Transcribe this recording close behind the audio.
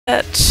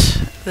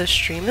The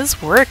stream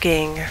is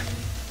working.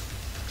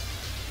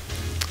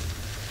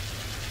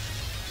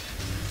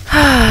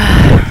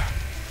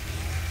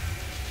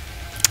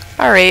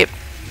 Alright.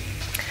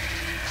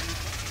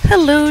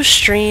 Hello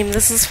stream,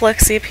 this is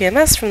Phelixia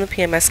PMS from the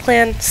PMS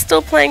clan,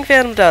 still playing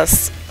Phantom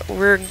Dust.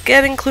 We're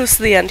getting close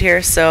to the end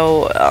here,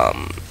 so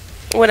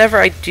whenever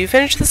I do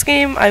finish this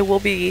game, I will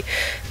be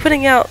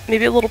putting out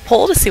maybe a little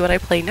poll to see what I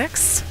play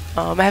next.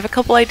 I have a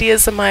couple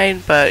ideas in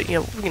mind, but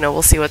you know,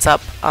 we'll see what's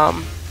up.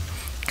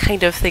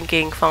 Kind of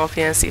thinking Final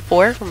Fantasy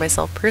IV for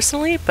myself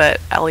personally,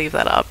 but I'll leave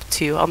that up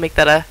to, I'll make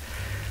that a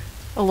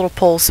little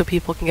poll so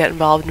people can get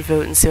involved and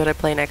vote and see what I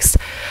play next.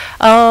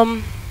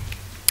 Alrighty,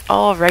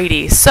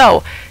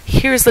 so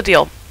here's the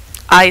deal.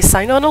 I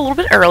signed on a little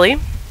bit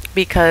early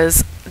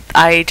because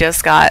I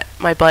just got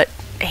my butt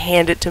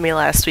handed to me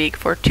last week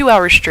for 2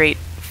 hours straight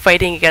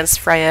fighting against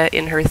Freya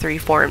in her 3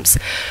 forms.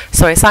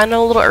 So I signed on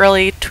a little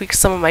early, tweaked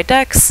some of my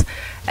decks,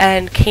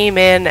 and came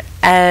in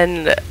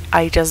and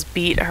I just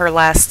beat her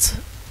last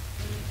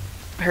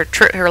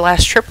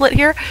triplet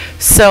here.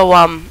 So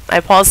I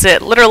paused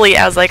it literally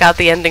as I got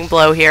the ending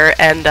blow here,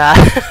 and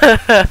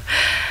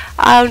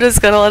I'm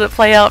just gonna let it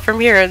play out from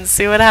here and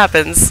see what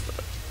happens.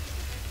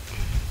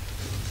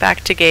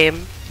 Back to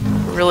game.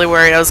 Really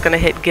worried I was gonna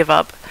hit give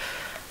up.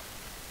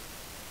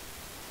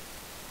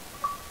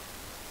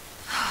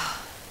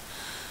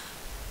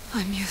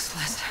 I'm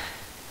useless.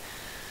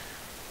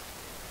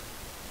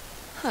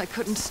 I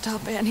couldn't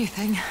stop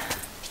anything.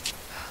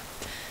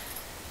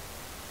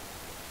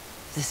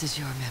 This is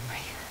your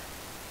memory.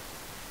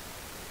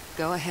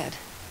 Go ahead.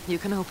 You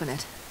can open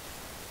it.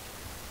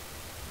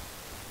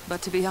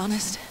 But to be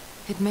honest,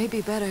 it may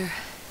be better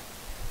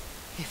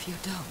if you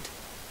don't.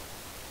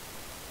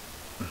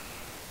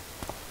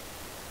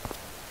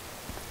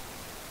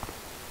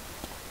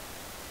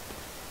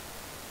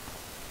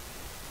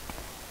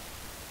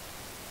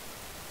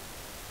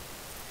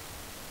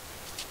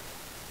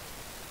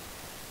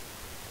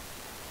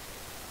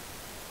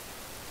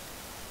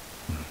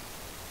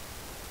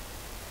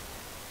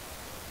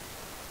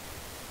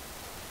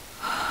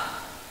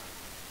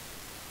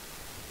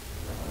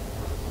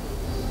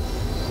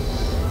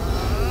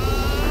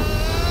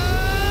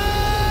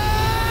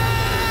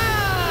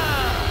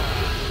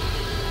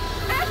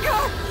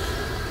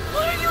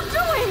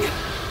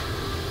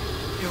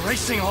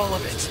 Erasing all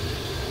of it.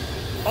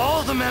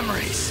 All the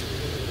memories.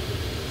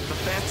 The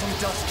Phantom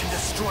Dust can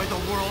destroy the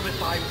world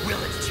if I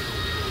will it to.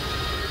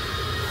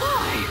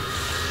 Why?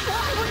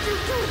 Why would you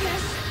do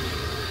this?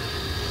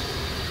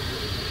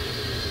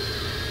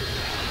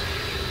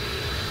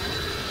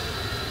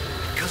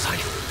 Because I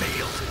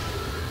failed.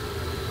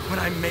 When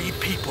I made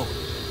people,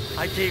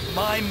 I gave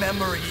my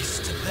memories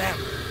to them.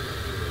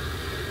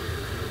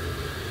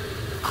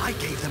 I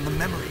gave them the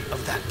memory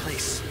of that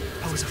place.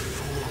 I was a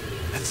fool.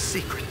 That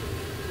secret.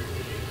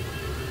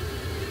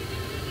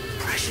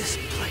 Precious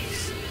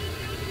place.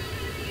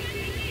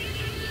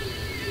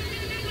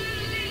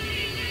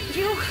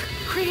 You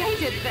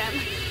created them,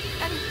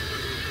 and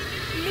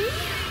me?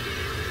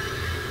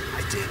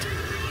 I did.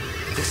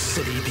 This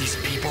city, these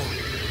people,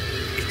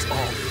 it's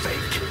all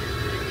fake.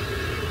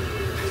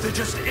 They're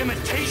just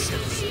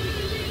imitations,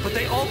 but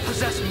they all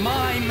possess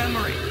my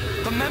memory.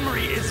 The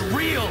memory is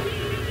real.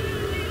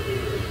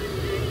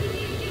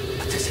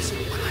 But this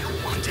isn't what I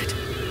wanted.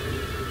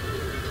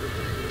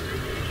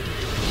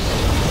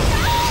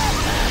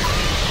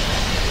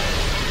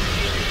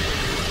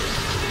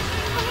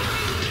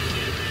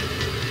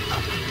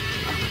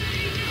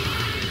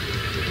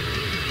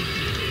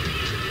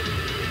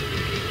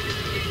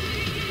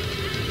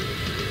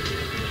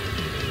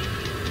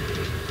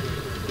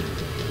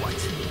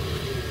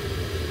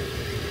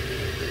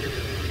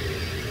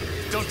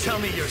 Don't tell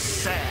me you're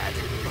sad,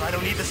 but I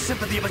don't need the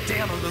sympathy of a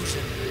damn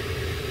illusion.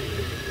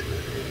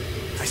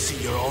 I see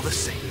you're all the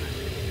same.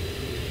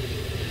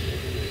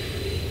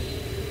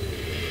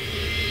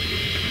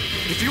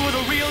 If you were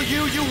the real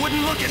you, you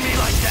wouldn't look at me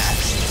like that!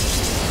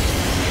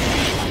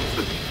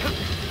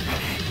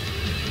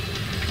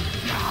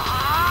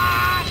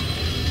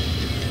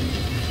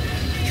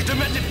 Your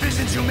demented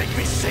visions, you make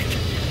me sick!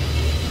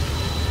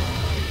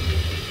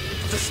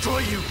 I'll destroy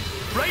you,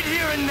 right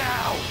here and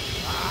now!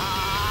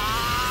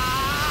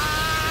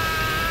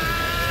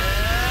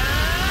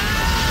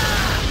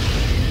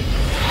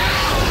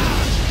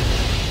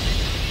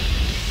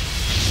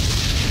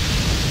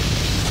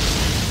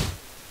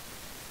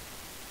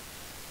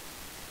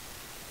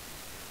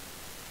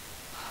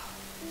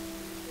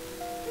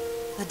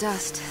 The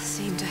dust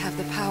seemed to have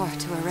the power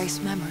to erase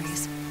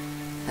memories.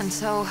 And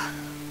so,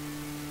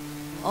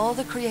 all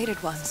the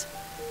created ones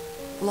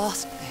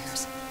lost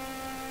theirs.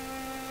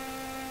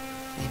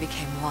 They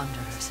became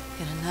wanderers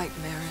in a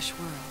nightmarish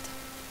world.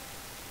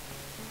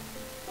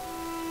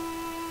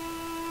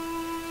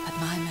 But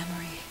my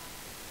memory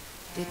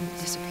didn't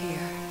disappear,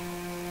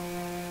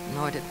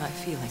 nor did my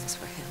feelings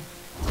for him.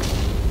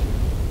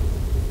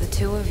 The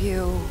two of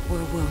you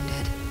were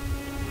wounded,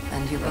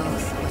 and you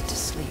both went to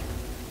sleep.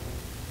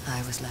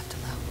 I was left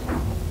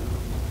alone,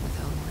 with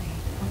only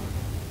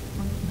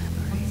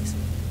memories.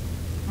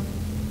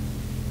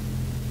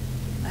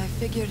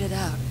 figured it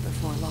out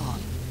before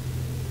long.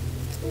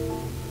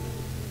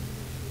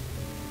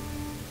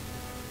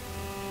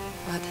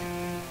 But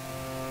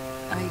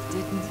I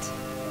didn't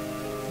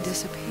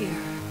disappear.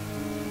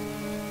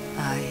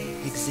 I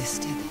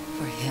existed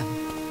for him.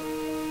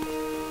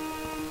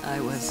 I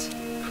was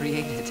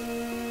created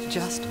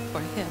just for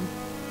him.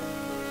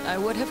 I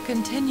would have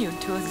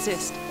continued to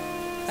exist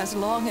as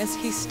long as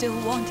he still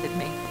wanted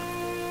me.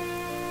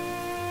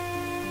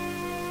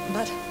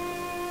 But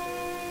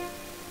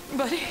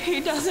he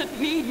doesn't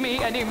need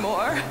me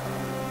anymore.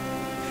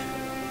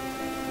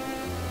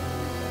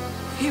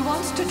 He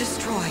wants to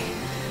destroy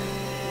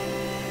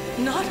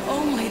not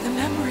only the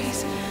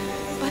memories,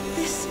 but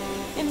this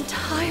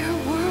entire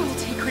world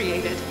he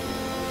created.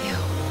 You,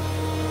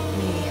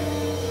 me,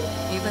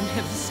 even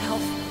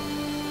himself.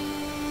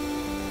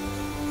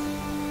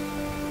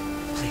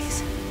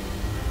 Please,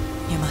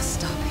 you must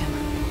stop him.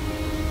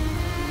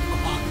 Go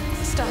on,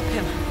 stop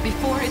him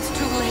before it's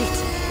too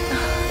late.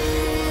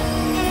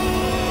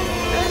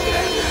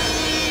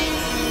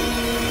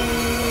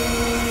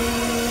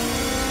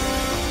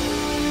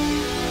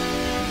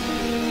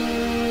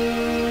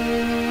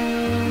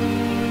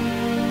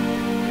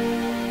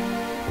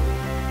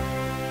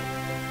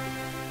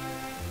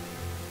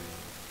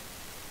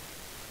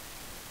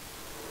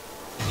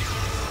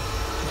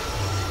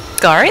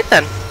 Alright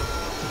then.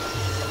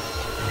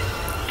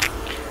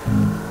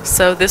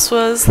 So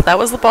that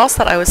was the boss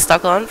that I was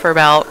stuck on for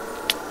about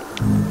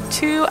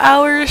 2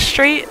 hours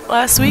straight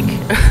last week.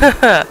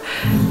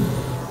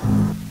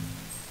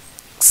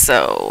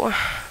 So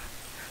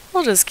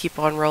we'll just keep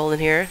on rolling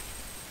here.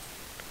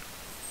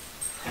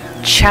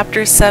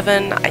 Chapter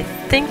 7, I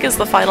think, is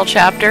the final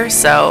chapter,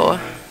 so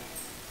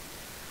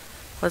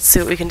let's see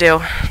what we can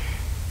do.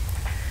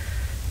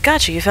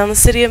 Gotcha, you found the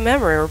City of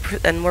Memory,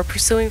 and we're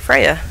pursuing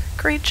Freya.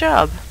 Great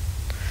job.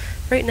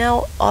 Right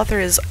now, author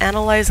is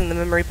analyzing the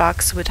memory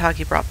box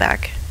Suitaki brought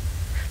back.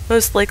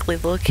 Most likely,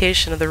 the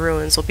location of the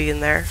ruins will be in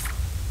there.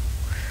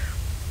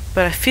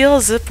 But I feel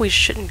as if we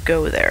shouldn't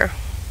go there.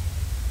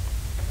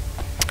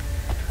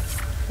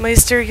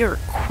 Meister, you're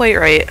quite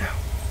right.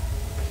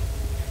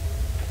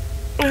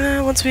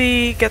 Once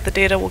we get the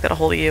data, we'll get a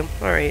hold of you.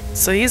 Alright,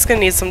 so he's gonna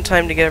need some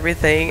time to get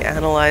everything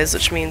analyzed,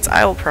 which means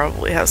I will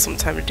probably have some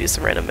time to do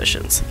some random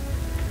missions.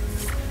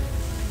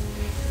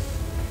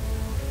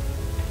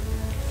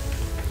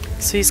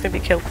 So he's gonna be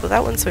careful with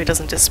that one so he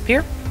doesn't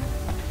disappear.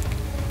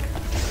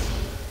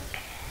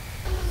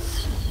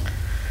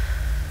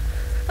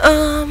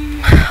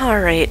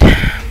 Alright.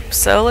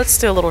 So let's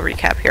do a little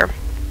recap here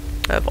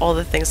of all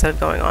the things that are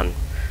going on.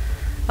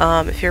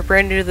 If you're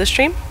brand new to the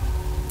stream,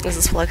 this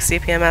is Phelixia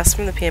PMS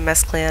from the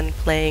PMS clan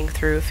playing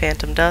through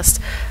Phantom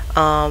Dust.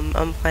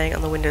 I'm playing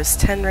on the Windows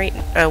 10 right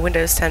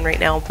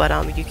now,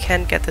 but you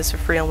can get this for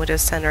free on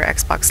Windows 10 or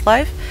Xbox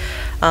Live.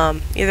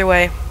 Either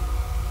way,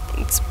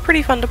 it's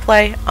pretty fun to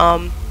play.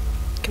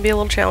 Can be a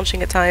little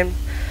challenging at times.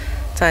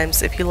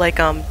 If you like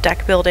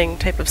deck building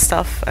type of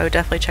stuff, I would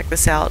definitely check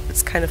this out.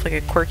 It's kind of like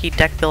a quirky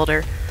deck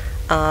builder.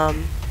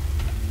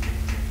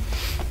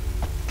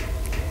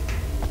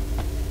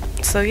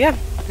 So yeah,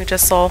 we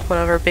just saw one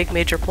of our big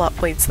major plot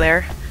points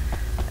there,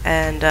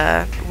 and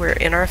we're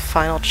in our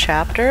final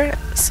chapter,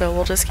 so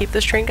we'll just keep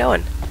this train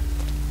going.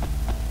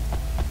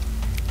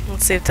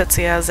 Let's see if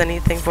Tetsuya has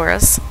anything for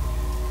us.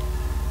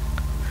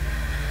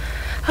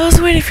 I was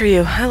waiting for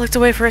you. I looked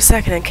away for a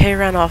second and Kay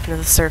ran off into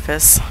the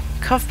surface.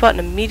 Cuff Button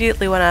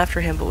immediately went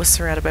after him but was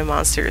surrounded by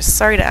monsters.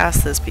 Sorry to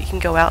ask this, but you can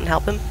go out and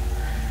help him.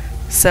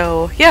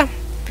 So, yeah.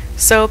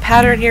 So,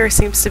 pattern here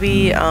seems to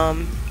be,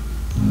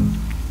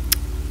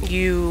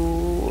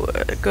 you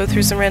go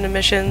through some random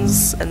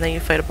missions and then you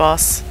fight a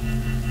boss.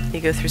 You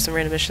go through some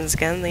random missions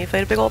again and then you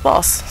fight a big old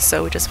boss.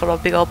 So we just fought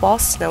a big old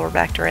boss, now we're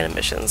back to random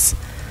missions.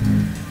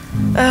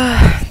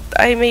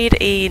 I made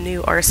a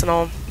new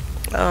arsenal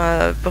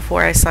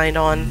before I signed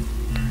on.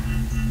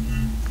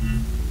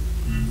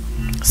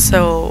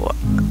 So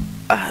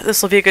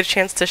this will be a good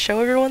chance to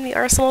show everyone the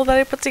arsenal that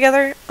I put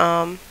together.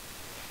 Got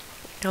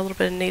a little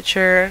bit of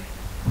nature.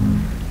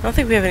 I don't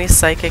think we have any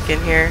psychic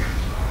in here.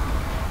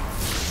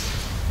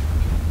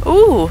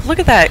 Ooh, look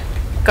at that!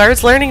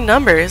 Guards learning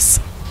numbers.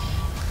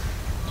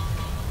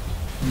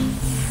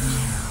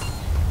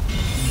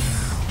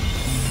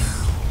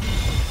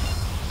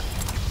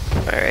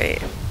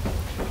 Alright.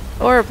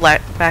 Or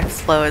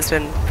backflow has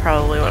been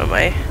probably one of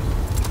my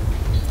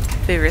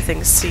favorite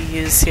things to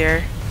use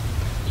here.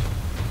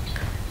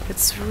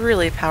 It's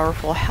really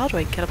powerful. How do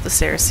I get up the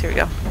stairs? Here we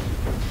go.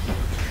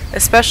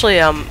 Especially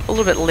a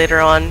little bit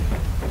later on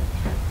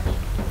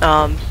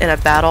in a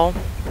battle,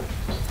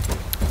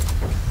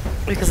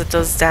 because it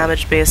does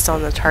damage based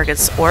on the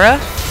target's aura.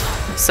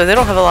 So they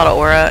don't have a lot of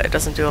aura, it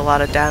doesn't do a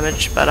lot of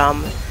damage, but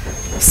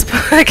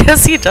I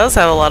guess he does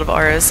have a lot of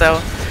aura,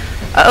 so...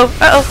 Uh-oh,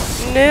 uh-oh,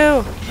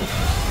 no!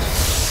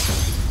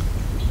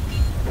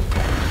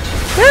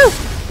 No!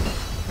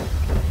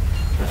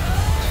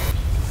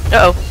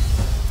 Uh-oh.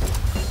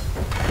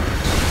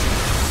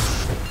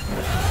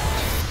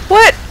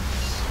 What?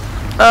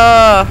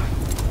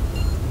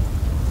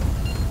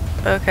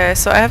 Okay,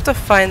 so I have to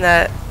find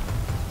that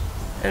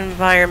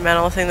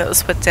environmental thing that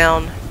was put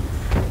down.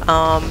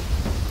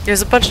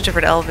 There's a bunch of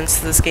different elements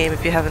to this game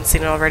if you haven't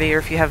seen it already or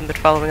if you haven't been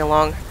following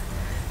along.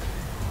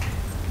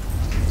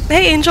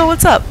 Hey Angel,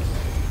 what's up?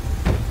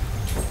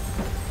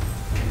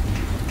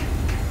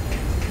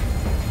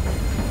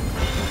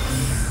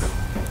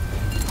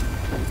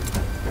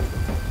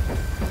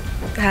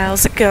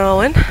 How's it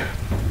going?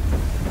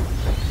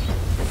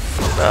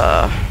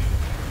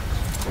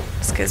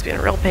 This guy's being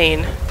a real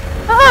pain.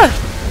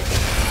 Ah!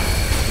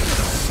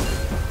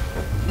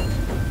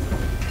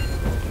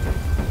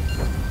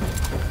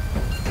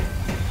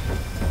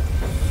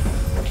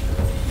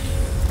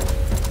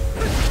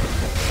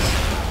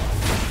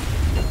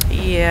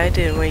 Yeah, I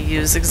didn't want to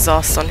use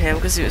exhaust on him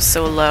because he was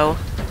so low.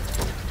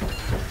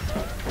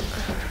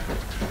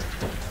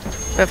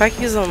 But if I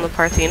could use it on the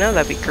Parthena,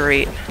 that'd be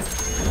great.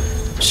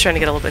 Just trying to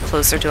get a little bit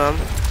closer to him.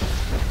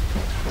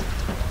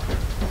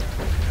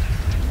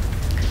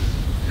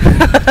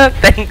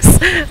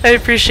 Thanks. I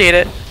appreciate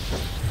it.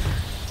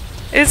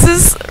 It's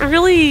this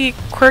really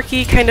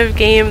quirky kind of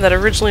game that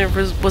originally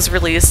was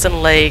released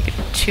in like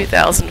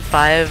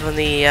 2005 on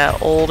the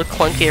old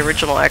clunky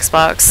original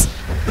Xbox.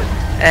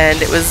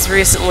 And it was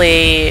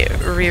recently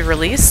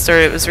re-released, or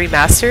it was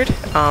remastered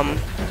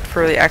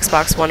for the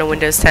Xbox One and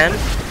Windows 10.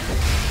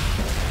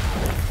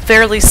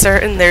 Fairly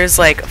certain there's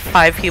like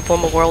 5 people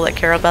in the world that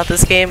care about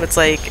this game. It's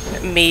like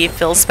me,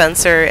 Phil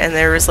Spencer, and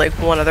there was like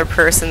one other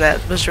person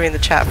that was joining the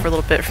chat for a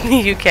little bit from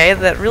the UK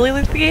that really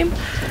liked the game.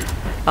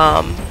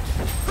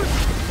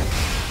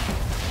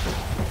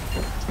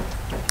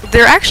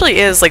 There actually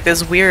is like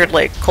this weird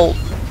like cult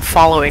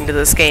following to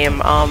this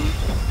game.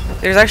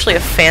 There's actually a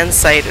fan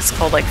site, it's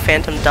called like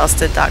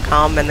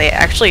phantomdusted.com, and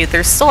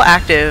they're still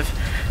active.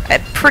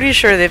 I'm pretty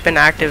sure they've been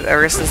active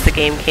ever since the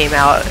game came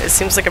out. It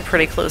seems like a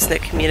pretty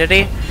close-knit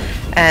community.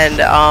 And,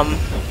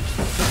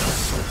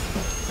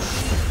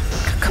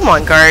 come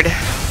on, guard.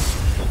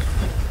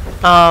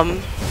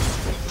 I'm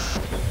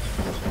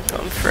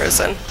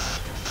frozen.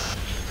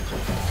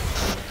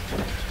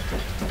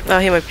 Oh,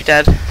 he might be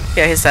dead.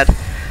 Yeah, he's dead.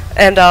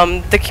 And,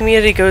 the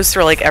community goes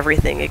through, like,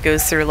 everything. It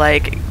goes through,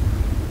 like,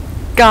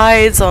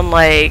 guides on,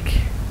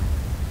 like...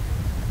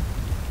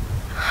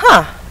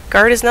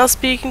 Guard is now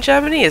speaking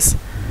Japanese.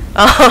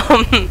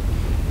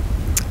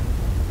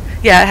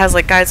 Yeah, it has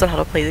like guides on how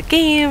to play the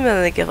game, and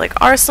then they give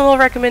like arsenal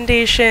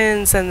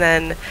recommendations, and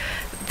then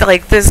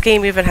like this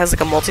game even has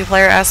like a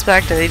multiplayer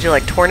aspect, and they do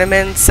like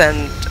tournaments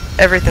and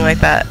everything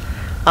like that.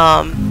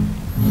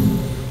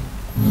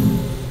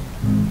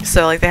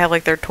 So like they have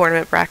like their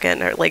tournament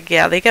bracket, or like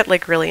yeah, they get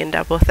like really in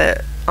depth with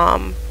it.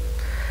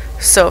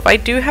 So if I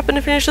do happen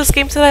to finish this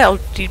game today, I'll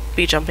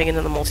be jumping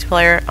into the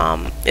multiplayer.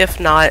 If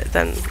not,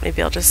 then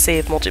maybe I'll just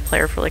save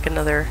multiplayer for like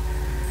another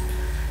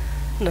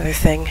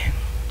thing,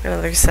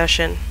 another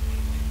session.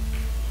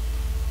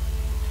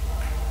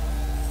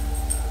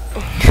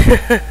 He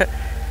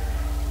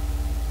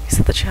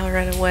said the child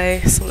ran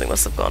away. Something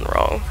must have gone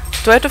wrong.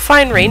 Do I have to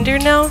find reindeer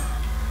now?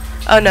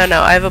 Oh no,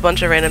 I have a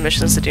bunch of random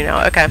missions to do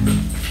now. Okay.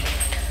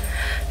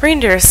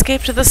 Reindeer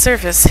escaped to the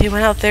surface. He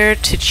went out there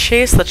to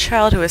chase the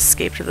child who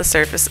escaped to the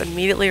surface.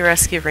 Immediately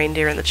rescue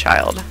reindeer and the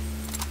child.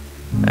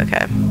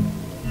 Okay.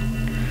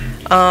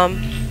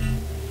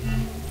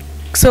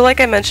 So like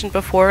I mentioned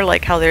before,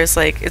 like how there's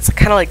like, it's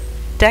kind of like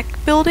deck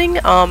building.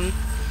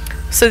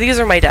 So these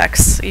are my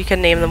decks. You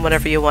can name them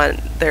whatever you want.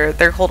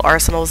 They're called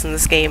arsenals in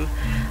this game.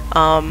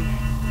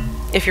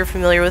 If you're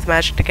familiar with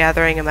Magic the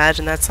Gathering,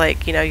 imagine that's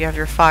like, you know, you have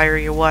your fire,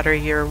 your water,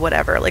 your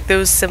whatever. Like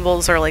those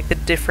symbols are like the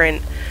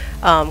different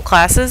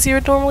classes you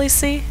would normally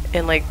see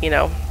in like, you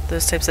know,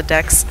 those types of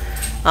decks.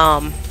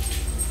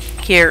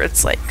 Here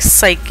it's like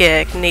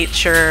psychic,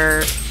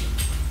 nature,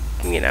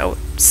 you know,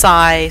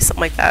 psi,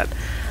 something like that.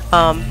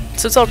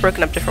 So it's all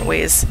broken up different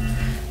ways.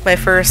 My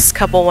first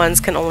couple ones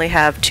can only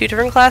have 2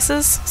 different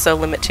classes, so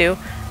limit 2.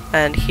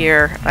 And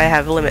here I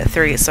have limit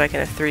 3, so I can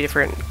have 3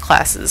 different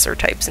classes or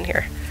types in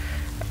here.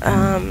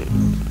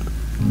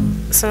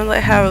 So now I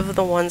have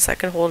the ones that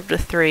can hold up to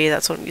 3,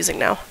 that's what I'm using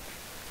now.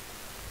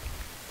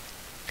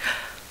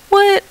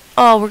 What?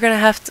 Oh, we'll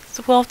have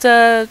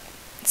to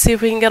see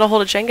if we can get a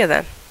hold of Jenga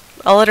then.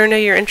 I'll let her know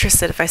you're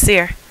interested if I see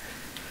her.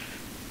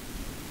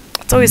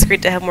 It's always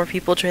great to have more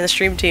people join the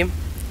stream team.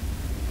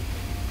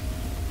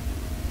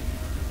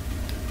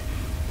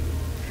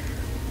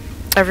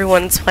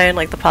 Everyone's playing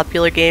like the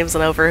popular games,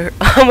 and I'm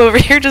over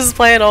here just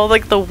playing all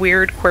like the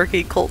weird,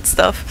 quirky cult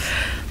stuff.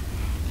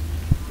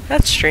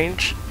 That's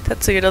strange.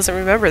 Tetsuya doesn't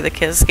remember the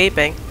kid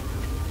escaping.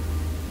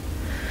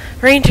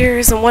 Reindeer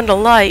isn't one to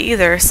lie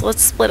either, so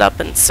let's split up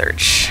and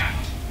search.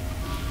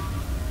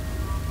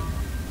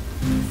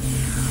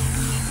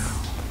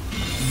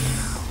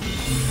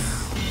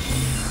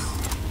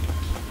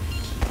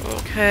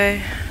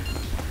 Okay.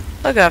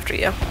 I'll go after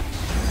you.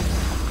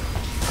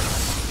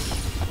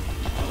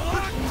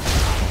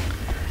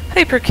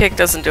 Hyper Kick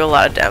doesn't do a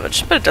lot of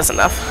damage, but it does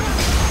enough.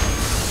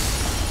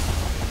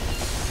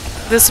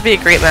 This would be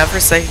a great map for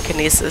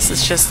Psychokinesis.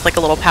 It's just like a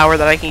little power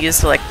that I can use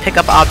to like pick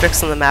up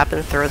objects on the map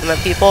and throw them at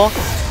people.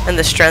 And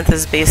the strength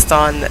is based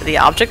on the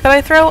object that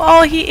I throw.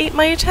 Oh, he ate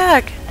my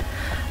attack!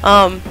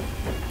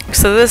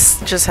 So this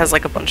just has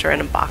like a bunch of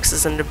random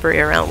boxes and debris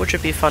around, which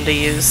would be fun to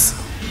use.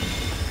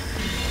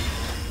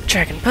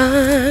 Dragon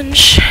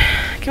Punch.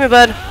 Give me,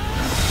 bud.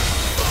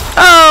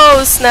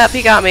 Oh, snap,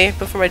 he got me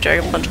before my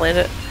Dragon Punch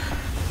landed.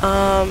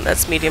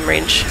 That's medium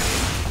range.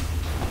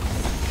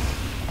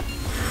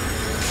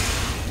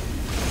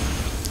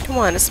 Come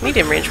on, it's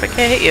medium range, but I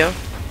can't hit you.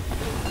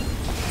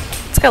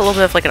 It's got a little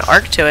bit of like an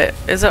arc to it.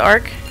 Is it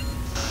arc?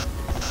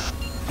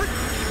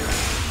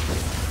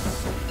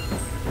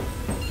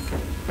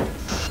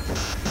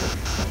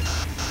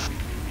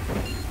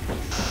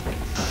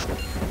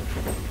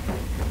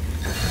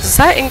 Does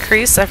that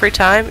increase every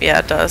time? Yeah,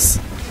 it does.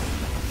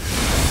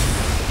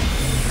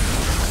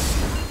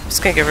 I'm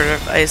just gonna get rid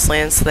of Ice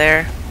Lance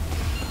there.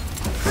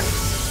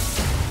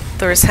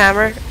 Thor's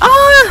Hammer.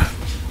 Ah!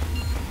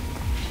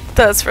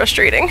 That's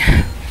frustrating.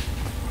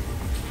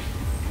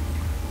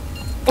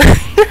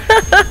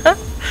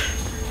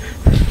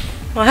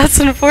 Well, that's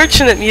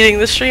unfortunate muting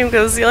the stream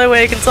because it's the only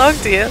way I can talk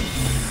to you.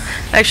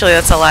 Actually,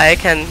 that's a lie. I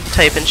can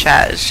type in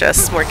chat. It's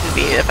just more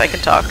convenient if I can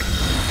talk.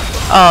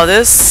 Oh,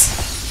 this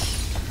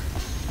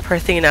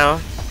Partheno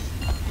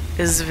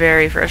is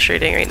very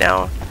frustrating right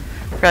now.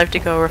 Probably have to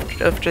go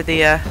after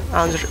the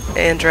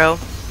Andro.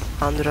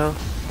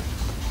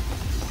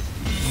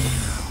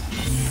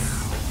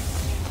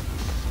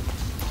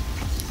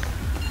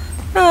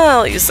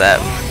 I'll use that.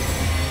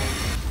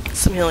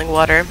 Some healing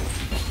water.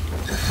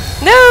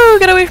 No!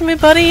 Get away from me,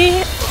 buddy!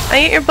 I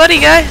ain't your buddy,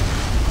 guy!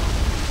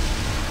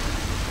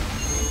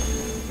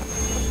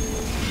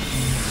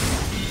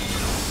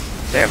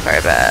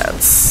 Vampire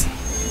bats.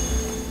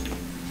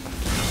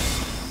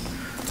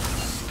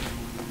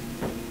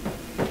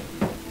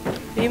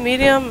 Are you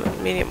medium?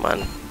 Medium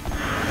one.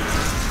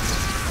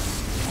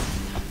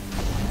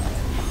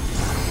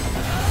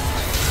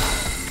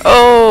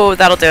 Oh,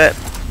 that'll do it.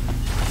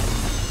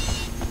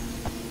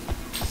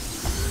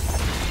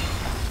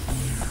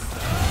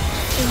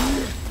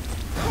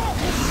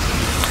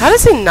 How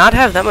does he not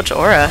have that much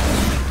aura?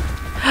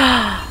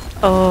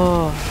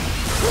 Oh.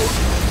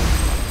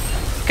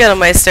 Get him,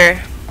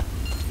 Meister.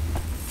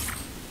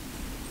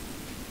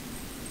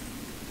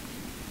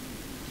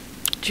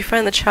 Did you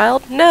find the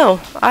child?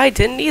 No, I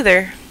didn't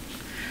either.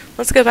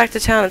 Let's go back to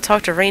town and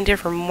talk to Reindeer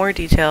for more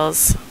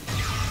details.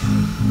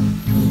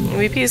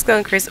 MVP is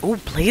going crazy. Ooh,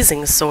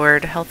 Blazing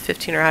Sword. Health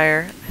 15 or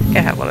higher. I think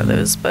I have one of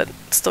those, but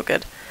still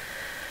good.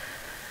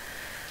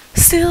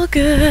 Still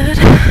good.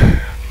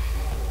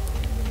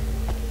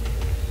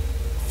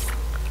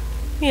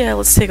 Yeah,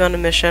 let's take on a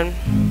mission.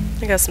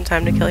 I got some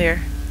time to kill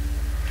here.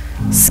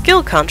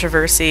 Skill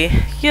controversy.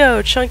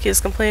 Yo, Chunky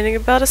is complaining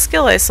about a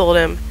skill I sold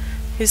him.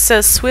 He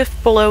says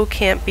Swift Blow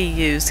can't be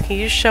used. Can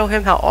you show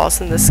him how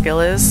awesome this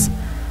skill is?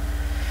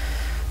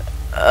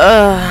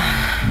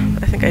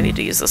 I think I need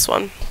to use this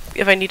one.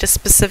 If I need to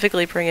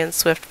specifically bring in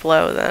Swift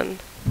Blow, then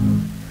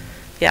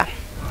yeah.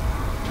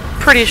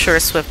 Pretty sure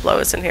Swift Blow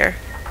is in here.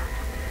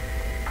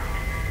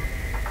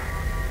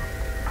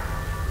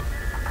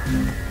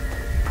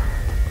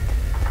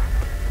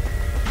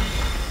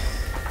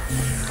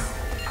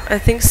 I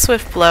think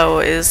Swift Blow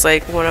is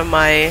like one of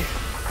my...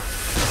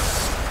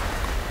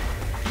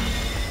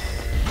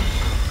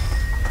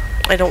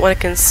 I don't want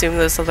to consume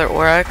this other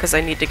aura because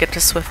I need to get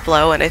to Swift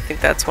Blow, and I think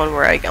that's one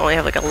where I only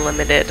have like a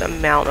limited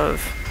amount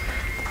of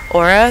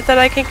aura that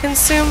I can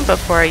consume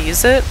before I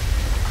use it.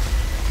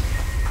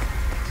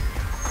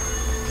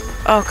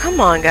 Oh, come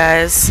on,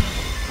 guys.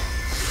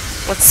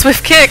 Let's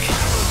Swift Kick!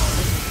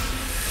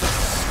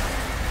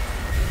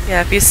 Yeah,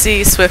 if you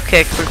see, Swift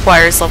Kick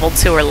requires level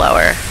 2 or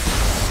lower.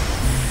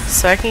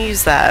 So I can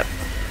use that,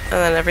 and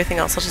then everything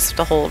else I'll just have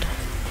to hold.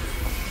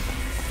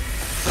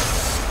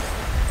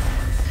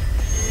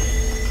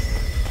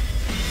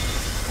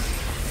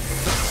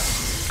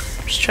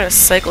 I'm just trying to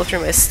cycle through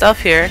my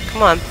stuff here.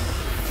 Come on.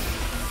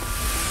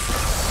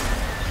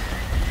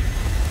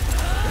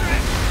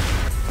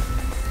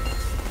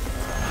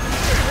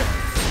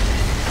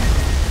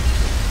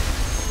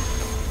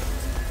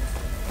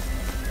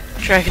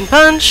 Dragon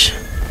Punch!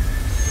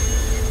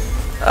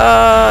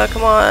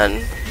 Come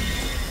on.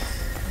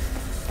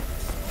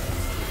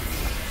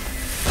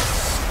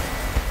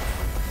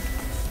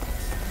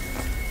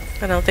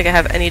 I don't think I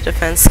have any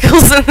defense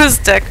skills in this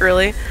deck,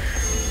 really.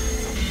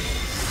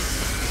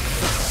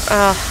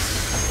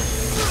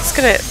 Just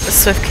gonna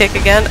Swift Kick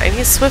again. I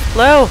need Swift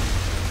Blow.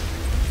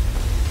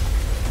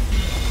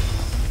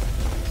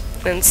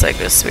 And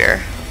Psycho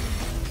Sphere.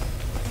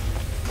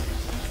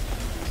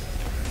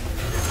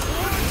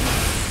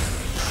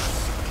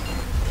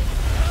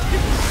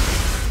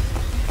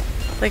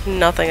 Like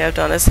nothing I've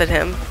done has hit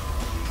him.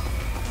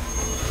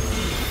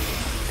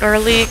 Or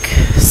Leak,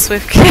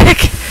 Swift Kick,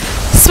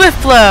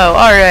 Swift Blow,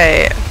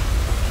 alright.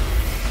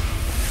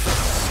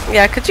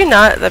 Yeah, could you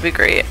not? That'd be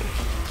great.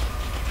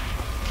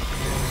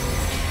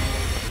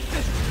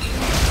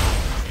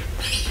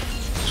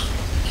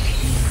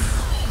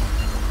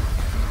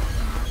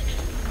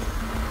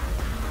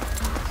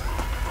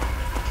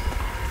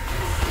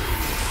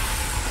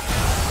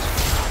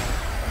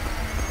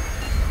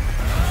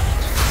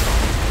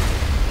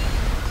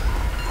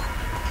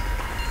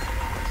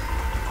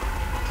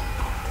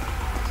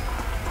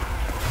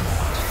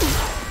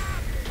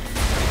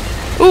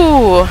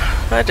 Ooh,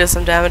 that did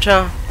some damage,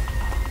 huh?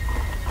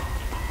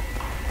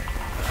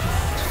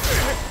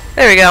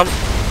 There we go.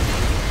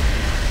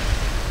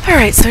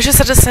 Alright, so I just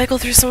had to cycle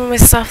through some of my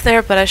stuff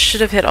there, but I should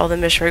have hit all the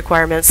mission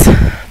requirements.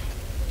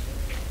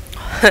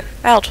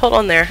 Ouch, hold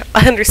on there.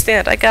 I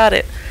understand, I got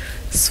it.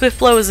 Swift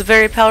blow is a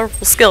very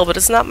powerful skill, but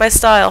it's not my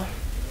style.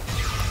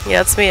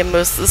 Yeah, it's me and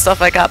most of the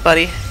stuff I got,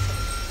 buddy.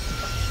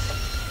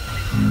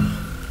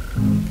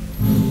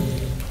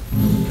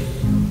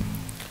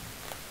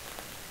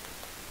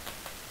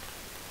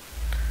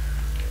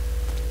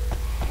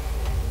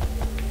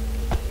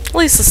 At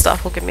least the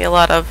stuff will give me a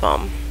lot of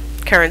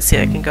currency.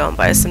 I can go and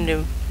buy some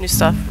new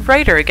stuff.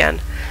 Writer again.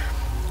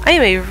 I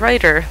am a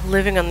writer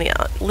living in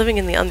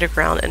the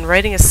underground and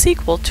writing a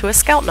sequel to a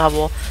scout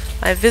novel.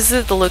 I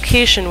visited the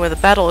location where the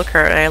battle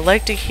occurred, and I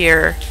like to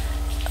hear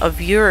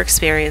of your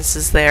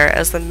experiences there,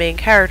 as the main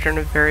character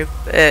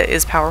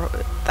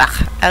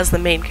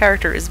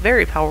is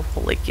very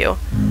powerful like you.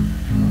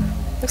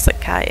 Looks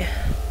like Kai.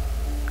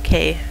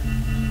 K.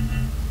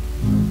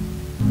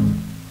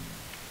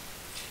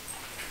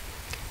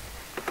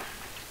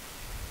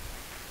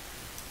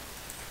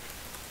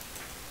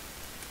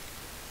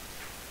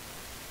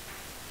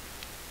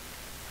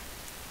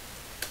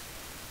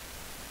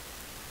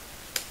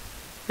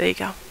 There you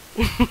go.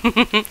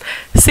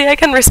 See, I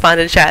can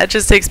respond in chat. It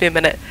just takes me a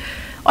minute.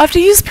 Oh, I have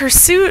to use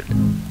Pursuit?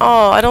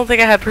 Oh, I don't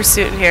think I had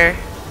Pursuit in here.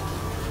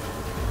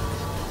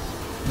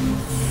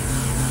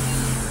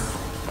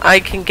 I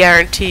can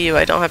guarantee you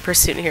I don't have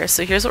Pursuit in here.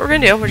 So here's what we're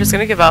going to do. We're just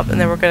going to give up, and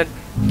then we're going to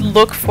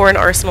look for an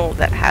arsenal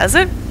that has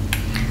it.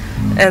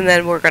 And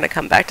then we're going to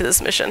come back to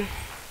this mission.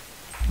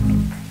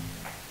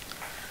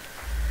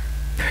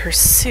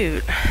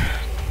 Pursuit. I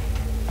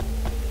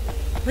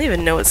don't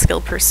even know what skill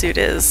Pursuit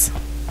is.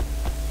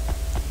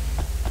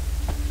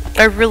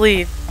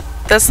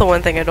 That's the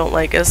one thing I don't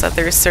like, is that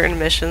there's certain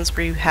missions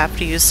where you have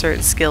to use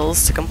certain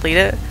skills to complete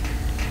it.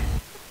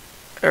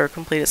 Or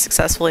complete it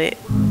successfully.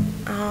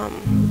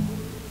 I'm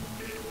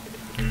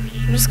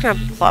just gonna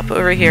plop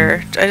over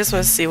here. I just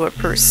want to see what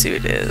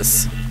Pursuit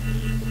is.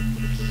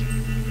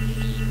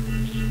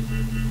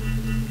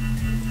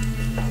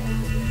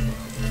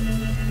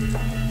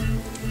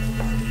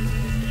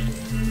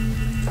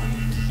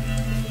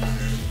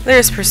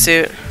 There's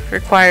Pursuit.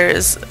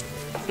 Requires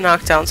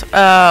knockdowns.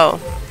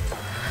 Oh.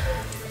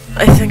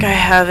 I think I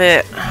have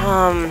it,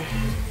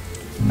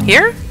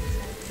 here?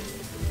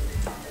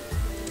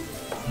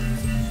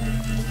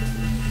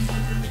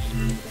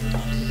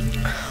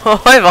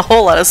 Oh, I have a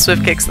whole lot of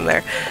swift kicks in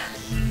there.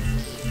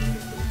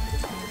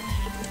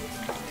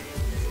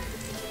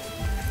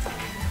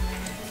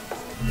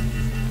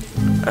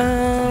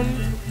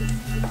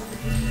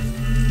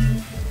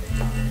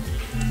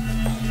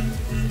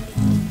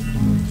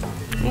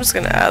 I'm just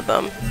gonna add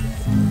them.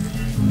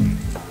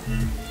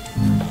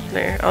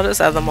 There, I'll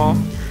just add them all.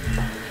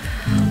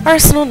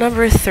 Arsenal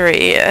number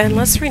 3, and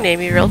let's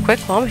rename you real quick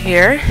while I'm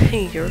here.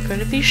 You're going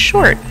to be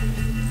Short.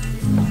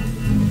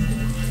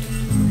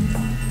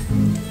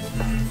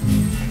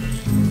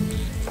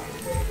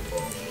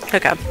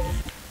 Okay.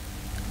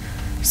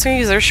 Just gonna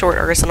use our Short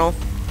arsenal.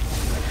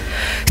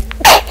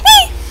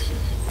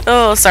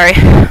 Oh, sorry.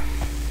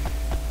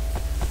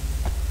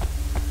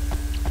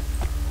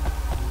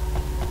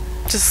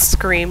 Just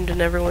screamed in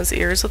everyone's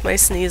ears with my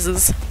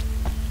sneezes.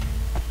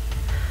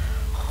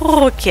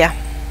 Okay.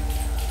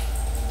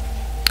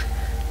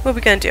 What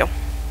we gonna do?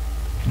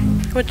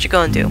 What you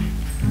gonna do?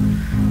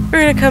 We're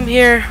gonna come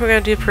here, we're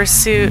gonna do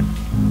Pursuit.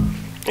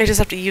 I just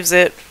have to use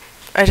it.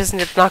 I just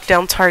need to knock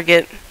down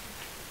target.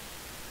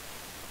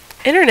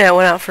 Internet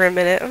went out for a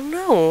minute. Oh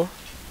no.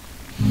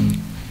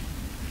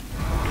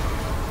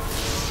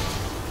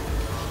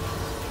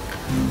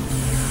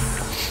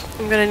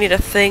 I'm gonna need a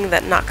thing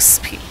that knocks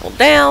people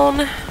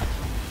down.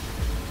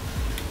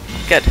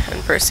 Good,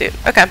 and Pursuit.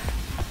 Okay.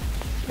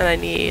 And I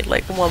need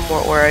like one more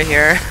aura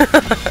here.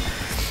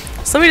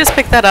 So let me just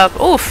pick that up.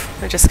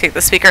 Oof! I just kicked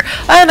the speaker.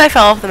 And I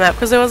fell off the map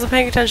because I wasn't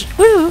paying attention.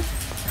 Woo!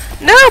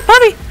 No,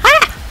 puppy!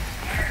 Ah!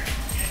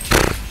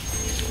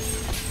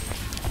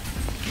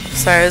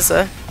 Sorry, there's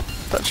a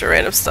bunch of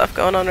random stuff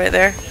going on right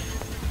there.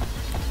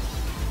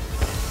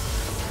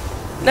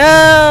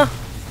 No!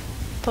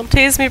 Don't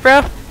tease me,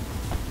 bro.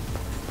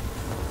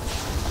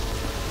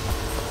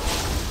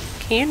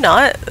 Can you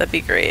not? That'd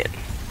be great.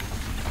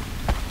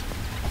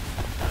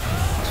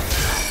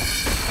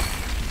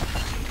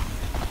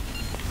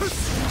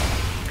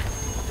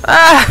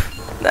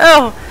 Ah!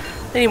 No!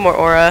 I need more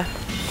aura.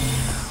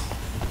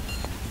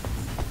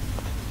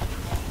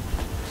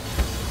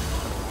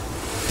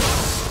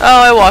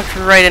 Oh, I walked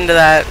right into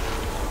that.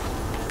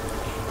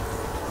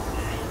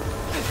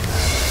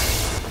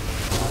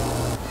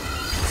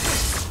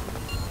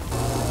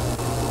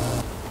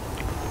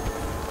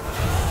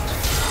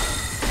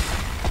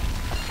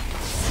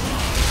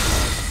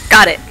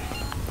 Got it!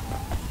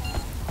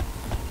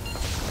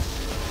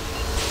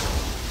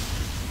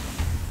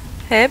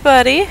 Hey,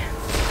 buddy.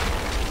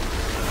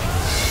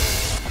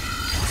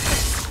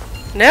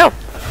 No.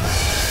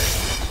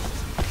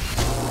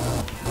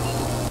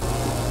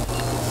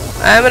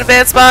 I'm in a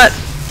bad spot.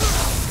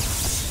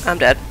 I'm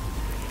dead.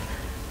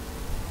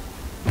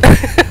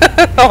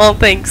 Oh,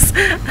 thanks.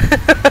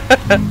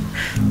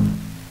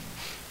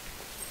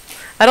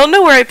 I don't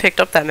know where I picked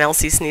up that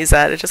mousy sneeze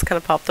at. It just kind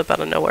of popped up out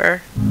of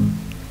nowhere.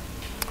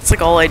 It's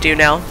like all I do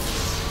now.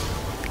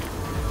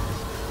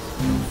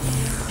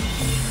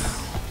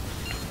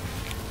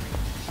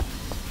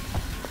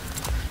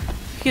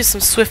 Use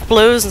some swift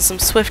blows and some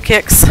swift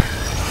kicks.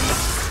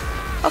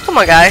 Oh, come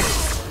on, guy.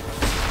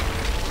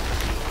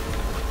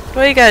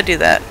 Why you gotta do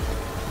that?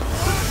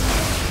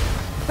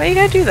 Why you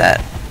gotta do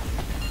that?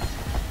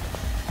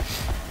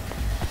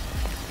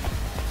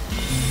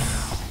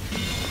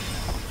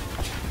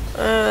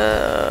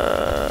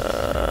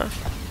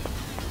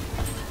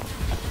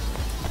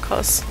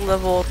 Cost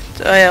level.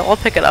 Oh yeah, I'll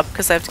pick it up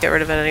because I have to get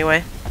rid of it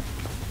anyway.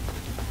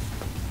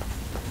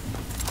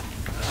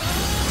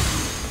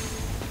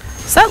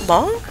 Is that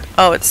long?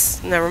 Oh,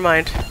 it's. Never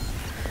mind.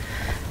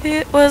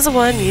 It was a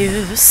one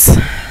use.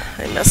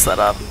 I messed that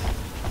up.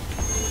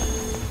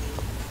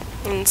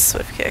 And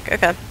swift kick.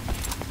 Okay.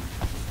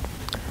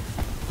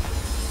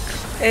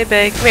 Hey,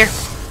 babe, come here.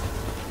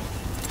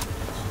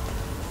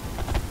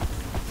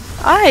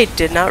 I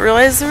did not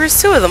realize there was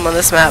two of them on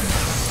this map.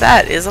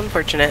 That is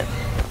unfortunate.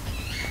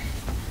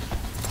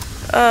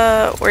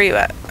 Where are you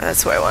at?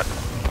 That's who I want.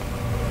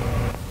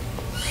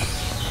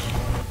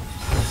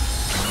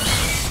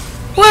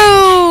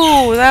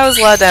 Whoa! That was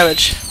a lot of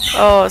damage.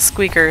 Oh,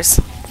 squeakers.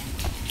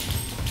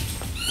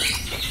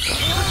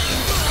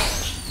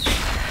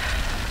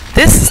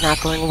 This is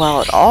not going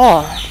well at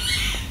all.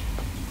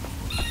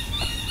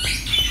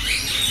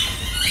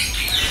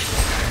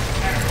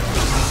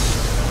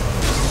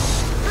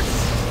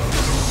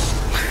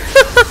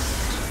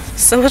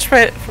 So much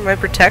for my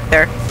protect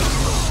there.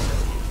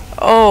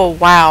 Oh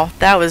wow,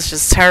 that was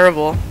just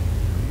terrible.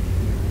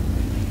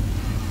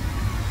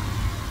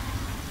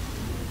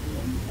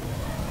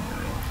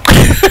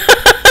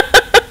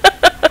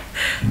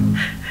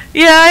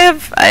 Yeah,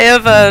 I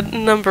have a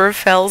number of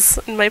fails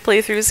in my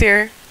playthroughs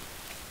here.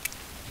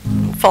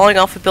 Falling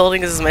off of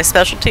buildings is my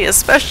specialty,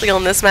 especially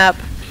on this map.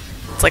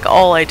 It's like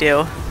all I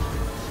do.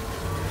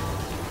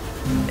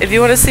 If you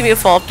want to see me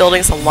fall off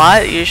buildings a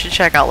lot, you should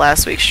check out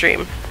last week's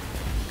stream.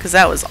 Because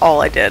that was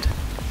all I did.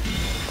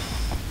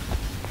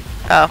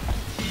 Oh.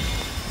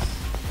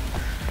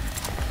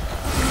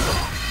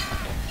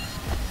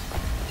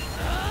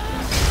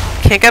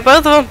 Can't get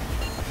both of them.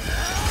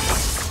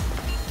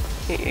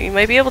 You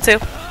might be able to.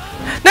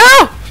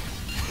 No!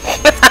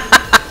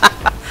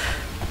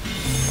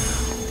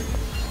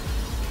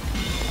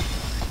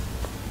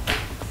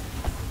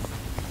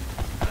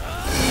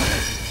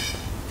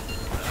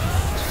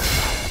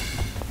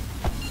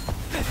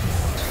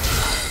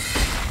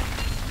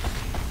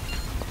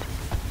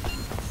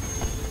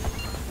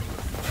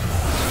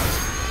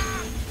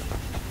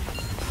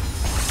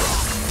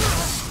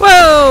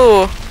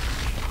 Whoa!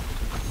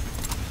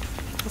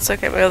 It's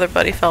okay, my other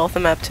buddy fell off the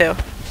map too.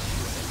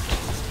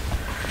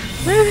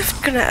 I'm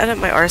gonna edit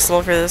my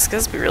arsenal for this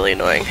because it'd be really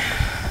annoying.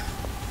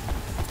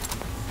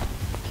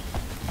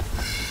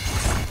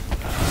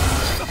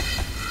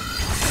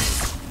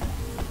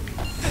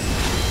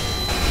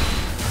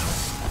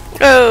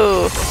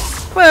 Oh!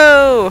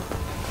 Whoa!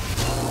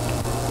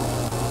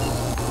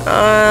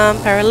 I'm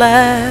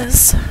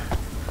paralyzed.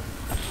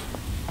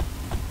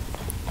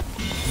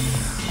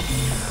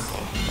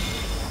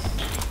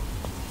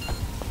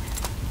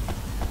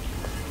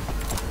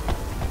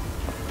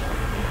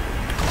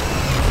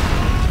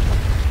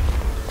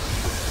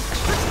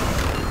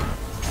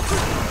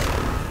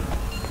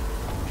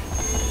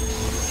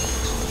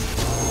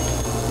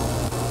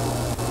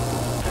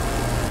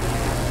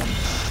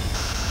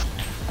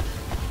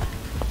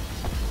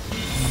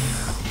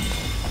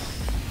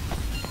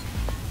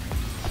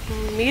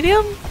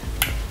 Medium?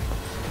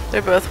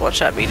 They're both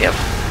one-shot medium.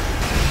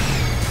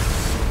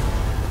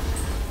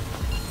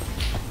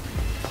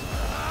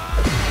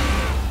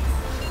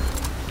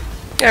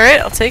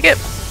 Alright, I'll take it.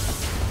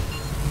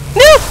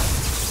 No!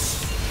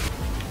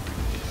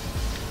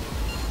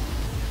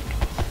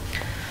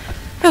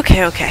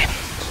 Okay, okay.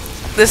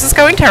 This is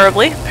going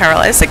terribly.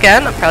 Paralyzed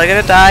again. I'm probably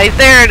gonna die.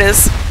 There it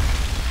is.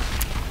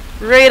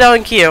 Right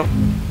on cue.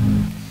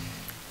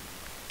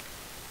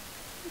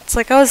 It's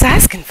like I was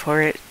asking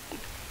for it.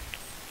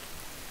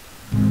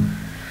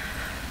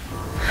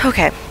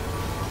 Okay.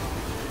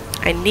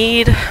 I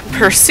need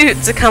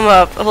Pursuit to come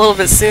up a little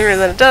bit sooner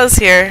than it does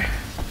here.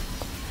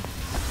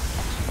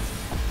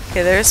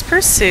 Okay, there's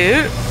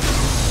Pursuit.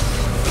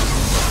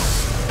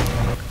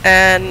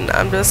 And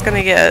I'm just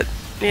gonna get,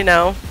 you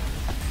know,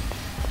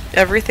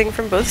 everything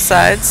from both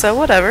sides, so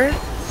whatever.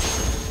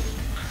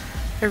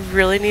 I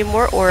really need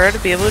more aura to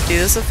be able to do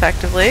this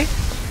effectively.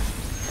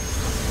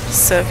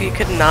 So if you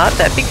could not,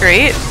 that'd be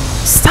great.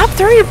 Stop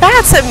throwing your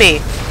bats at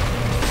me!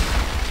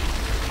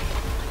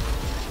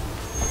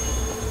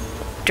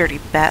 Dirty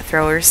bat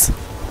throwers.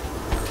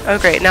 Oh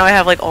great, now I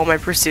have like all my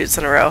pursuits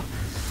in a row.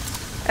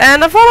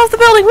 And I've fallen off the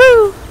building,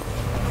 woo!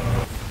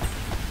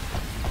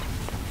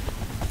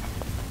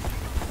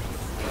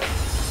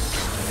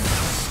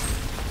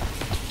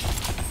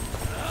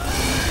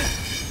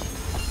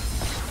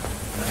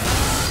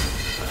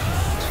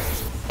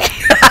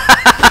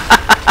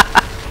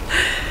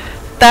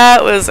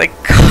 That was a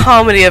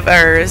comedy of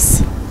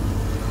errors.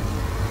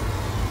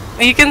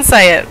 You can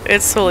say it.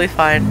 It's totally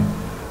fine.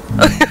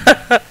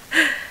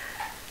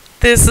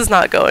 This is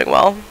not going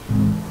well.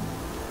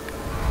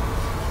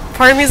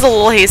 Part of me is a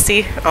little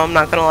hasty. Oh, I'm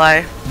not gonna lie.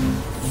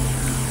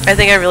 I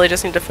think I really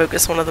just need to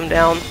focus one of them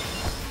down.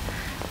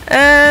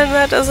 And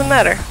that doesn't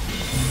matter.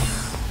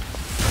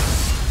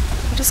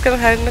 I'm just gonna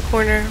hide in the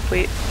corner,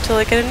 wait till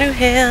I get a new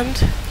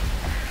hand.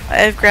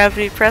 I have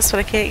gravity press,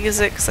 but I can't use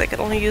it because I can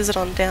only use it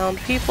on downed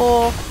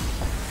people.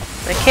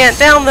 I can't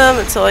down them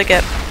until I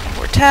get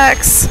more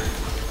attacks.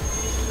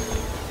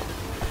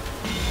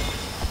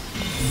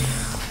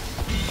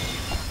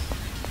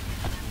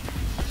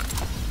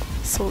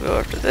 So we'll go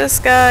after this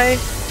guy.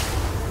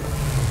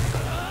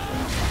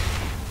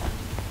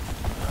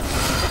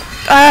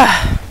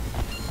 Ah!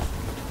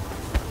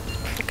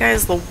 That guy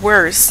is the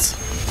worst.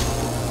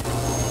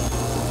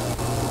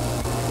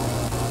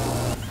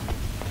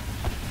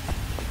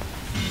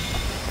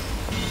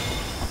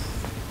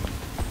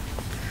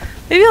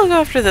 Maybe I'll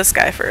go after this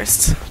guy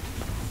first.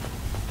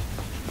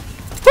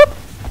 Whoop!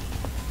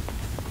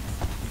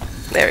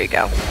 There we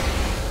go.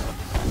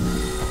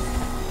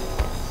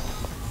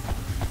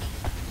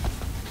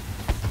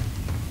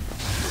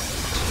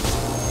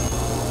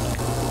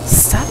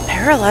 Stop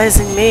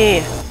paralyzing me!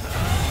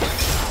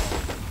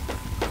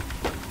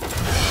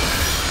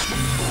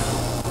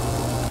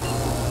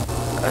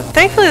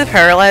 Thankfully the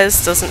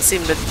paralyzed doesn't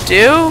seem to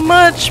do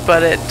much,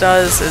 but it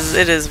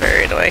is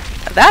very annoying.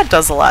 That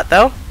does a lot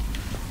though.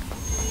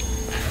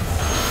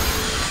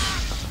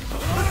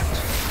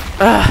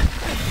 Ugh.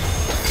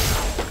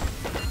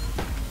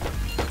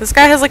 This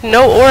guy has like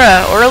no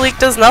aura. Aura leak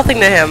does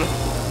nothing to him.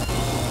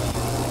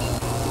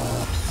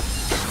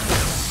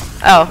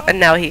 Oh, and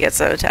now he gets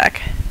an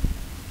attack.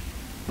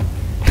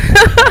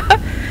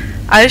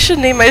 I should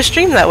name my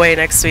stream that way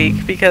next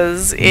week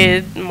because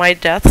my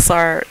deaths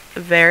are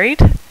varied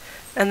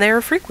and they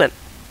are frequent.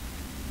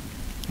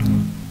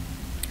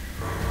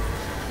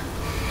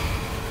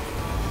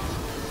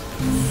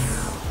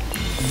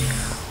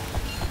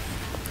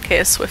 Okay,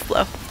 a swift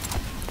blow.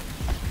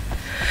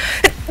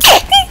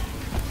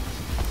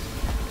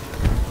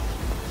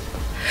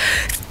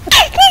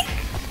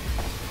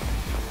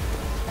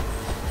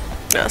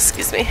 Oh,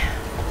 excuse me.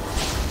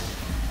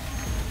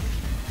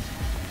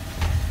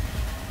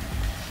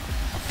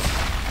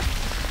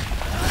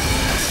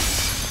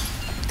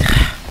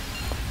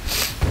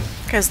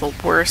 Guy's the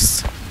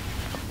worst.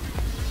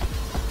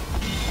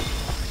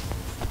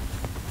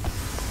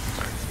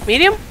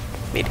 Medium?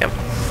 Medium.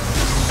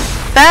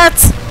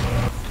 Bats!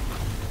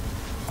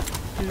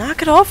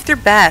 Knock it off with your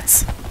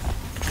bats.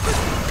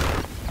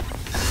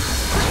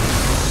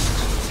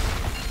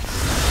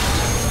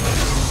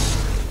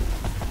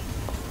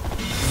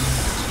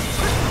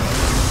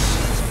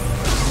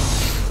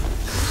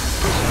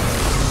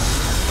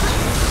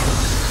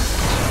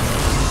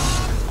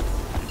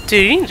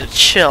 Dude, you need to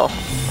chill.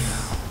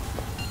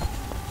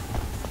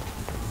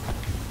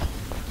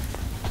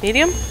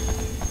 Medium?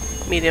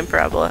 Medium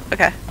parabola.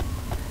 Okay.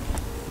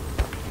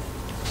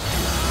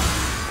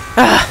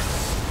 Ah.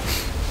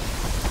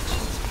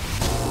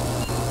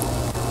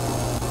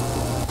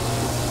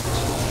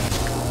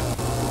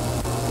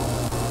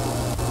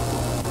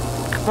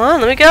 Come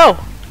on, let me go.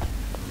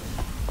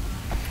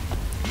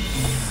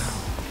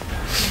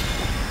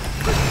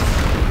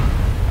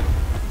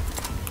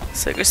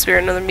 Sacred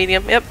Spirit, another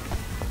medium. Yep.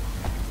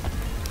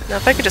 Now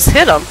if I could just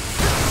hit him.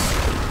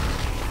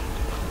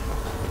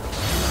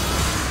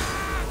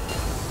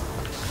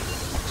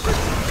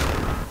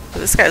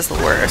 This guy's the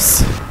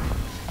worst.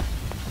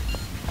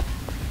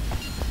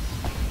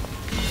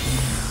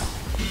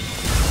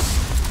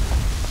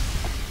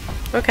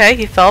 Okay,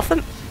 he fell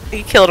from.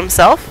 He killed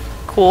himself.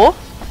 Cool.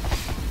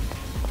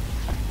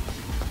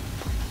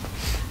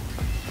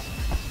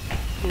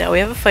 Now we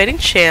have a fighting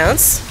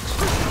chance.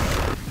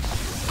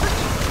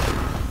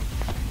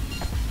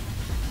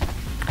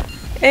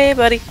 Hey,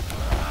 buddy.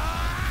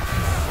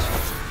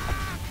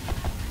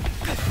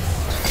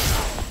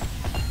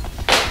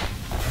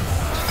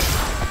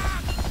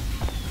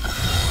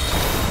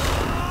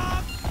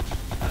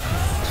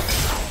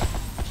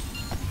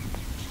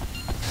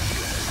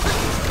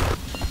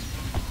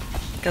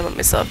 Gonna let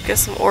myself get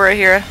some aura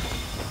here.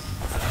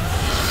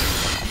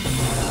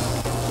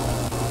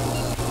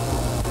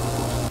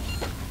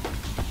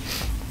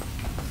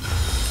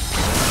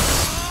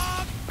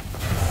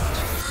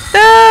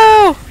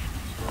 No!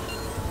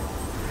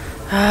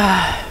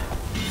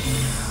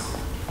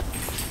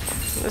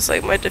 It's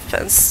like my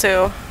defense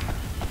too.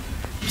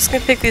 I'm just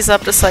gonna pick these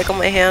up to cycle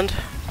my hand.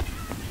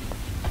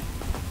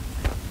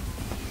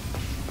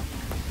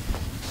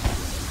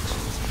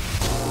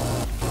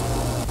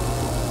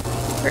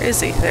 Where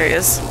is he? There he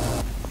is.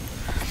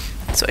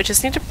 So I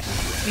just need to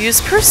use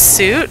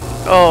Pursuit?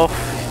 Oh.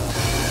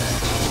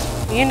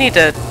 You need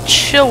to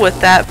chill with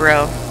that,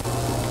 bro.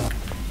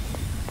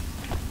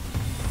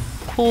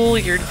 Cool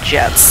your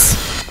jets.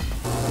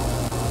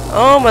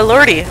 Oh, my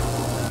lordy.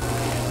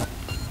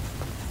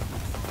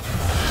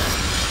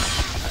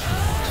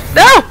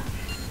 No!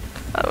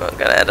 I'm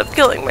gonna gonna end up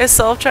killing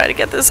myself trying to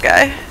get this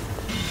guy.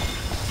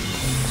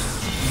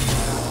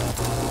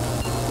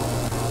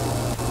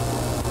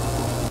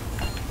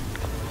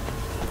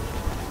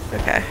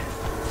 Okay.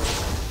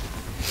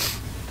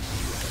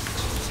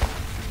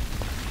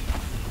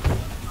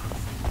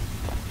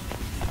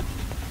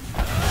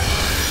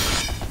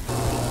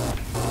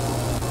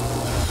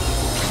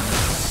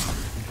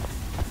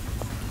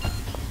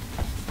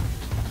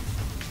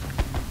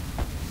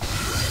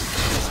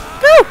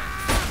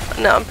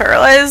 No, I'm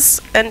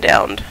paralyzed and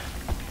downed.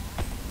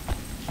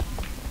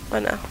 Oh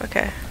no,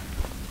 okay.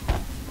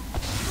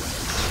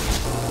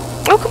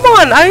 Oh, come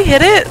on, I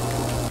hit it!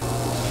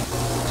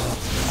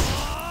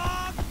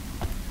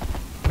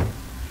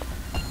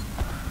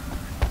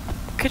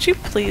 Could you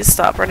please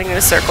stop running in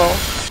a circle?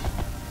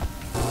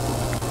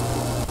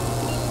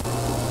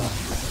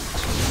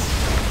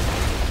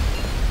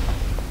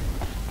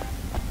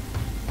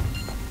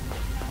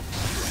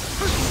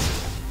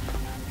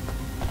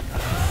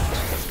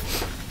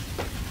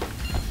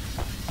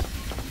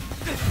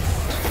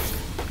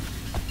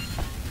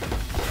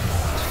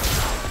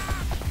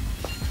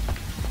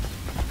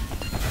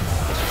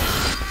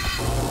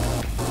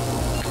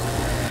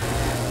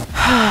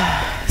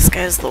 This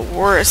guy's the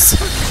worst.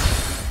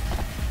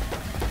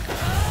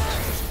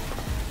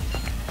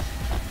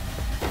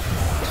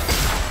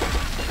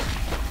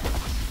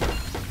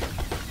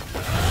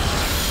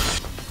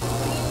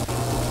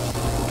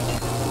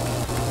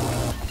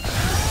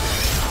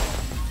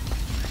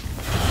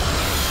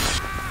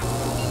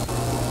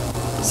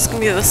 This is gonna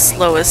be the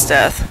slowest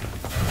death.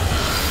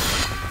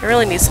 I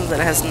really need something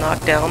that has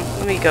knockdown.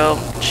 Let me go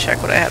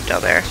check what I have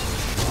down there.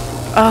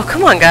 Oh,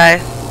 come on,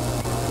 guy.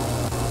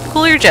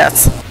 Cool your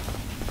jets.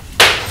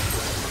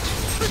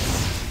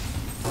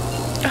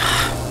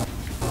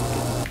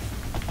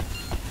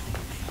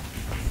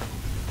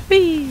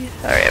 Whee!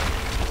 Alright.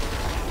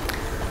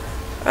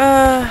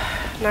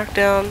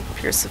 Knockdown,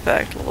 pierce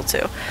effect, level 2.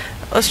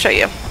 Let's try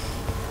you.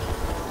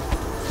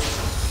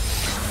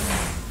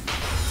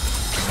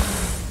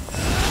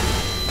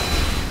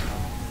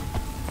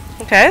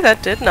 Okay,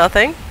 that did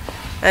nothing.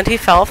 And he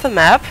fell off the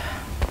map.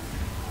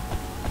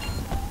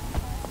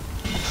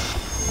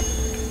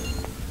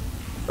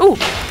 Ooh,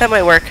 that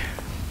might work.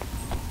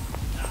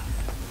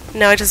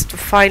 Now I just have to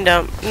find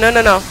him.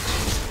 No.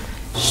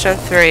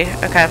 Strength 3.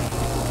 Okay.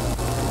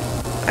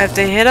 I have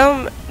to hit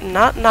him,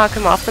 not knock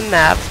him off the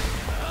map.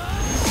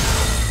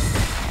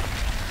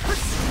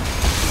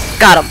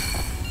 Got him.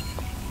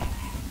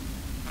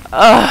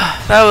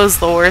 Ugh, that was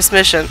the worst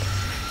mission.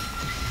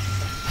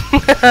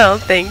 Oh,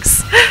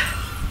 thanks.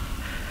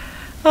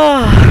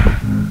 Oh.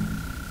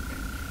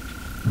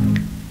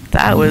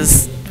 That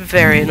was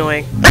very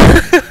annoying.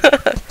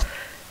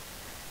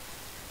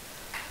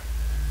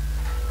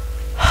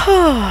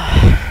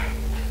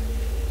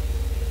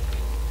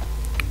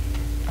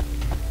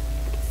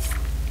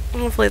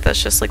 Hopefully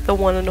that's just like the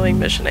one annoying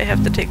mission I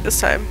have to take this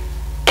time.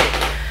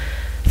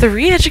 The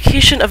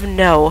re-education of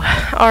No.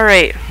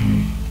 Alright.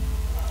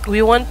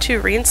 We want to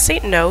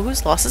reinstate No,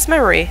 who's lost his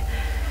memory.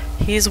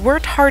 He's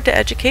worked hard to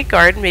educate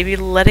Guard. Maybe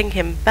letting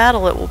him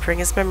battle it will bring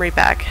his memory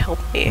back. Help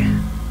me.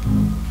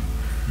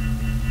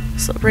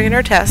 So bring in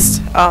our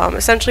test.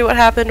 Essentially what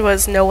happened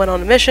was No went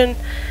on a mission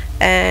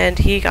and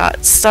he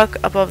got stuck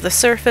above the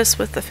surface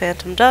with the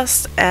phantom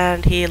dust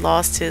and he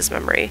lost his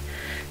memory.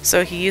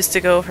 So he used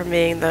to go from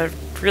being the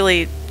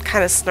really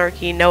kind of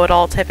snarky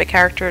know-it-all type of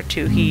character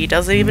to he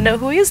doesn't even know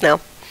who he is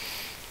now.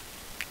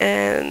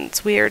 And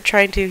we are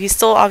trying to, he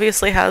still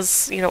obviously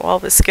has, you know, all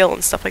of his skill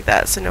and stuff like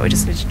that, so now we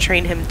just need to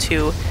train him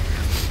to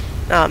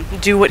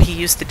do what he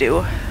used to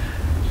do.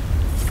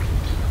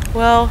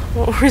 Well,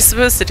 what we're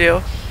supposed to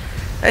do,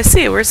 I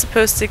see, we're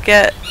supposed to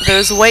get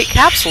those white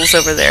capsules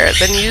over there,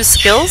 then use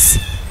skills?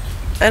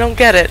 I don't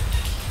get it.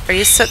 Are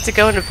you set to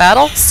go into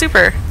battle?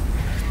 Super.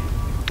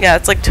 Yeah,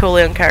 it's like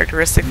totally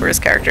uncharacteristic for his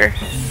character.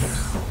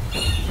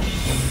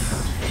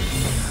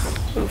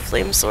 Ooh,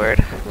 flame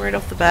sword, right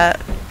off the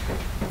bat.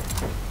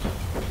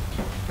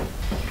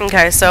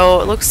 Okay,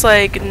 so it looks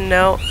like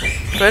No.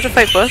 Do I have to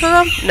fight both of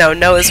them? No,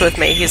 No is with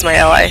me. He's my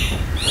ally.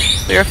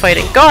 We are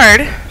fighting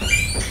Guard.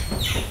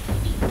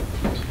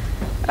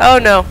 Oh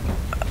no.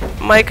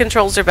 My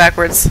controls are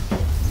backwards.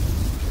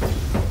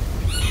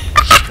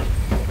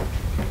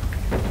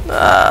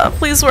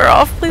 Please wear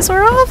off. Please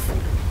wear off.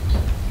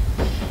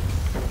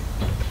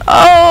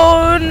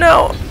 Oh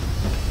no.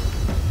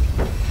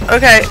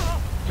 Okay.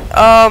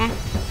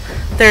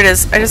 There it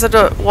is. I just have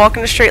to walk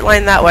in a straight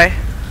line that way.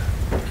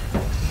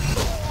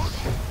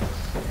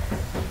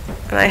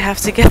 And I have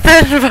to get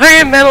that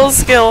environmental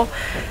skill.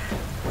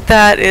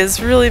 That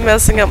is really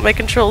messing up my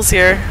controls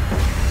here.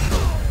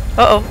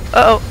 Uh-oh.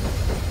 Uh-oh.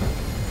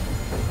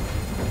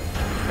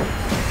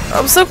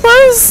 I'm so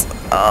close!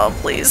 Oh,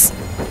 please.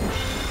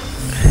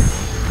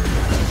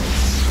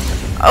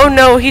 Oh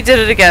no, he did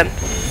it again.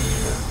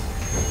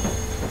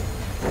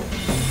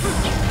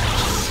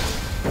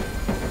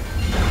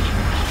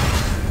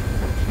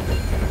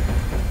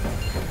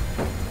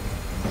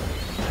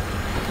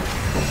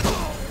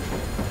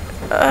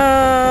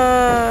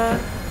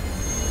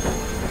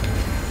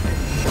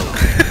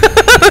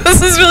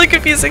 This is really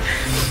confusing.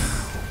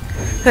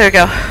 There we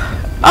go.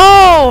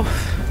 Oh!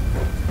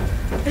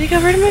 And he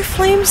got rid of my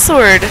flame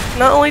sword.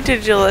 Not only did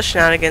he do all the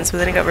shenanigans, but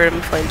then he got rid of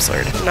my flame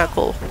sword. Not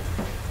cool.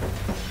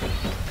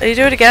 Did you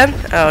do it again?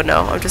 Oh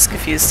no, I'm just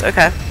confused.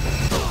 Okay.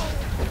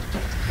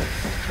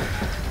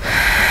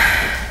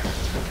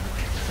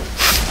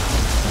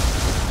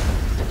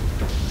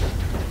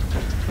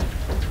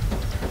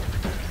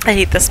 I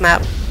hate this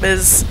map.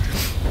 It's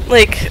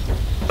like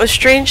a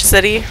strange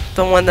city,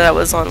 the one that I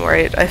was on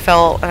where I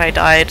fell and I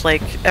died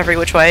like every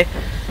which way.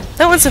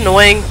 That was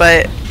annoying,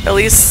 but at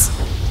least,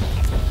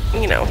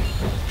 you know,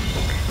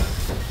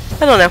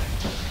 I don't know.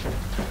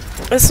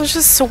 This was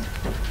just so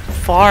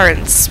far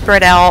and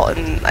spread out,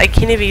 and I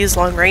can't even use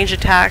long range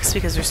attacks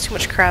because there's too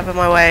much crap in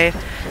my way.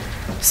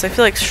 So I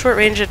feel like short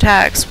range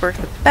attacks work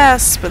the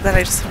best, but then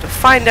I just have to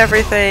find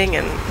everything,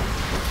 and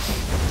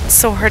it's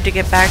so hard to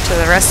get back to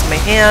the rest of my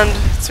hand.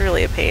 It's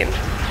really a pain.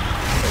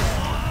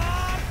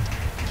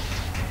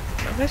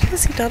 What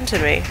has he done to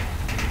me?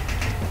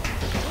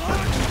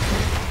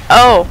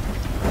 Oh!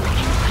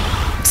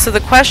 So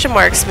the question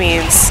marks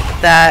means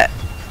that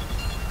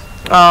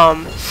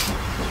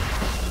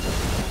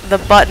the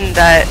button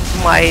that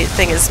my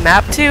thing is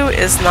mapped to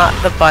is not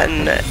the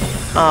button that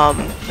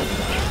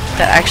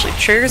actually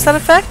triggers that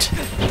effect.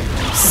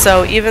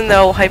 So even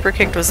though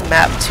hyperkick was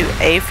mapped to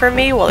A for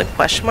me, while the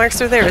question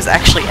marks are there, is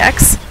actually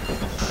X.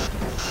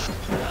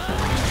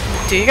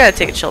 Dude, you gotta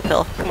take a chill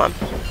pill. Come on.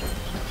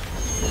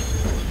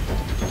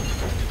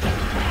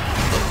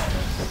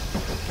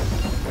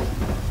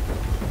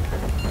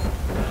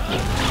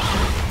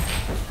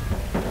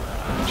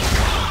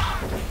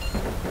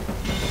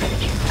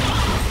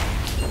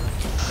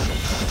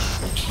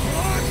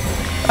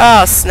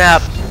 Oh,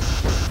 snap.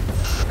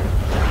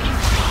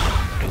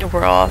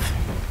 We're off.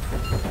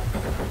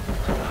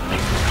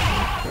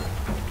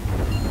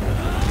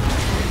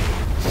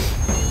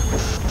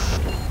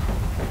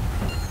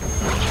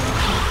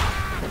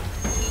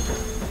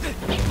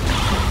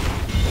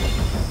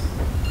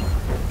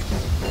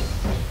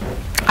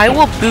 I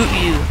will boot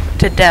you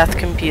to death,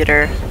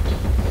 computer.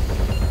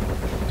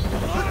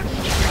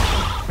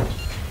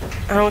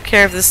 I don't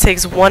care if this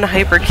takes one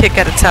hyper kick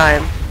at a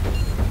time.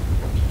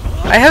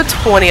 I have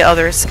 20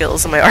 other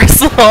skills in my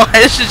arsenal.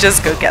 I should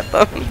just go get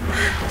them.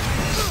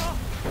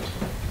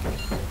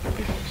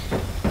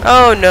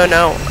 Oh, no,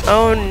 no.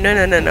 Oh, no,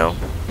 no, no, no.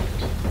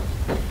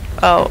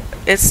 Oh,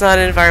 it's not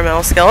an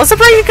environmental skill. It's a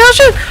break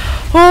concussion!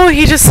 Oh,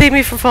 he just saved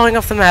me from falling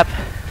off the map.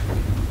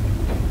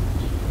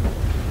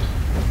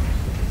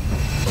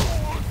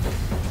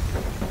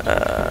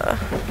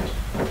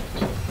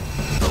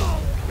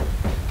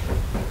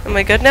 Am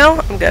I good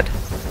now? I'm good.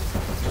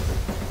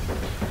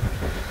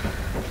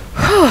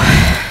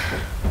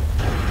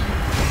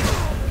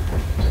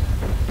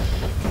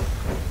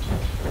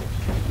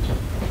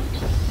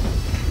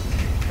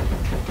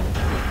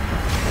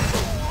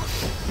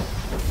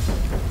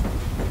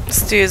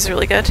 This dude's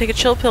really gotta take a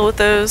chill pill with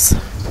those.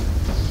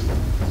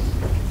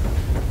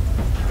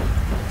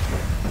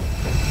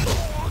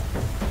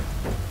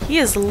 He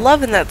is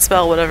loving that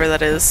spell, whatever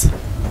that is.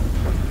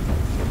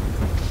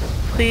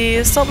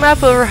 Please don't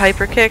map over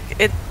hyperkick.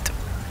 It.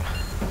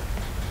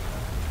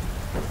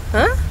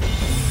 Huh?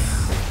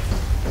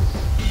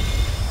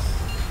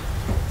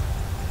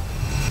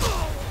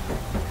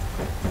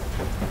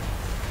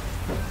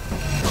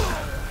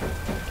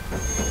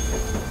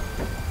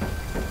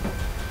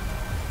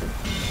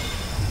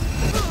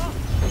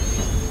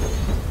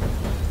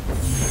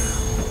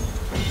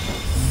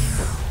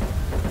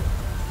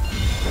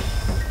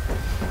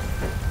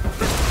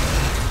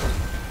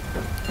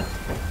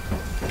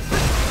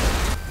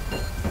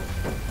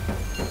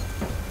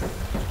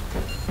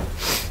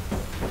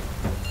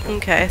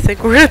 Okay, I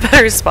think we're in a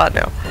better spot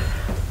now.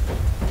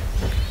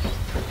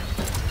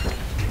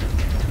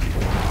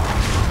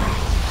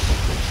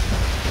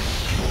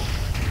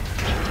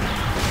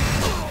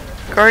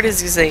 Guard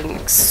is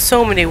using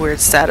so many weird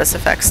status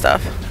effect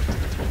stuff.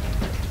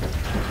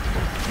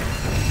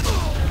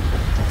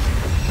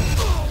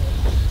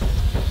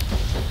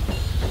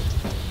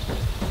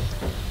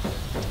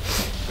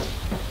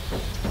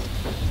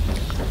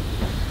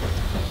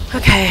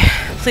 Okay,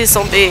 please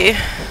don't be.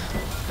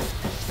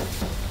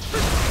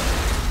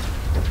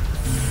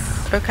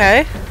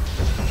 Okay.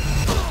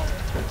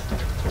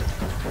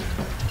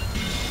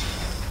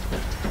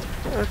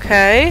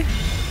 Okay.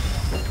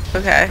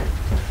 Okay.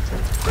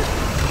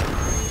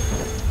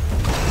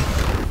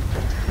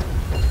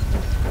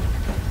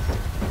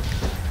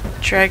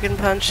 Dragon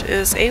Punch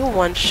is a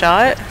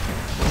one-shot.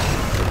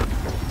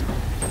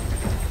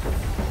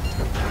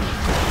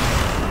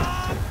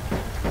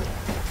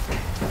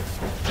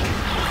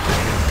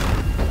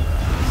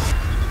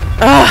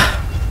 Ugh!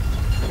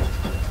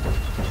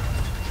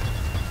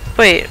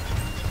 Wait.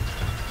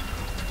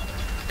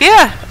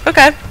 Yeah,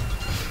 okay.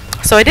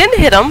 So I didn't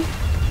hit him,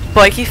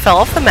 but he fell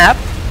off the map.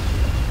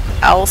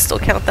 I'll still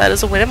count that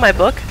as a win in my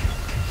book.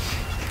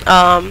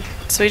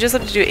 So we just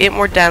have to do 8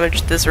 more damage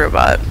to this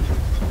robot.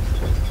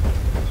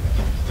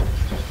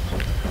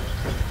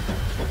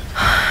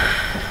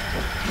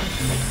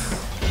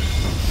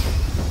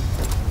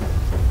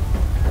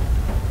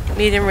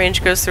 Medium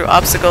range goes through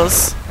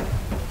obstacles.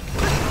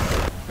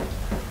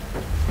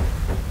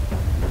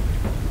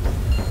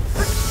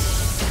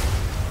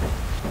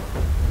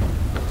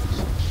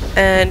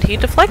 And he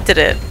deflected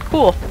it.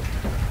 Cool.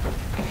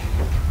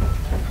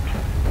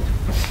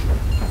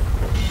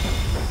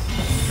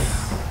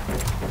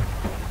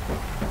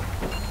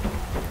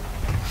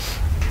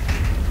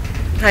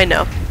 I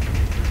know.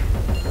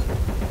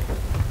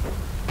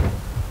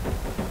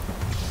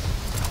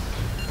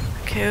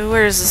 Okay,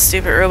 where's this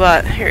stupid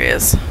robot? Here he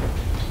is.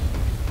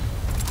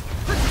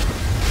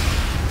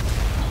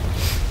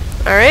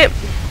 Alright.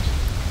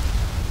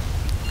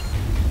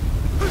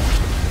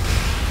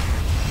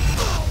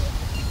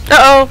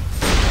 Uh-oh!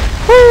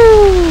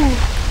 Woo!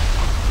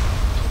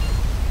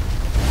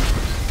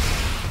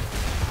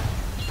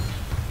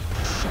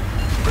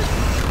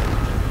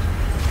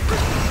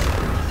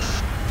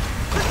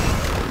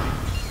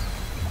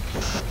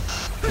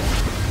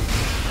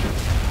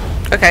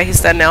 Okay,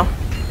 he's dead now.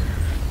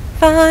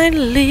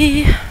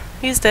 Finally,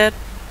 he's dead.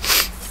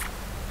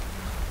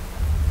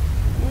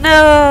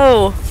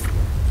 No!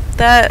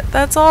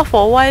 That's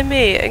awful. Why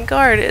me? And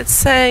guard, it's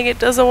saying it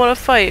doesn't want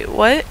to fight.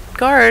 What?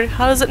 Guard,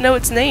 how does it know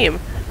its name?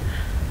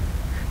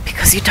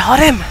 Because you taught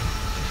him!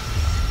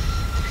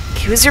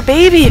 He was your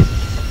baby!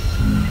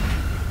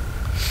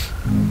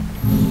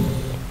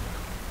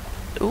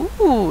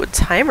 Ooh,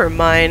 timer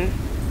mine.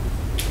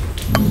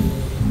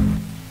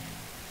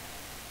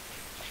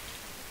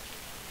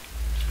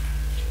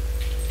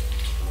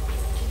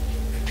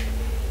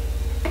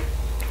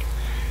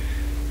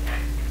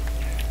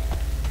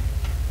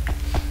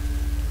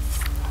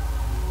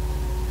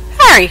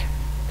 Harry!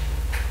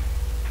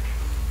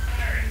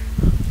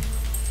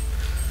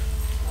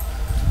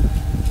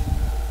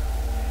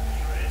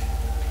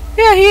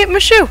 Yeah, he ate my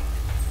shoe.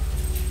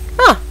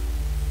 Huh.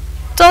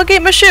 Dog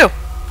ate my shoe.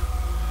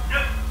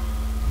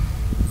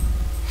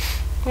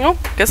 Well,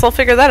 guess I'll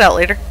figure that out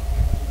later.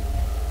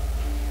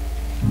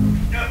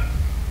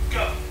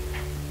 Go.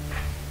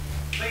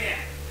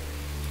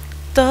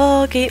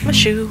 Dog ate my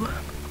shoe.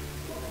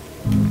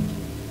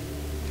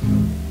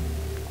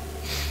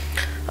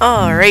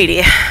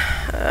 Alrighty.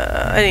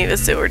 I didn't even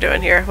see what we're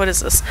doing here. What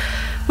is this?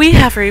 We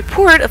have a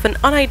report of an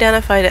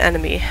unidentified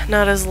enemy,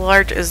 not as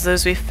large as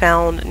those we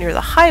found near the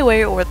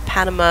highway or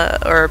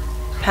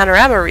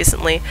panorama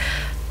recently,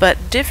 but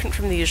different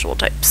from the usual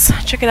types.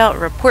 Check it out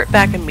and report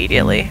back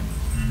immediately.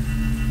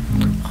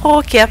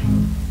 Okay.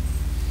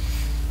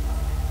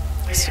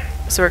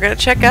 So we're gonna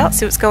check out,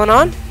 see what's going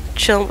on.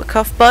 Chilling with the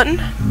cuff button.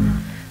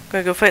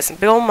 Gonna go fight some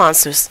big old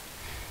monsters.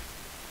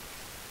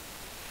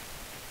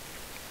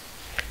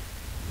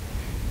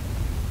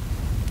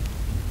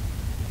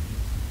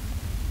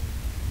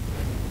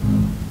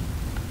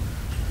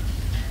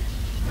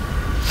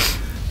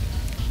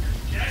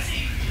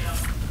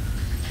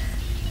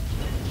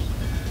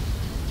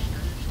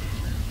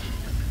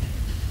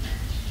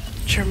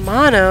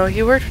 Germano,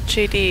 you worked with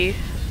JD.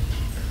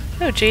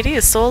 Oh, JD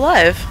is still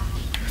alive.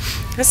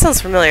 That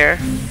sounds familiar.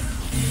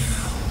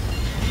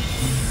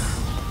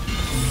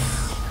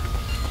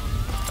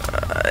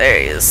 There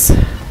he is.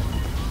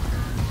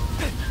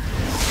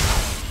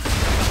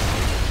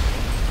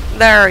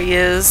 There he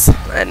is.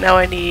 And now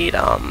I need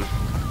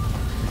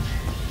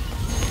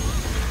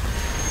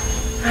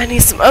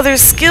some other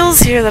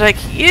skills here that I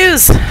can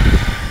use.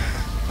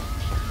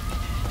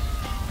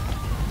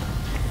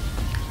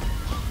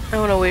 I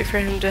want to wait for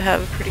him to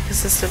have a pretty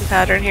consistent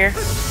pattern here.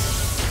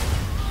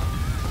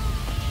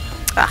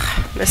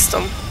 Ah, missed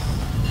him.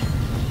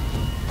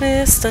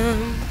 Missed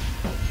him.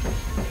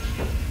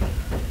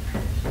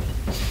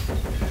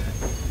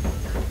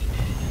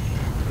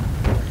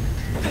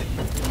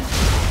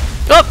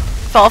 Oh!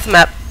 Fell off the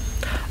map.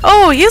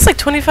 Oh, he has like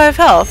 25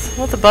 health.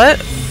 What the butt?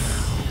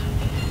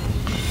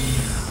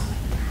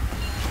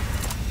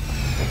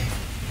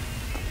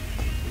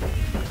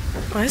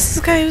 Why does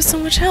this guy have so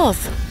much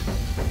health?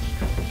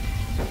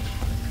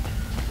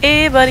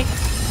 Hey, buddy.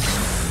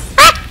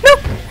 Ah! No!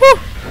 Woo!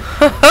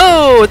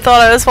 Oh,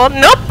 thought I was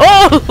falling. Nope!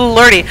 Oh,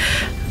 lordy.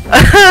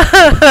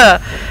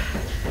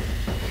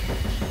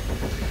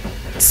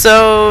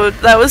 So,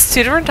 that was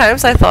 2 different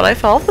times I thought I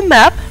fell off the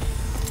map.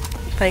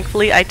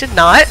 Thankfully, I did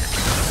not.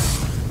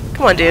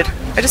 Come on, dude.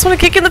 I just want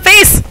to kick you in the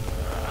face!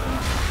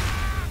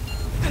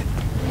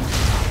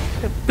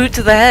 A boot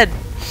to the head.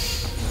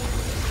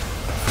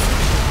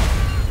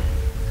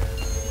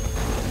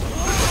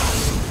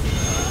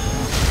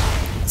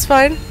 It's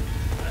fine.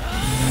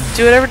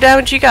 Do whatever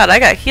damage you got. I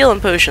got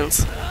healing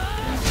potions.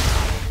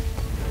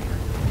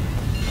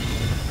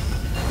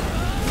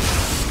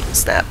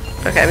 Snap.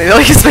 Okay, maybe I'll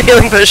use my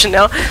healing potion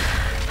now.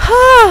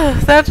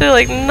 That did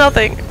like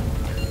nothing.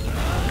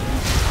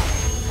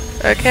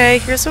 Okay,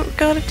 here's what we're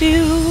gonna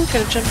do.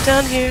 Gonna jump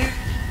down here.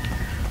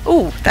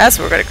 Ooh, that's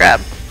what we're gonna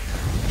grab.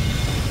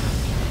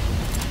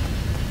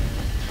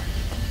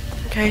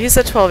 Okay, he's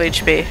at 12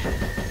 HP.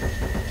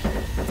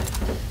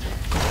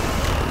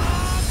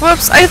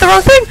 Whoops, I hit the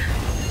wrong thing!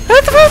 I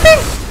hit the wrong thing!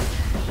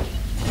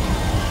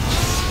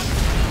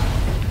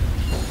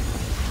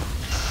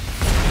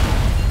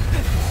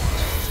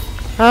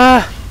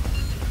 Ah.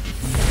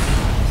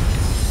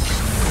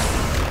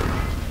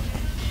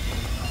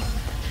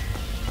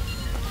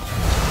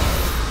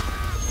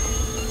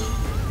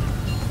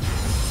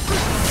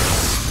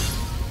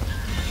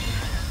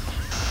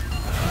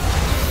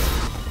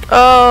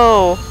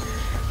 Oh,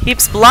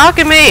 keeps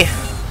blocking me.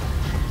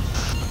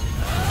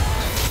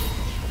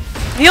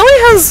 He only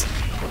has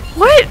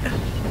what?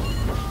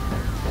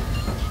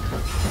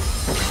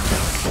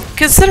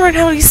 Considering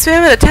how he's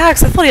spamming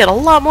attacks, I thought he had a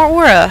lot more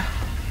aura.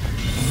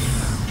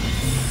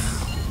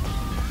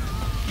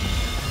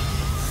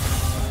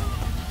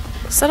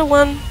 Is that a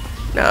 1?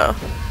 No.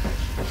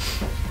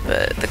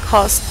 But the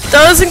cost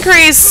does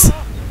increase!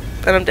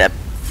 And I'm dead.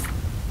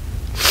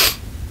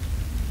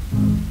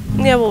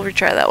 Yeah, we'll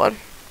retry that one.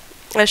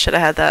 I should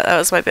have had that. That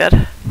was my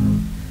bad.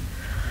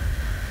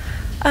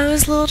 I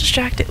was a little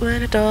distracted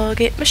when a dog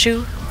ate my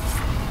shoe.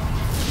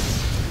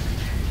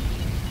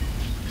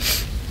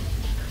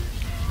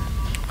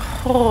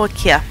 Oh,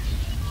 yeah.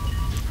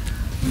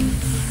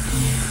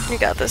 You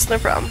got this, no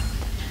problem.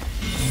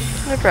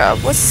 No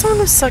problem. What's the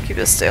song of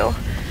Succubus do?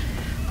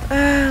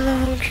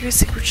 Level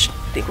increase which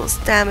equals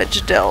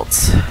damage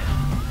dealt.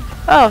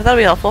 Oh, that'll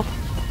be helpful.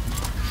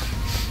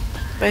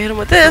 If I hit him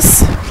with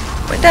this,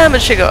 my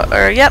damage should go,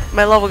 or yep,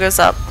 my level goes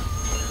up.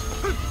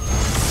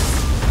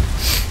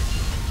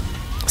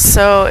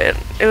 So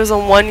it was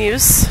on 1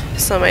 use,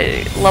 so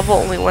my level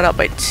only went up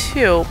by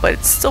 2, but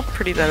it's still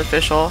pretty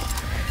beneficial.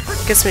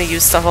 It gets me to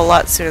use stuff a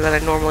lot sooner than I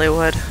normally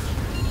would.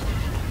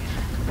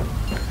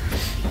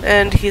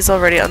 And he's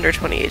already under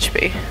 20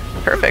 HP.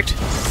 Perfect.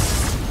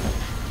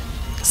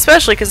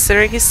 Especially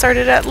considering he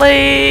started at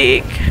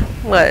like,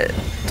 what,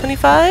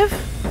 25?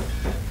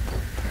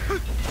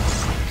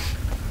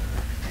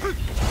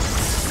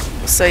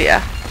 So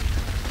yeah.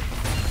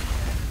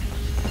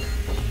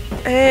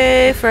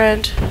 Hey,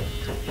 friend.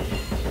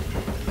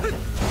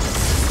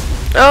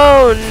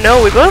 Oh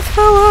no, we both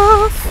fell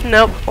off.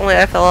 Nope, only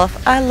I fell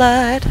off. I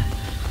lied.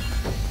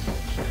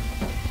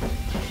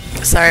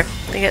 Sorry,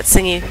 I get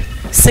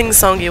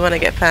sing-songy when I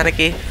get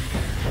panicky.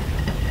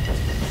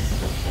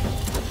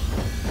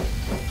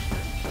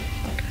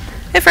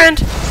 Hey, friend.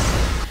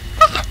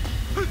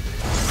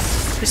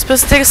 You're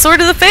supposed to take a sword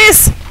to the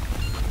face.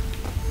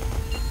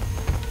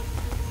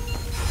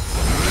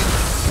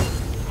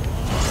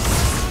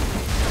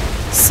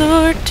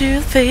 Sword to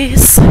the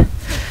face.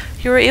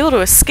 You were able to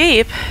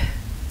escape.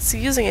 It's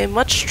using a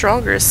much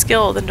stronger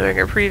skill than during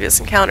our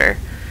previous encounter.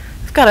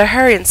 We've got to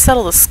hurry and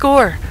settle the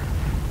score.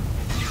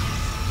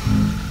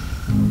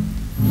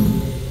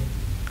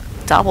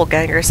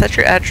 Doppelganger, set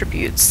your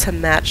attributes to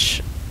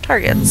match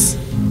targets.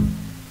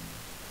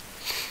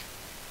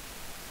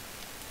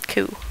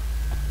 Cool.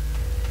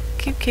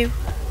 Cute.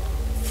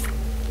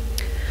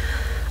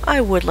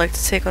 I would like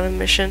to take on a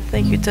mission.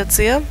 Thank you,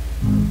 Tetsuya.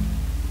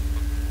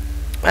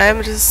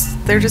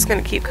 They're just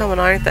gonna keep coming,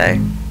 aren't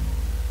they?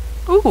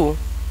 Ooh.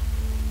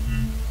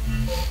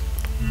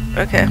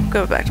 Okay,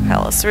 go back to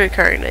Palace. The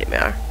recurring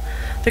nightmare.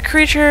 The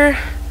creature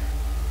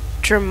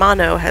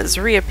Germano has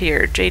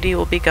reappeared. JD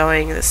will be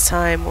going this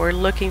time. We're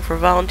looking for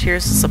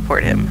volunteers to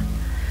support him.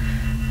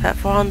 That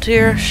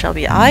volunteer shall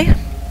be I.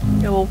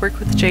 I will work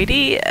with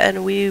JD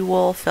and we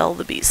will fell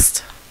the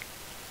beast.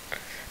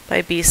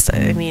 By beast,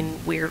 I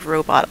mean weird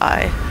robot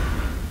eye.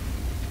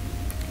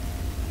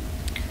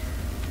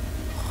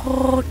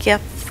 Oh, yeah.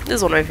 This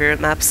is one of my favorite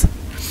maps.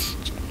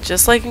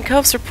 Just like in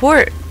Cove's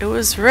report, it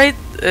was the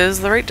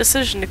right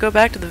decision to go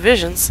back to the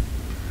visions.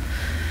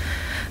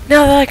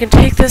 Now that I can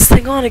take this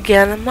thing on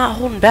again, I'm not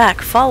holding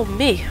back. Follow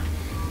me.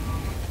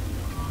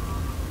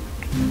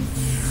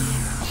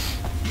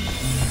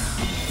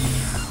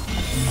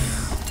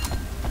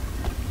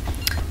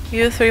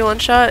 You 3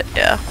 one-shot?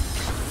 Yeah.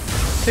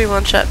 3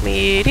 one-shot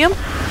medium.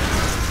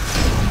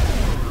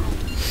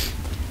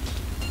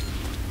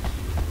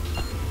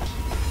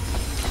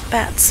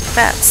 Bats,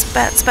 bats,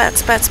 bats,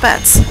 bats, bats,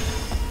 bats.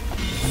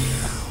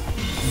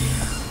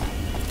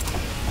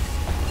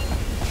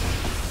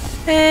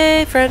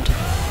 Hey, friend.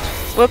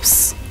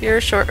 Whoops, you're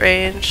short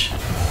range.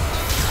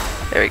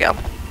 There we go.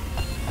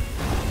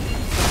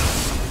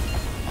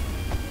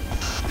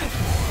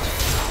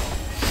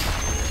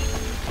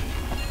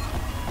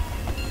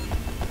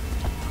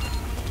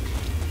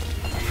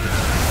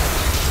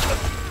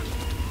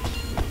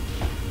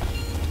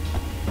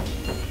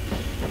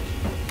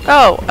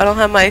 Oh, I don't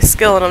have my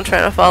skill and I'm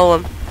trying to follow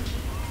him.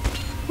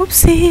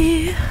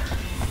 Whoopsie.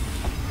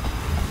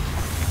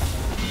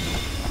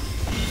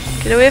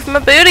 Get away from my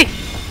booty.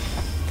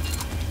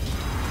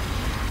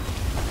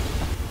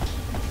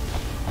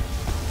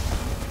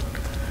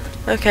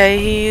 Okay,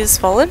 he's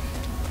fallen.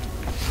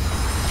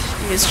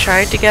 He's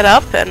trying to get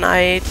up and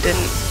I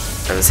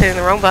was hitting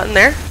the wrong button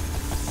there.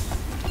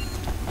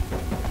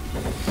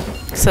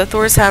 So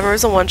Thor's hammer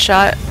is a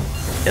one-shot.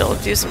 It'll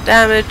do some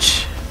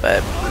damage,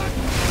 but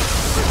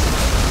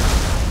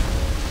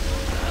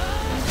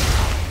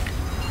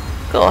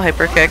good old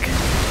hyper kick.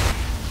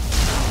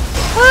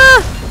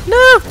 Ah!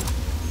 No!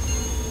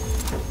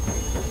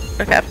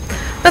 Okay.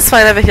 That's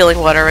fine, I have a healing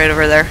water right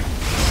over there.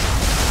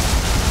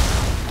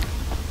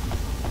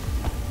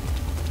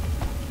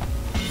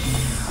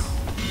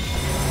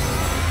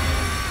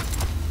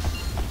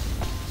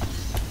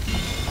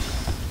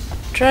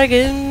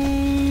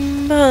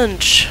 Dragon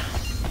Punch.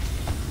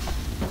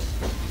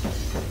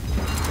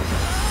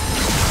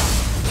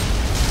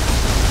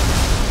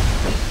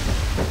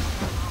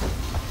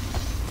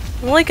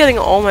 only getting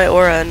all my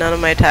aura and none of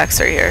my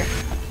attacks are here.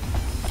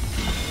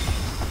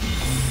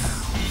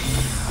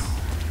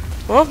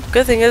 Well,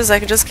 good thing is I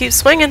can just keep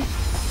swinging.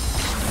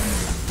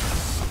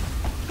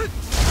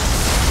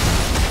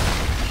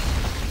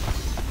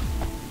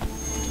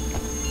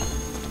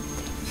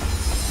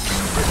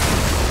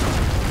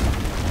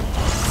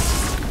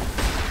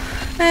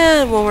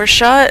 And one more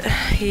shot,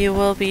 he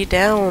will be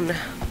down.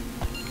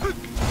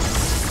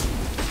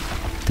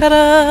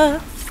 Ta-da!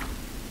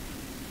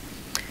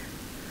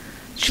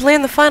 Did you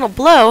land the final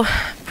blow?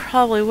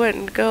 Probably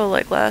wouldn't go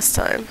like last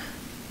time.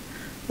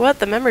 What?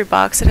 The memory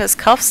box? It has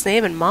Cuff's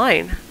name and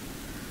mine.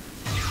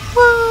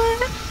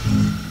 What?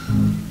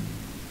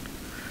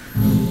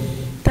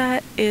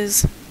 That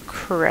is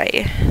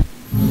cray.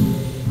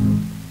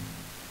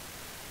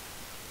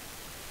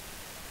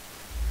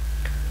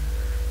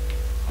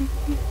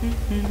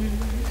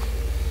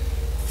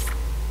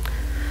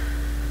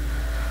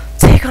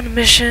 Take on a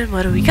mission.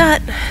 What do we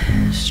got?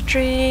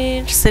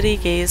 Strange city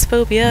gaze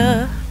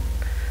phobia.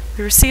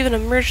 We receive an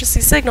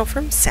emergency signal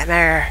from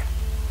Samir.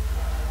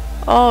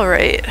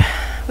 Alright.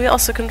 We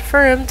also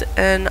confirmed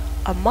a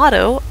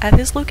motto at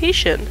his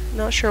location.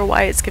 Not sure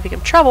why it's giving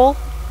him trouble,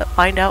 but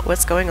find out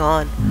what's going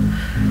on.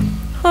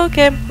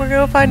 Okay, we're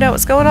gonna find out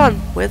what's going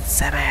on with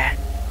Samir.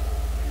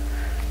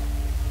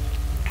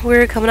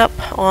 We're coming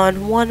up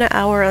on 1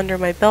 hour under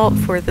my belt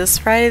for this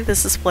Friday.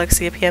 This is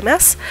Phelixia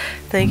PMS.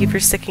 Thank you for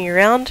sticking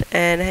around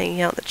and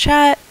hanging out in the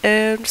chat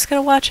and just kind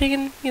of watching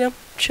and, you know,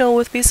 chilling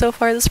with me so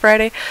far this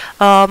Friday.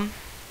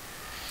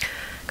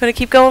 Gonna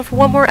keep going for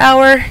 1 more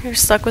hour. You're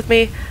stuck with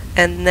me.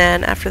 And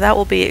then after that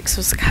will be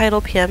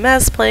Exoskydal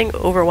PMS playing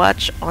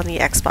Overwatch on the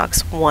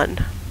Xbox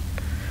One.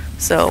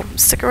 So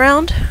stick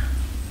around.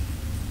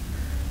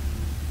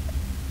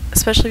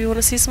 Especially if you want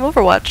to see some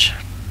Overwatch.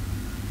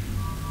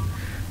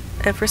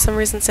 And for some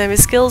reason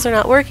Sammy's skills are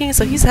not working,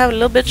 so he's having a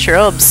little bit of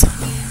shrubs.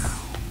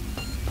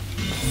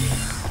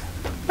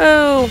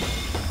 Oh!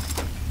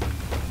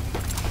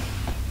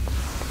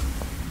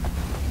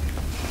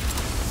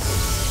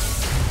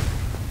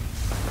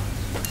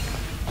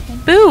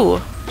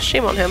 Boo!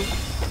 Shame on him.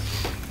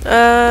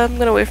 I'm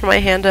gonna wait for my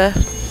hand to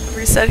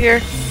reset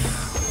here.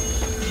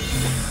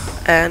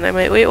 And I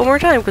might wait one more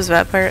time because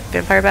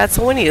Vampire Bat's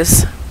a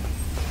use.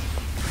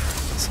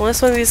 So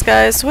unless one of these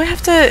guys... Do I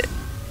have to...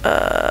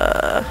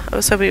 I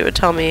was hoping it would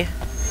tell me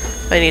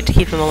if I need to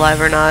keep him alive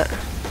or not.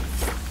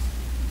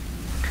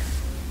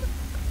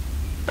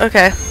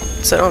 Okay,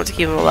 so I don't have to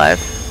keep him alive.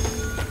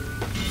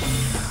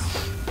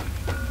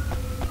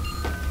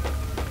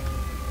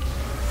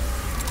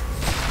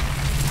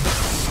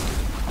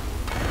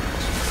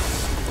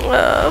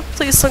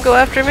 Please don't go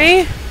after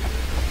me.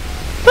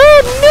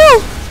 Oh,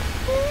 no!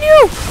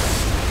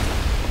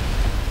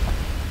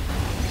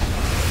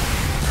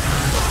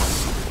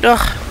 No!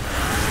 Ugh.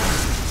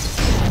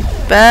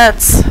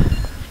 Bats.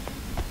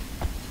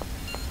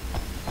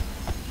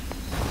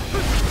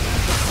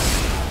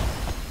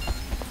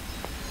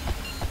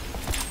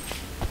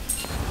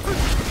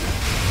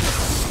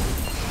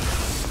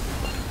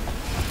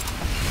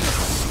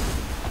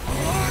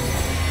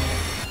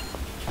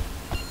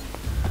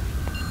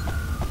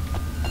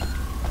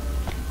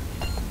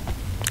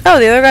 Oh,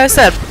 the other guy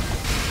said.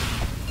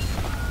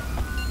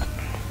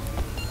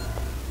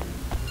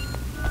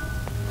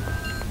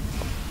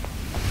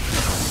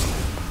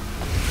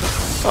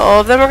 All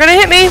of them are gonna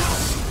hit me!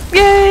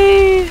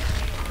 Yay!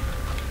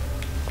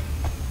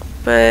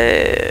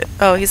 But...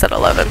 oh, he's at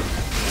 11.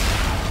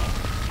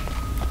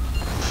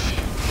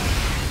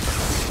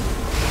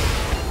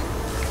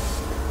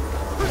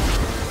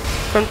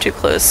 I'm too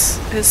close.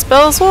 His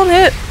spells won't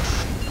hit!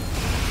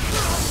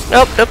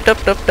 Nope, nope,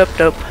 nope, nope, nope,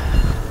 nope.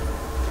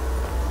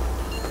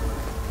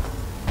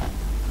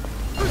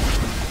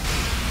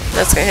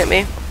 That's gonna hit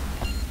me.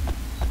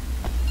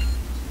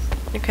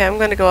 Okay, I'm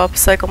gonna go up,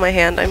 cycle my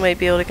hand. I might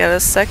be able to get a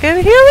second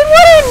healing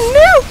water!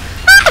 No!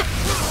 Ah!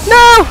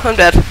 No! I'm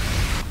dead.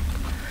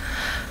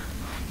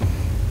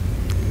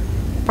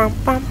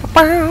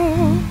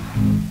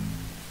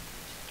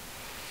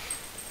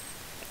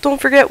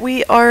 Don't forget,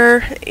 we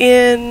are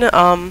in,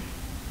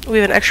 we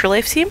have an Extra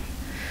Life team,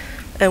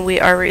 and we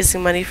are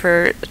raising money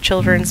for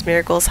Children's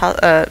Miracles,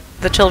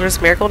 the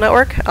Children's Miracle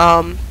Network.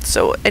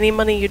 So any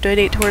money you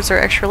donate towards our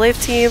Extra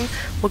Life team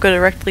will go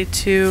directly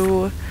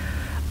to,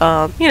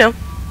 you know,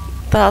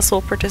 the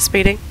hospital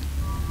participating.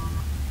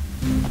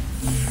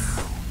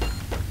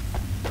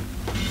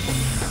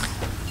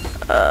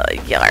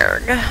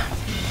 Yarg.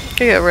 I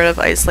get rid of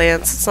Ice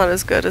Lance. It's not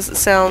as good as it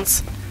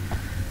sounds.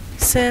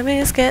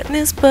 Sammy's getting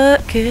his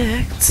butt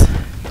kicked.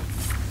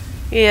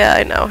 Yeah,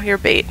 I know. You're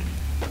bait.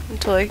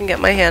 Until I can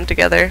get my hand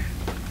together.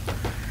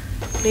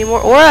 Need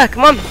more aura.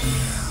 Come on.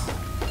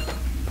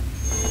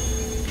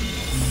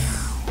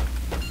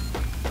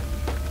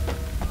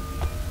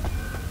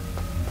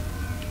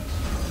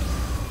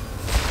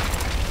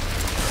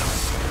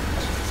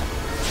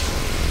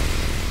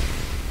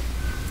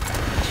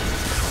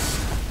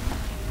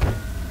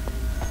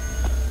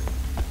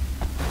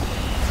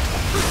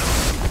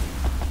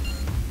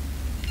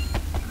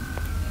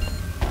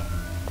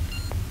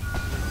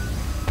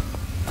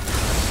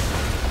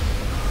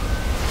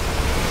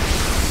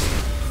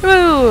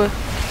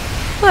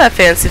 Look at that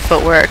fancy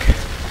footwork.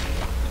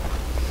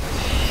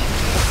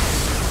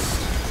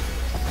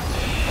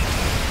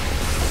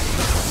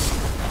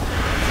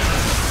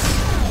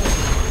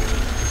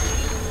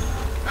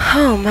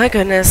 Oh my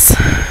goodness.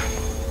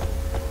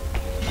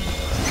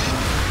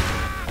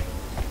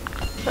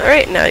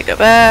 Alright, now you go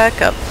back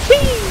up. Whee!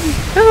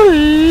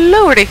 Oh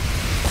lordy.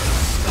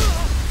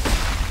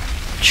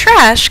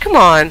 Trash, come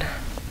on.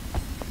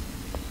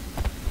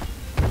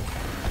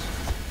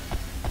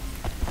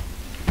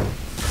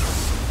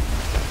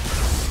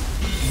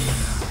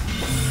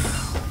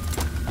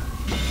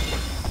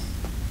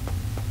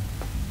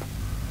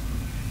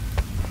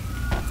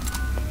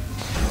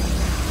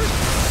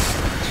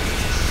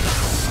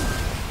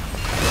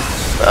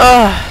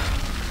 Ugh.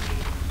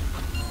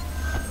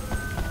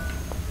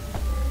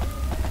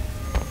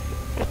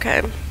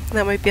 Okay,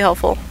 that might be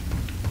helpful.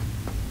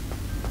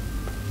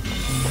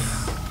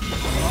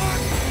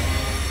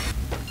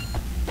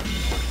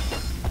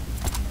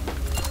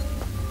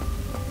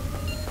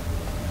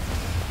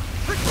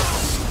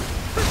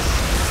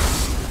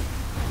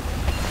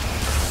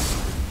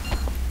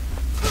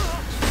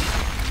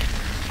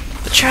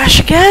 The trash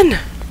again!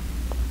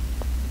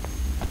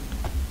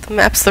 The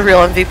map's the real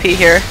MVP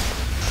here.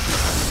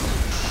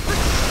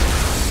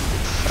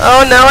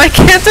 Oh no, I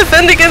can't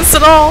defend against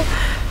it all!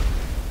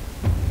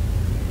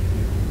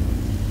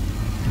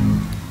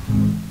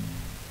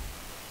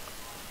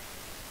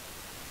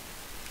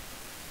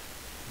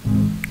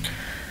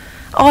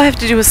 All I have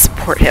to do is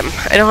support him.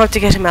 I don't have to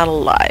get him out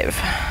alive.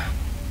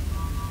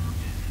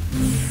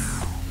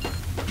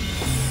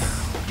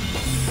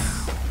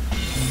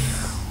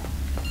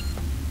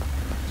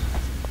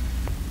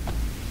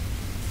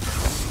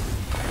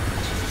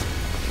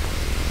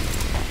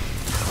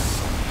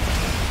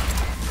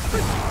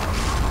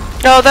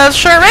 Oh, that's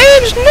short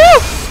range! No!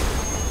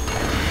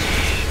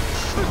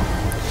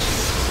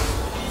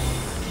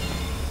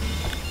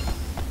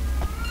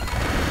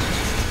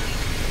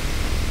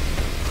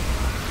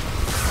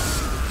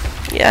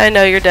 Yeah, I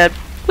know you're dead.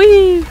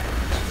 Whee!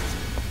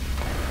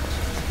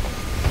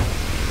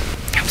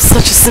 I'm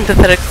such a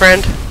sympathetic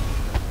friend.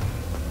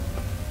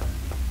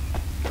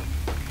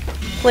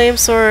 Flame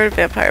sword,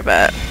 vampire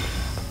bat.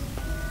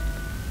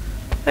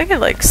 If I could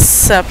like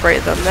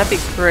separate them, that'd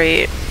be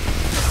great.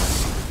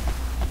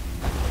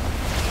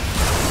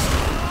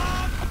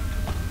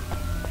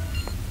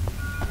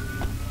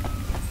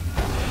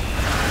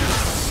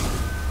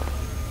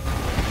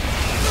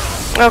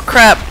 Oh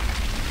crap!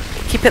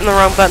 Keep hitting the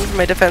wrong button for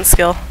my defense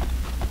skill.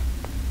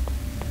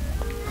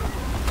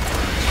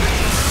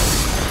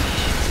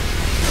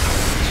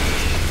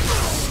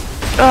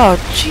 Oh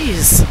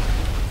jeez.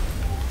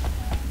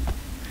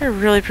 They're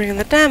really bringing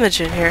the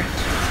damage in here.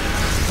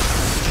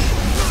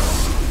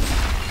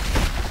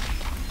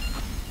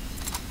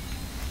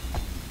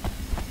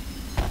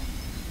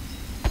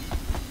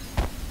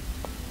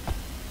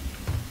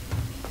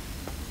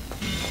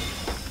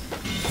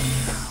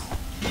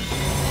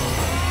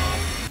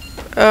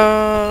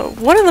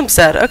 One of them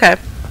said, okay.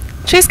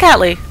 Chase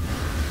Catley.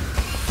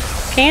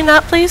 Can you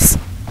not, please?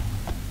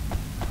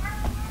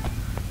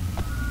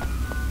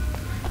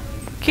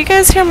 Can you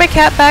guys hear my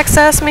cat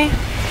backsass me?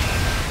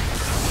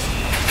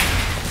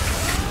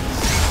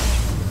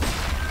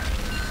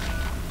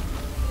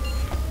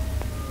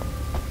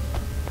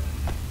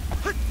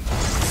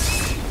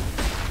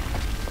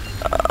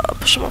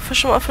 Push him off,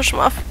 push him off, push him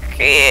off.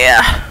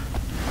 Yeah.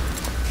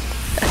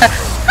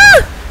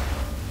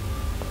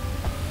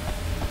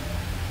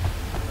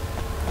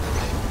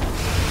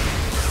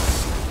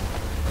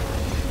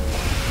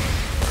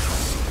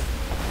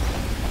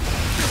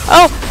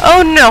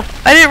 Oh no!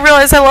 I didn't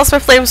realize I lost my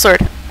flame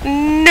sword.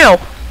 No!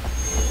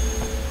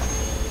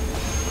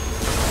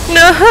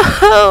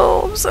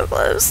 No! I'm so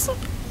close. No!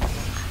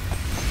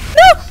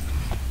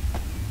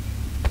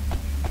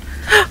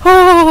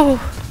 Oh!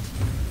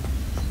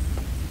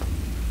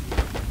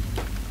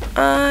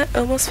 I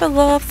almost fell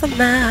off the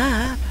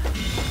map.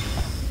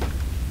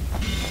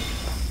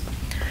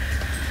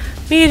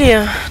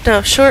 Medium.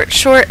 No, short,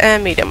 short,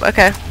 and medium.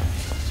 Okay.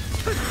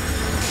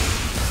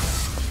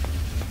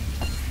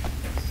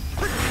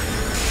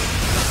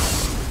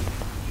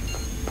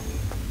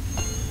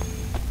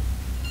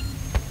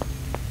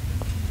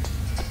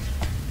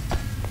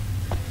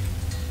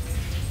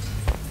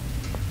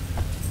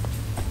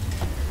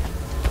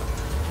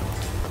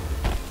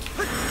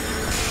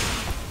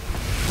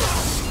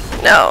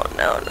 No,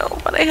 no, no,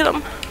 but I hit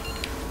him.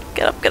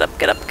 Get up, get up,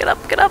 get up, get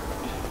up, get up.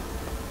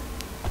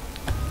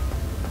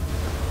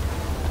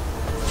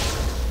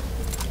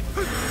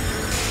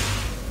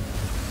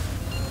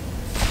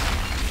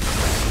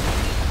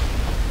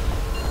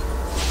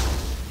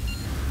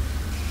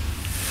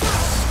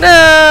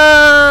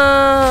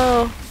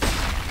 No!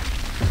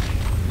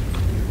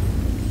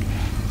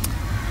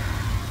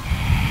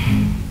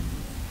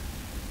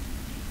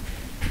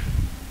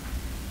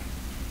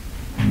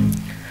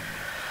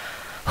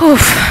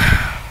 Oof.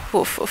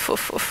 Oof, oof,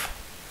 oof, oof.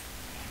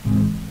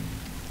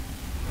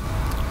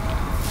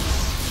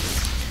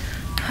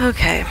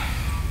 Okay.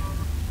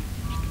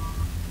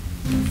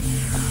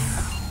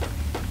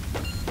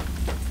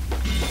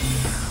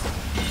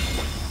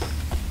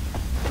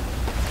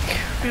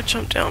 gotta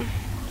jump down.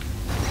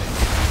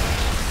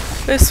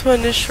 This one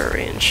is short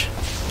range.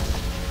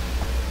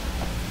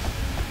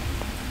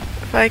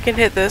 If I can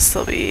hit this,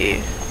 they'll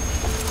be...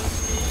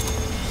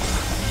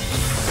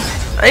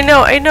 I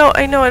know, I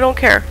don't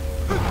care.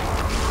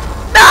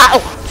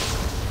 No!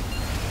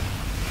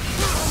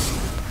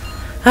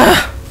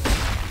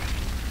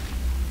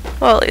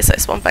 Well, at least I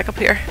spawned back up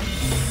here.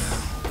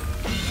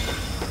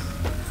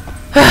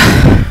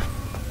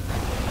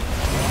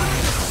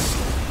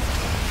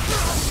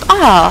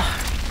 Ah!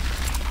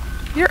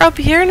 You're up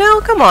here now?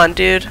 Come on,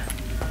 dude.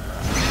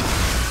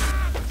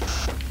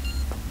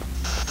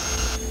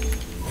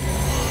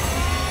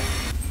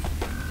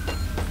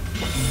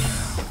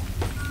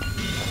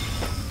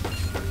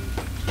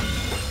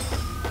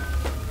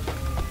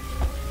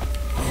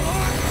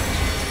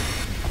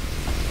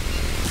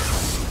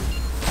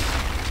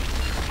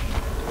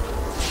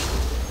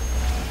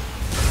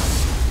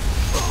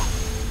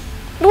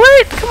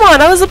 What? Come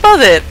on, I was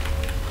above it.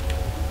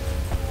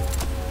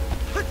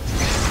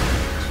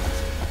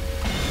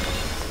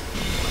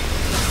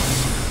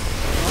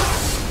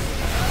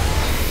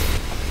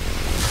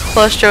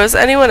 Plus, Joe, has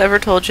anyone ever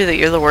told you that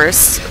you're the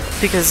worst?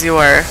 Because you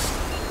are.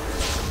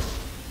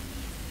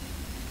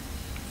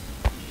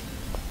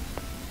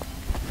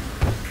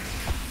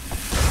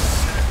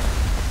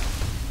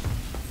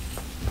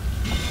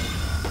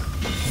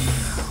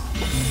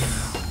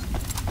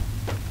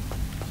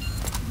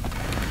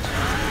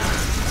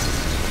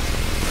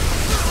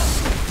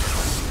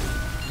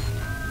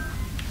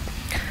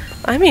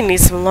 I may need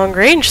some long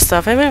range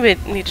stuff. I may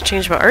need to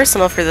change my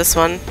arsenal for this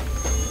one.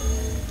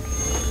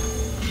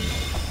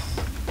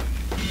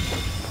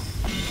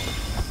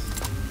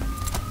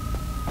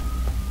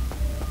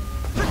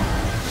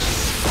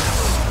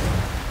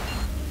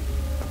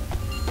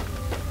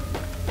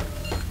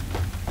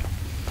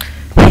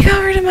 He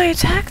got rid of my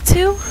attack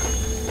too?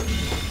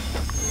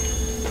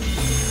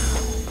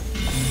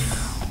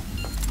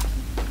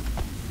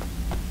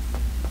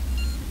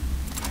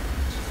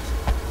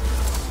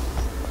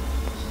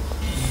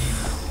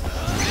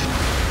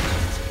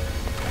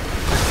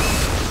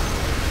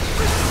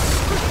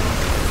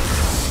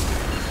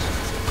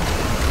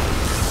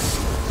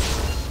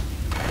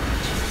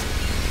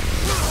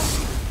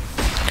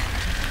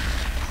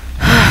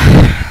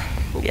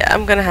 Yeah,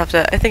 I'm gonna have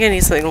to. I think I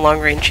need something long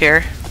range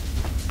here.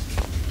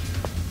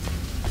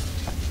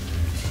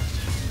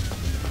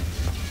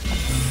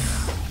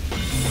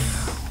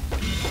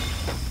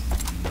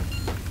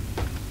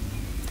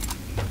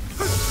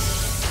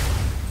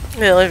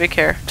 Yeah, don't even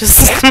care.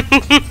 Just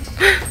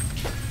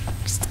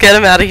get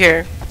him out of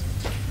here.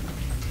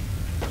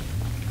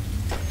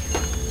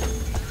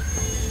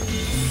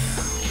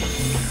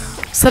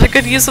 Is that a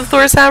good use of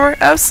Thor's hammer?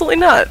 Absolutely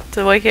not.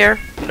 Do I care?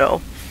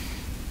 No.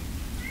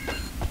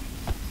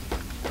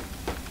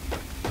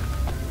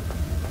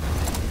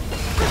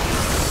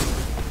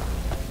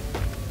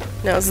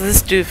 Now it's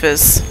this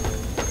doofus.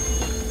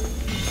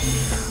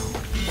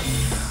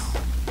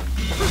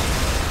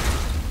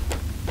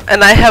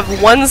 And I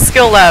have one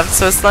skill left,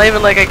 so it's not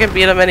even like I can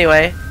beat him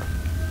anyway.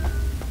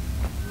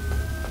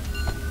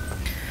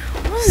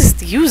 What is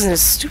he using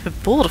his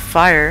stupid bolt of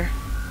fire?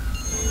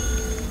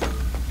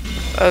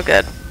 Oh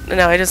good.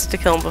 Now I just have to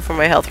kill him before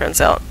my health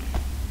runs out.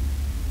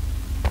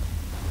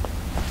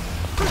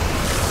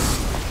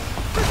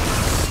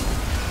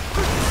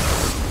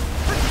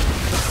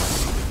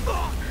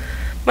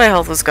 My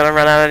health was gonna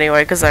run out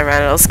anyway because I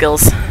ran out of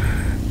skills.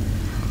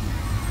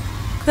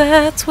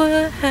 That's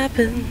what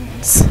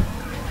happens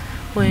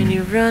when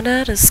you run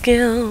out of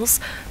skills.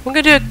 I'm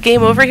gonna do a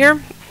game over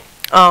here,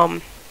 so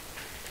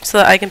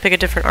that I can pick a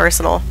different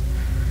arsenal.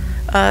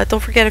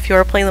 Don't forget, if you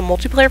are playing the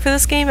multiplayer for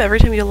this game, every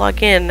time you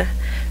log in,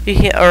 you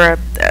can, or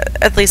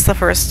at least the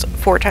first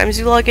 4 times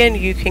you log in,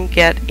 you can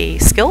get a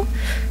skill.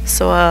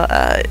 So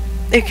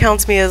it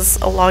counts me as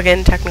a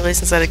login technically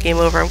since I had a game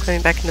over. I'm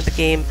coming back into the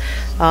game,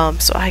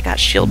 so I got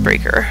Shield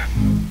Breaker.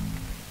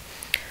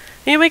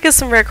 And you might get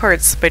some rare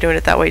cards by doing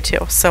it that way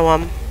too.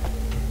 So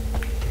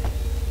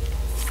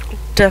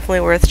definitely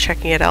worth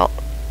checking it out.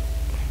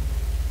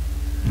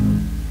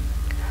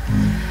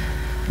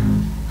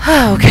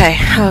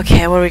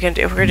 Okay, what are we gonna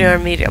do? We're gonna do our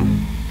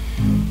medium.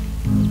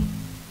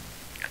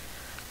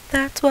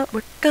 That's what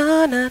we're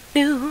gonna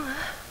do.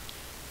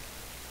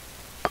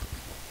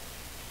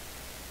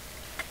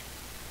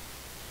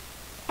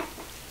 I'm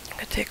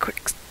gonna take a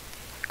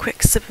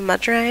quick sip of my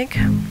drink.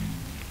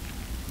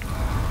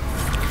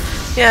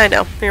 Yeah, I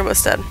know. You're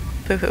almost dead.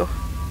 Boo-hoo.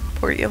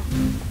 Poor you.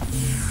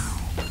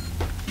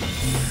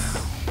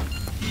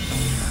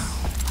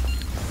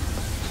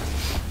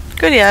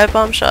 Good, yeah, I have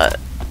bomb shot.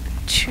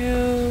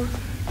 2...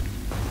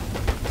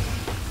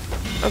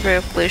 Okay,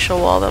 a glacial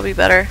wall, that'll be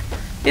better.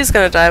 He's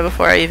gonna die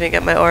before I even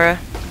get my aura.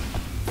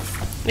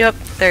 Yep,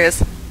 there he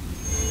is.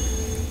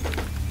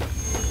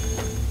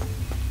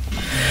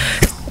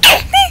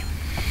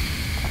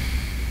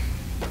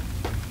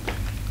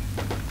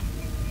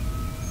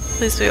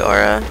 Please do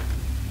aura.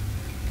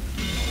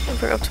 I'll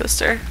bring up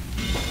Twister.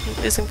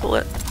 I'm losing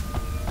bullet.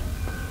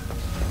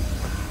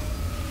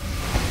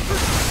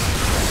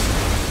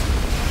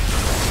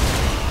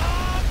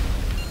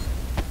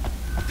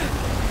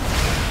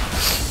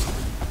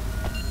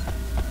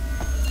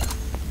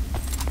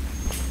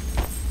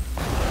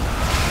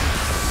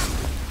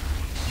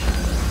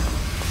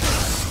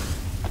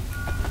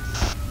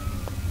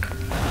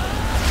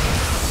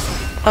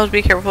 I'll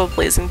be careful with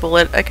Blazing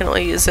Bullet. I can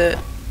only use it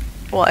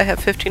while I have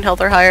 15 health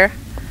or higher.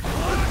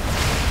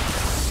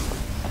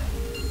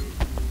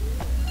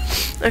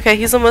 Okay,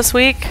 he's almost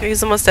weak.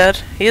 He's almost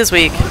dead. He is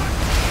weak.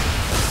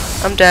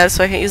 I'm dead,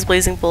 so I can't use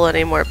Blazing Bullet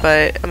anymore,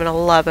 but I'm in a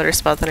lot better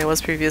spot than I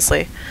was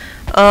previously.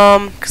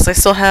 Because I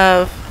still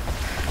have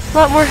a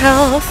lot more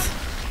health.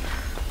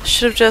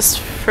 Should have just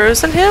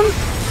frozen him?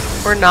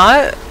 Or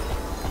not?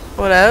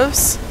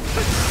 Whatevs.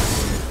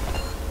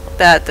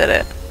 That did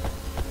it.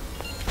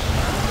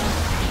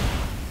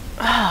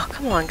 Oh,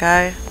 come on,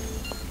 guy.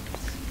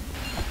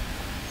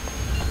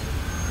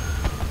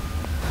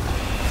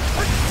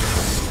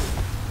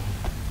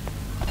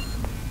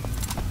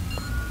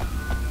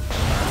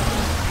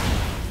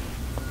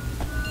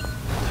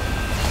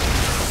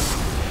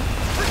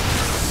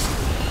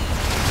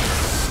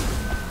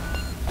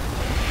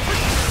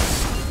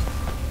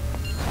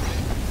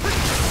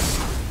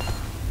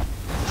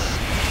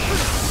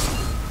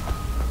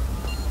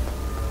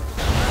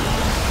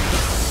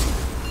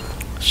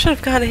 Should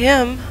have gotten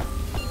him.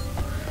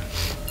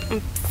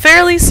 I'm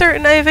fairly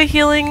certain I have a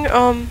healing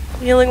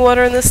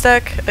water in this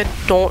deck. I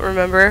don't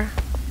remember.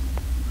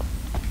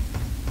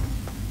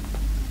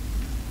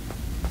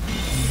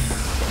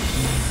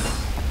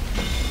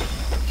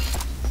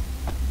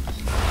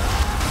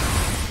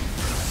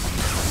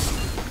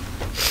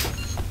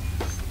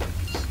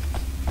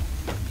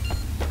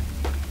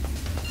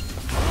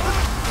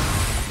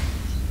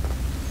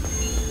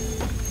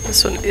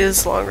 This one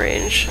is long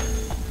range.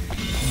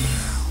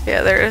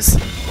 Yeah, there is.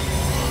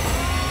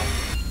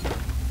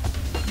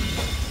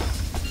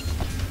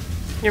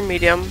 You're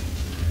medium.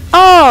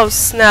 Oh,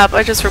 snap.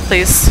 I just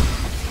replaced.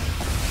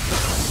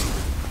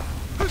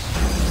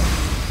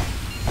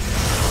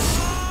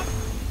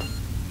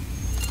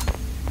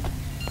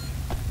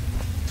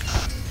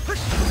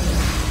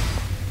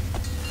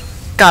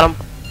 Got him.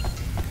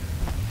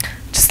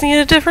 Just need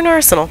a different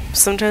arsenal.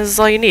 Sometimes it's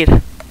all you need.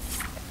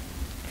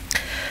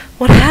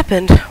 What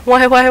happened?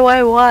 Why?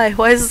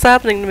 Why is this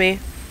happening to me?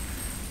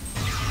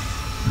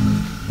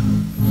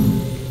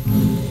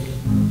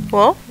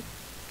 Well,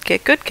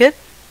 get good, kid.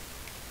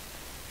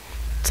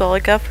 That's all I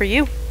got for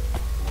you.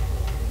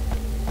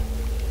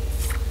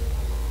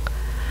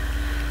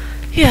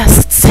 Yes,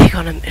 let's take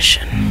on a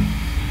mission.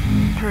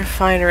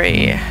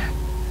 Refinery.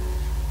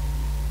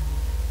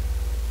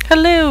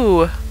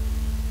 Hello!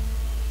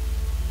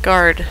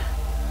 Guard.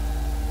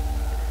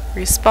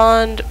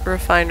 Respond,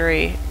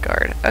 refinery,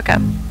 guard. Okay.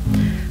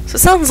 So it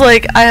sounds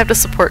like I have to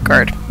support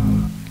guard.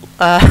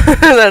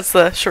 That's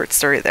the short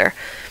story there.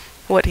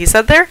 What he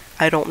said there?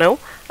 I don't know.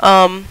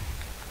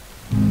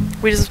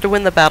 We just have to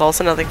win the battle,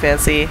 so nothing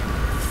fancy.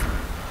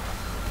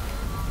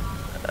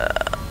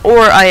 Or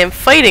I am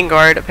fighting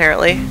guard,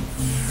 apparently.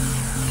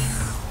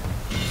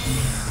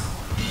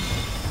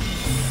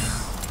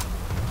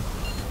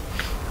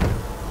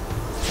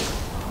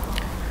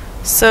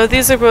 So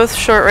these are both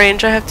short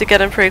range. I have to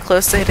get him pretty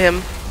close to hit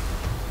him.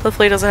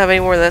 Hopefully he doesn't have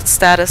any more of that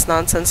status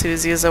nonsense he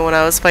was using when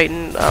I was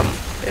fighting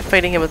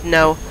him with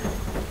no.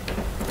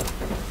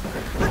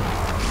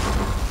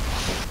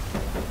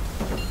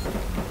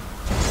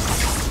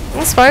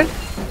 That's fine.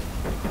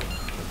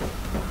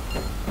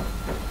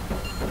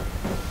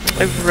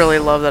 I really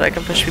love that I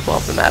can push people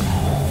off the map.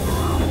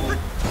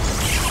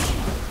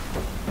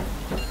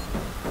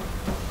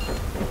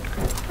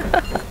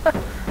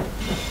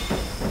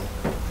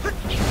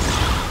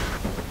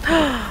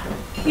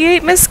 He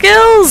ate my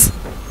skills!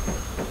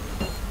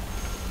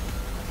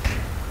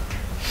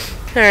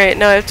 Alright,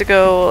 now I have to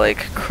go,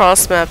 like,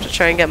 cross-map to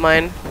try and get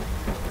mine.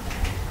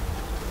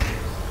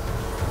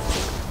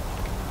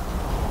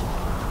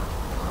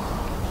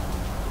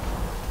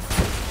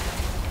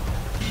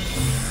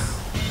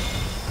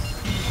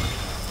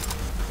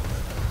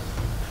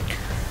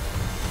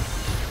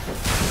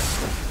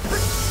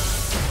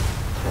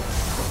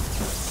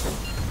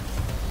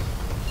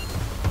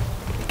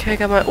 Okay, I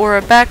got my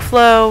aura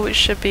backflow. We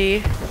should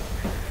be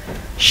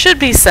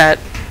set.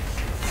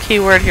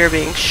 Keyword here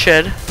being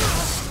should.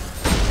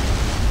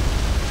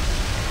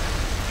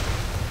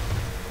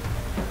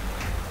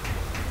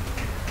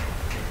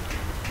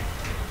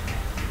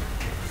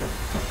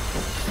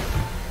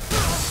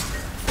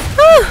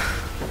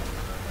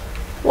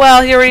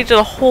 Wow, he already did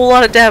a whole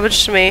lot of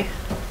damage to me.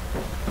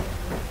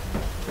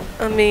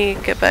 Let me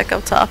get back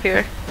up top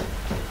here.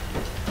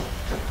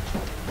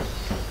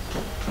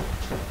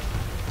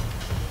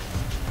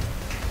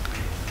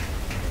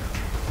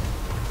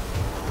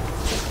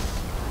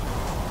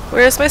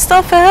 Where's my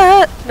stuff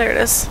at? There it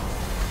is.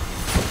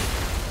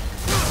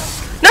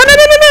 No!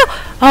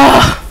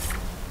 Oh!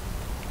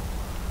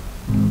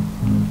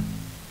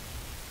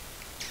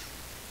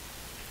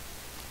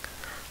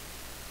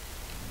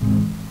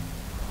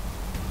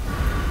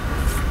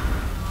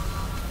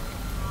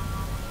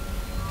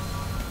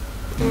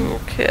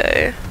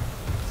 Okay.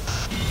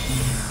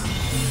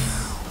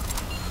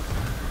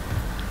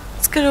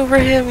 Let's get over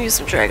him, use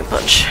some Dragon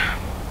Punch.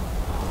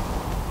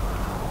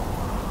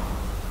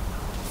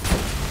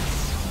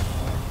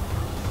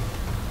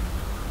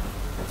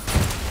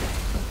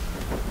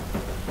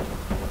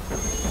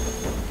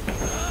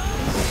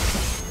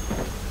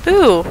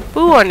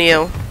 on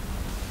you.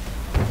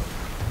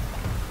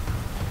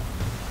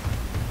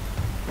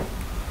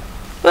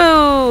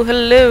 Whoa,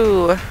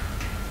 hello.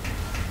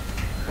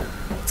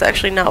 It's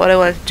actually not what I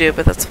wanted to do,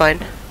 but that's fine.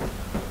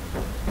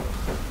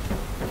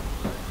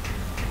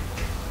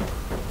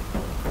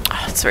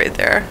 Oh, it's right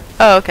there.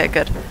 Oh, okay,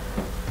 good.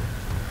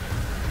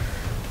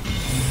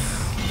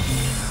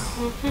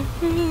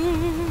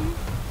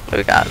 What do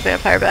we got?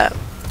 Vampire bat.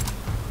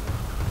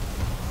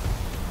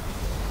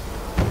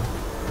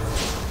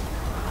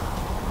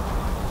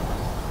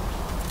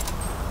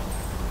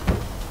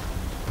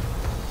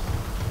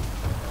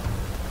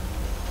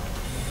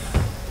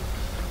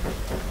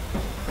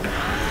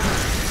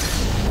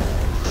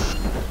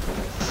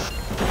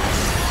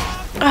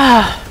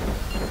 Ah,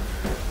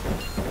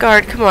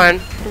 guard, come on.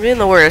 You're being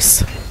the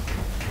worst.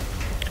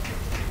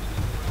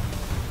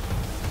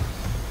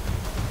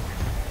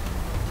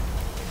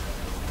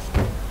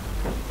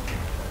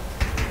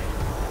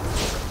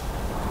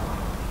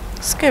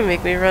 It's gonna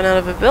make me run out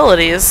of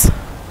abilities.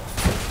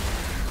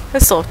 I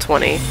still have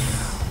 20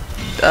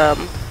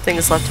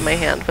 things left in my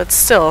hand, but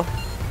still.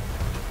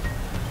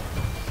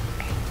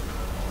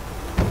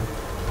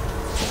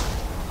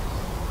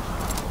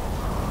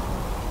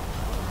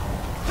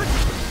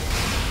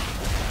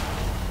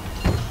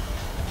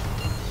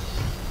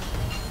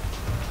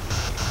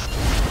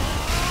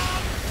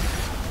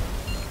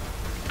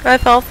 I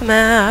fell off the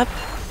map.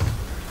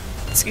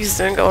 Excuse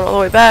me, going all the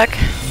way back.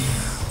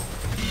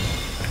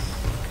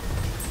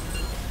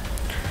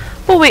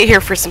 We'll wait here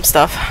for some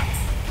stuff.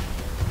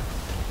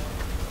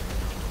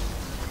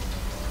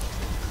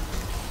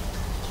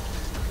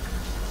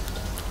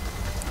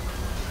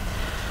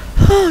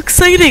 Oh,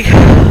 exciting!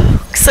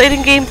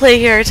 Exciting gameplay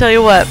here, I tell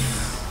you what.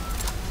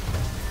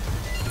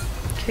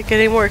 Can't get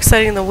any more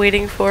exciting than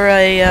waiting for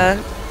a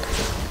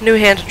new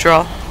hand to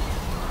draw.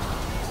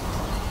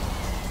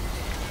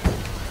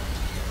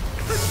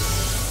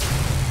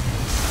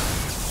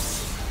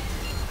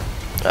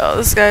 Oh,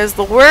 this guy is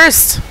the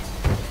worst!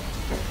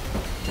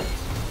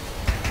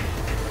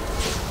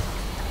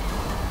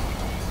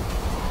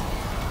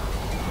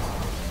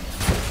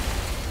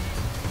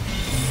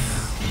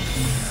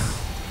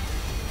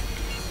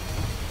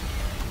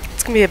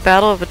 It's gonna be a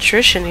battle of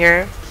attrition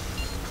here.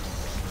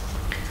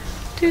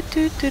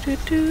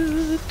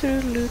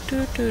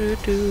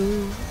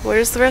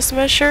 Where's the rest of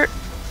my shirt?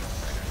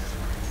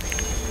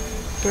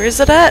 Where is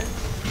it at?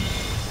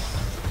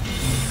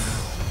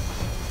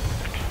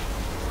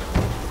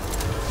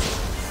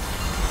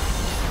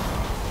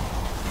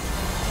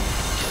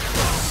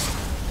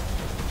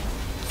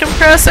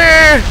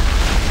 Compressor!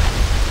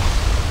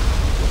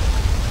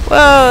 Whoa,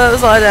 that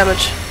was a lot of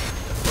damage.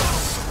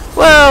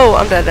 Whoa,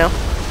 I'm dead now.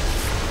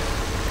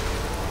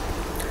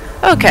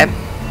 Okay.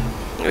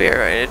 We are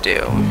ready to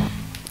do.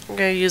 I'm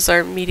gonna use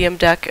our medium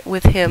deck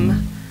with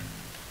him.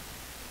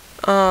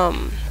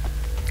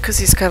 Because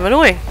he's kind of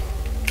annoying.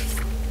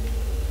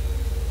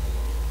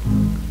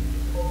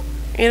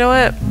 You know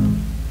what?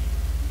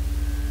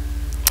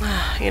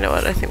 You know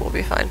what? I think we'll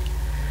be fine.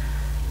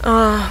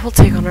 We'll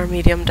take on our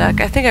medium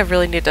deck. I think I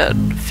really need to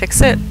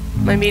fix it,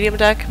 my medium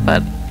deck,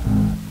 but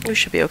we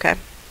should be okay.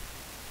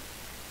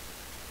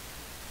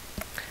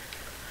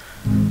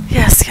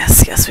 Yes,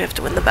 yes, yes, we have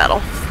to win the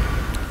battle.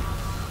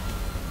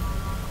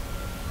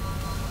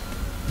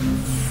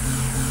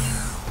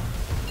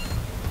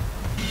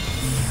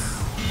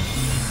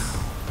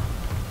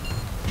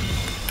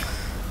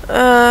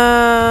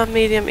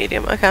 Medium,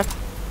 medium, okay.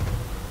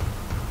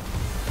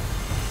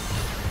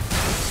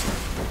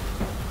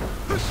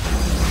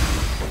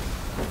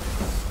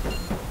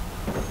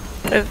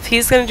 If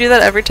he's gonna do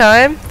that every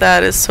time,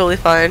 that is totally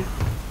fine.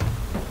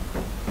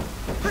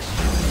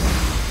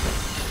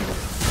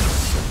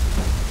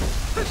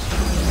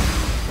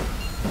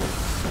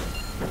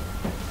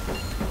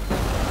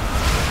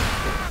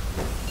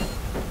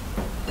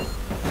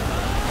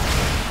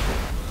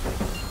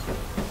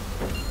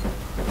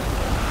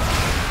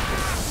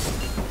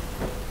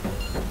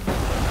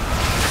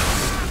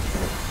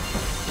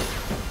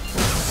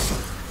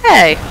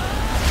 Hey!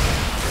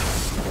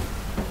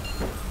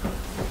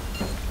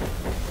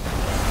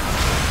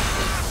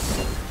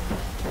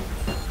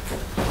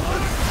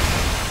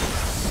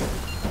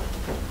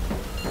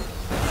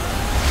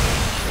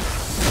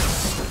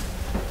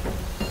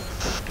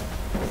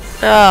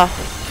 Oh.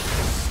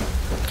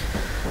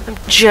 I'm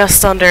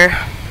just under.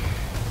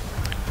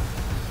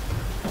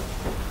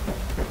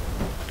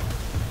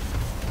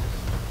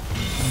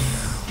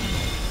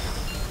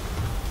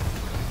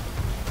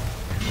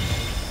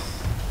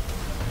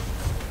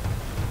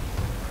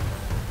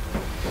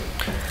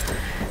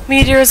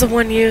 Meteor is a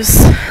one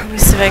use. Let me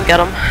see if I can get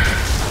him.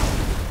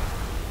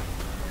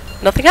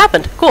 Nothing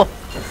happened. Cool.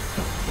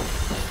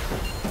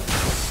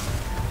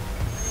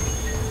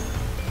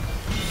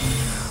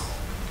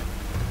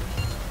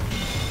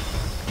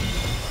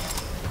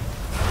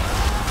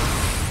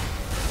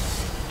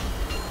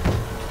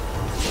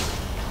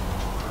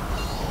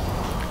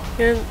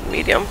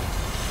 Medium.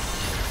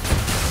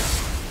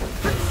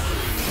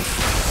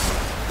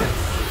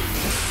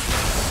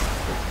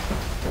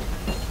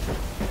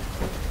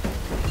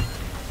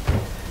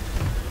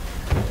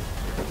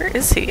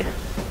 is he?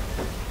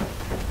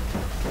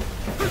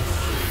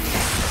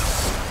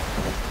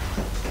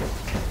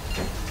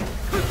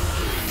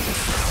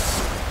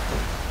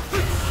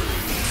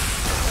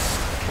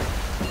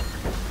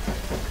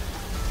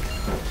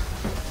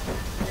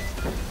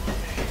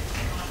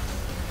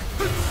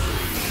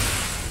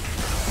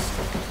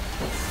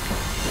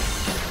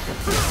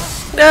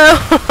 No!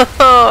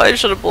 I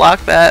should have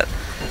blocked that.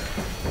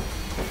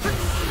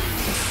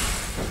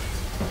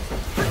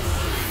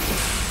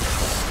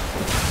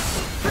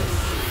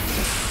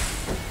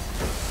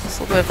 There's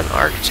a little bit of an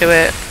arc to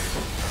it.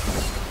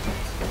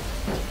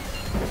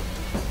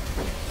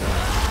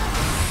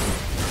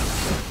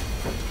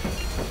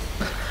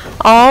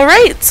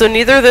 Alright, so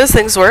neither of those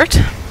things worked.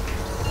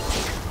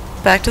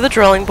 Back to the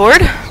drawing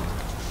board.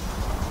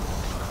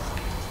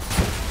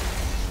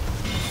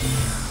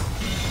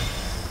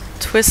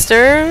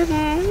 Twister,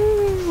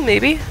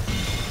 maybe.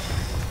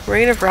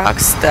 Rain of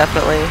Rocks,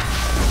 definitely.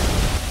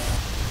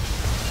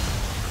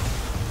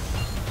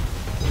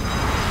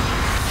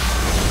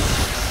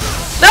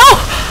 No!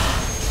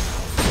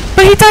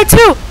 But he died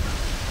too!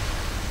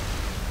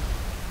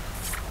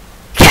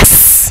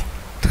 Yes!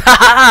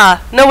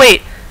 Haha! No,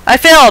 wait. I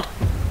failed!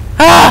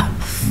 Ah!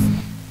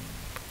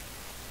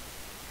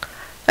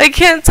 I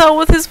can't tell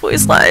with his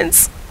voice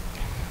lines.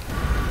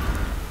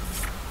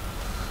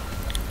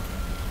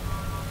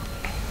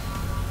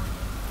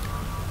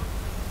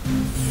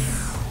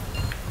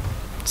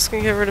 Just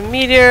gonna get rid of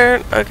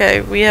Meteor. Okay,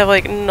 we have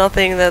like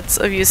nothing that's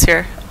of use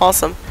here.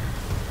 Awesome.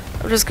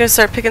 I'm just gonna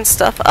start picking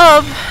stuff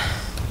up.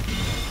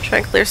 Try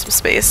and clear some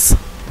space.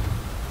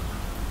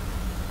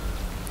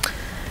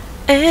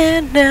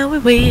 And now we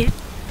wait.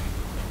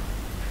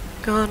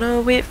 Gonna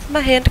wait for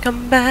my hand to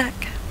come back.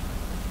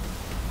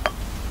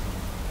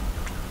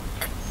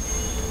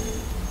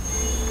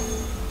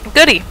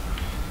 Goody.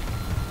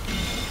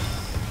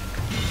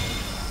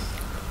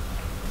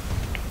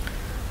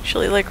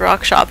 Actually like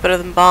Rock Shot better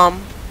than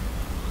Bomb.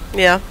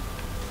 Yeah.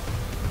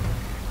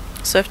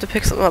 So I have to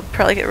pick something up,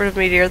 probably get rid of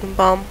Meteor than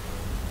Bomb.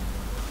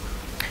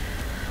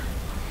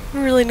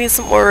 We really need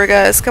some aura,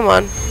 guys, come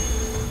on.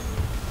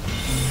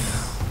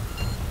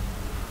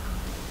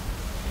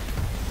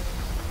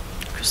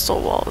 Crystal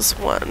Wall is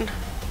one.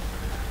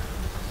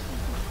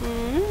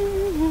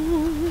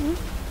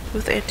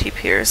 With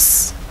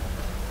Anti-Pierce.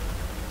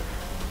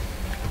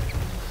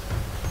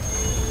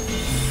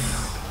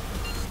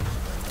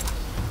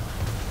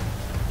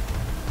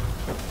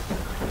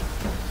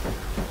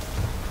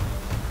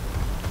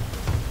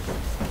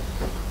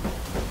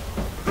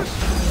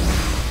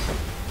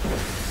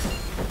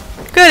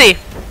 Goody!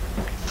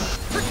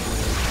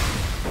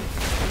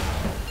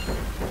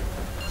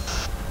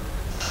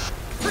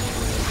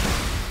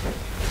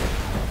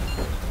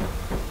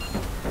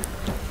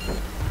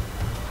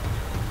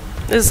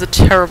 This is a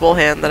terrible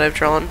hand that I've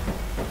drawn.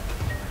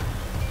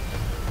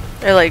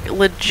 I like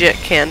legit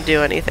can't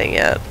do anything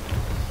yet.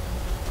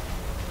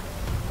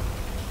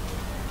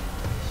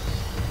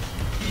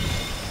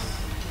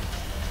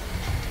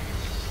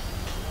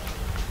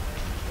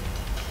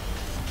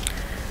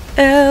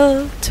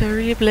 El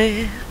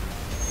Terrible.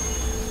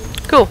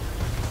 Cool.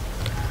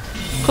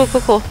 Cool,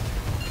 cool, cool.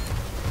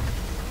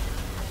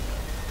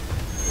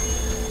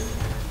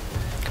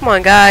 Come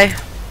on, guy.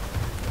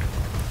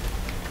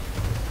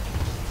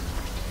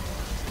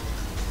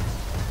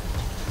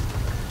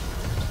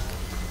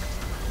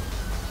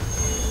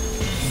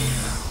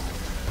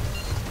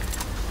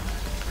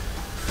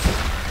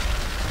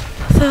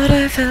 Thought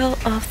I fell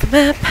off the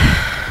map.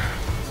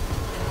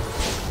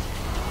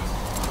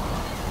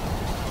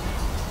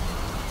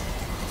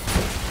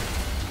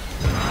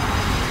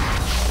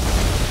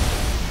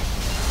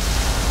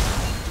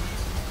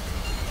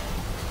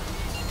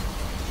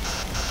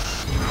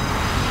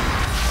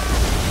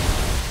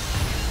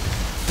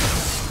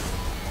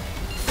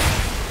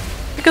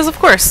 Because of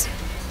course.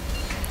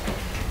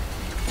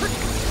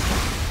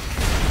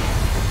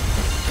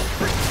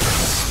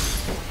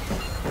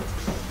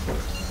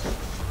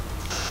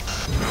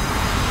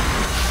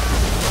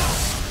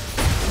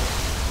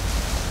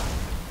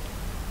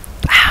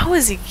 How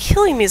is he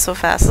killing me so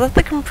fast? Is that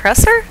the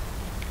compressor?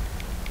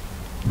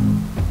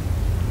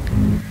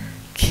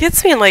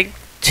 Hits me in like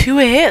 2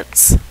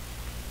 hits.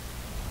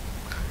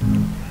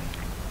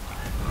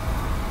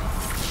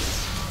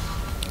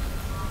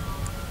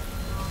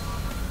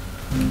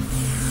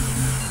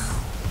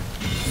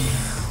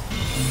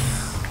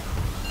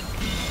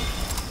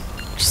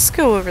 Just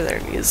go over there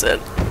and use it.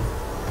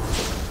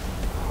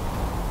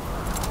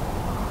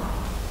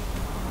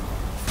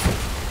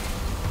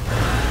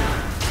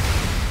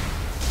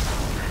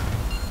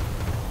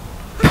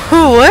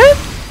 What?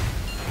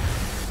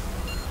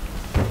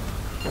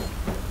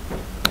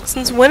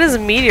 Since when is a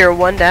meteor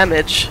 1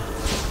 damage?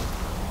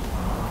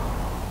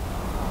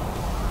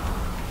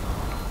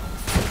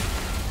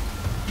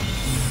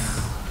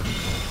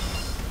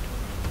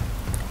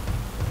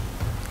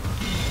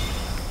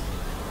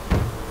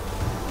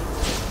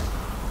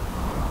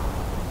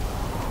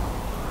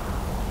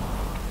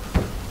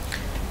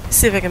 Let's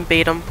see if I can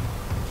bait him.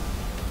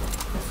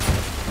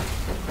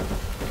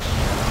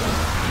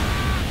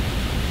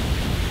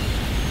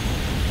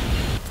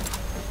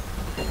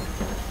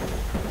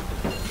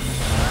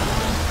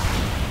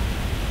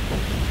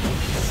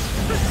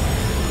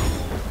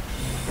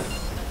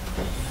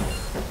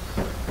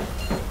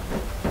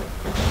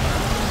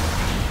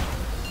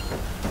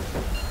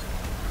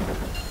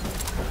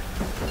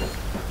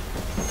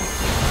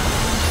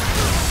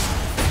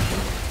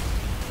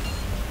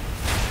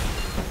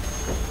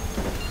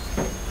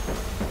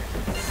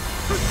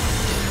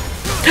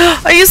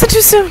 I used it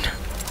too soon!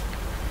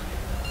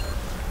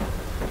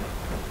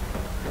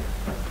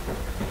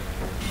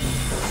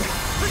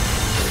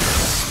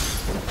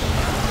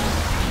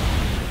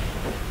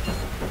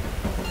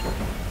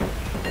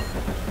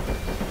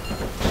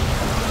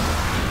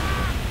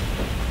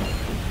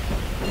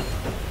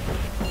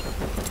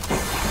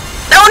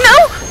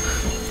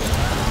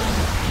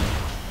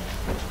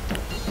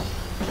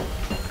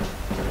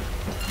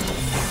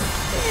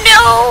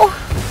 No!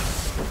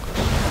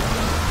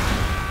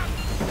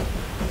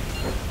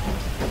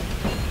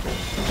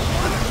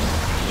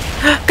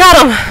 Got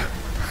him!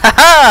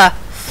 Haha!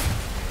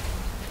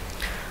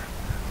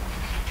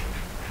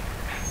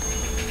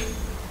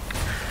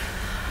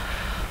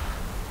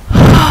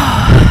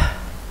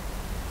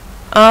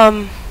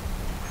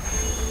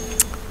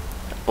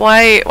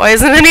 Why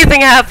isn't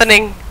anything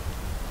happening?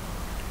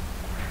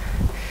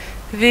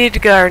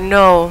 Vidgar,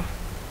 no.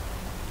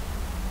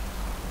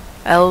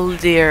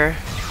 Eldir.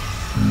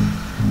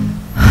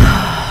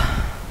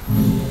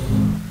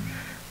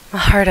 My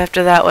heart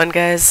after that one,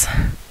 guys.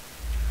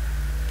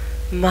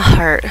 My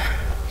heart.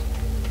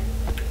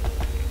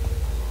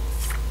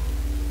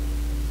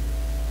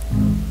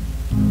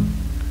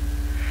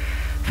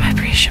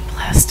 Vibration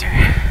Blaster.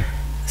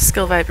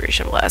 Skill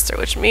Vibration Blaster,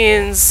 which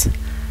means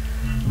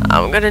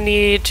I'm gonna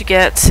need to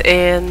get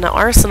an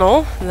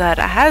arsenal that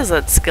has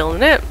that skill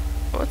in it.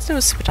 What's new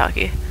with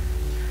Supataki?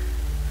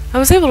 I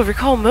was able to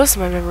recall most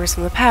of my memories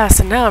from the past,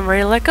 and now I'm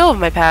ready to let go of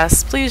my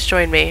past. Please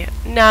join me.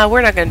 Nah,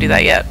 we're not gonna do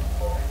that yet.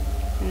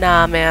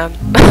 Nah, man.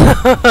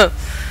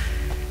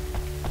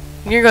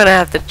 You're gonna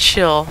have to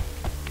chill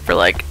for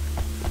like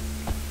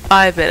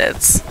 5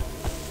 minutes.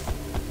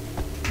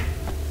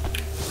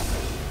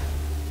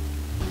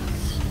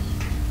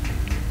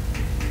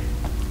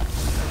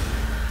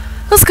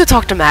 Let's go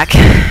talk to Mac. We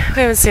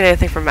haven't seen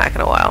anything from Mac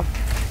in a while.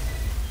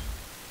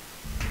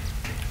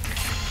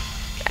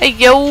 Hey,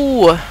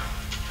 yo!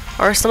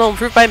 Arsenal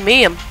improved by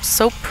me. I'm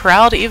so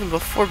proud even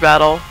before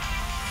battle.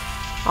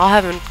 I'll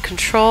have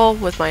control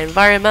with my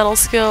environmental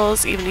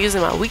skills, even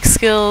using my weak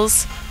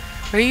skills.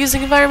 Are you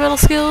using environmental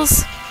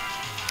skills?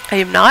 I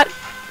am not,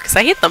 because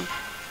I hate them.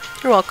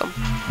 You're welcome.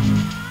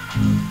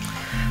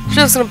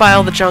 Just gonna buy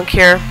all the junk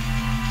here.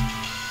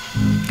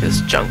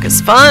 Because junk is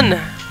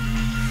fun.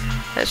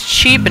 That's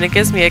cheap and it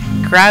gives me a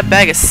grab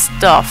bag of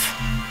stuff.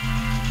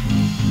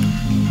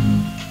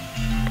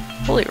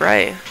 Holy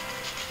right.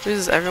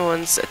 Loses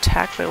everyone's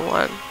attack by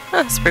 1.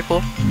 That's pretty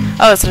cool.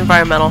 Oh, it's an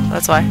environmental,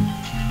 that's why.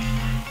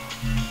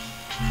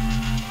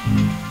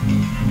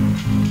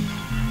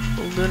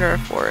 Lunar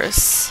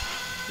Forest.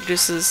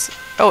 Reduces...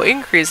 Oh,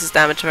 increases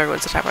damage of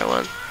everyone's attack by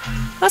 1.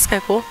 That's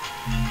kinda cool.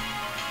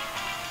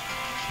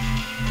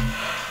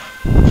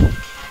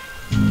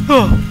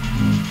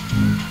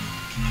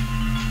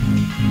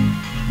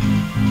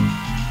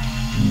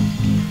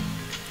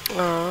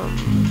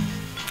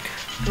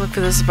 Look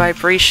for this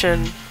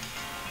Vibration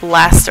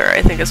Blaster,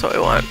 I think is what we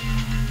want.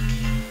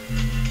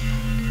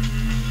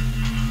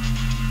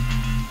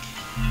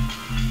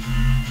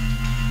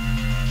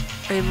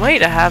 I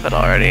might have it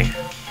already.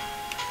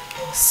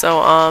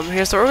 So,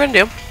 here's what we're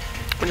gonna do.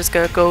 We're just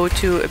gonna go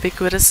to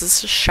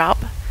Ubiquitous's shop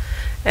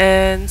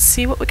and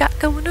see what we got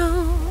going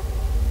on.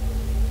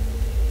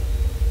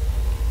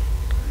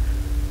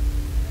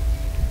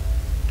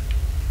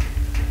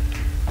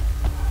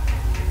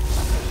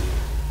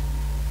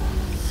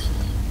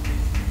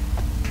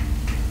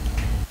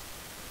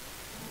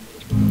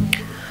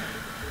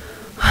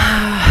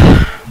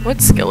 What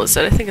skill is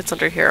it? I think it's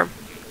under here.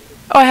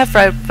 Oh, I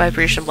have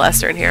Vibration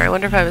Blaster in here. I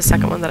wonder if I have a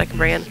second one that I can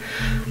bring in.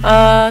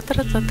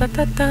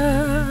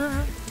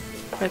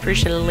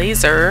 Vibration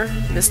Laser.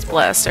 Mist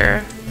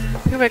Blaster. I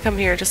think if I come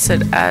here, just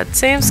said add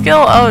same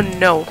skill. Oh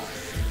no.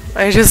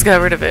 I just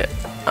got rid of it.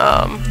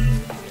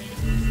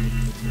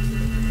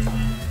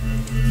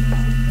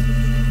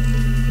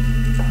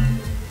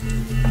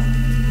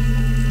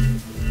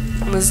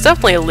 There's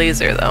definitely a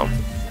laser though.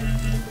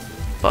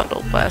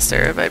 Bundle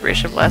Blaster,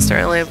 Vibration Blaster.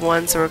 I only have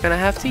one, so we're gonna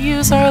have to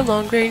use our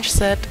long range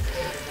set.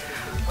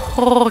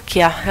 Oh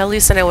yeah, at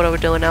least I know what we're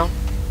doing now.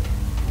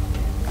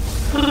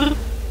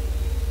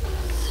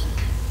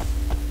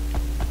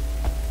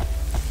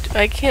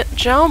 I can't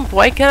jump.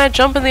 Why can't I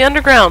jump in the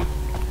underground?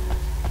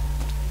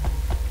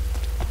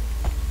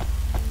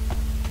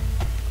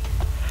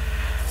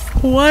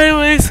 Why am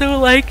I so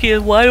like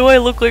it? Why do I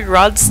look like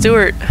Rod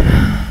Stewart?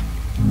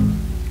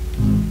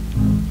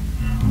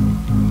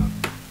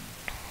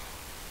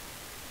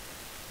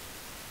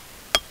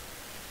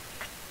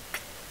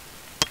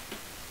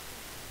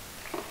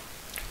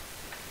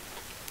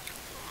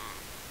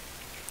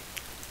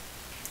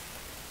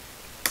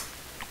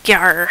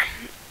 Yarr.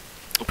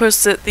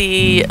 Posted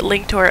the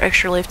link to our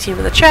Extra Life team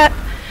in the chat.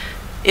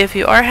 If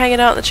you are hanging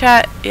out in the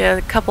chat, you have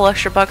a couple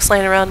extra bucks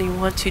laying around and you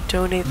want to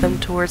donate them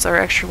towards our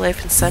Extra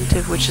Life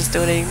incentive, which is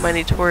donating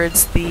money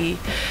towards the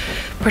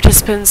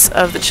participants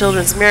of the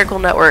Children's Miracle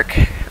Network,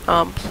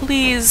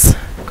 please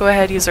go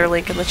ahead, use our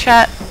link in the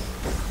chat.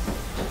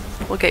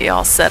 We'll get you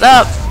all set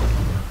up.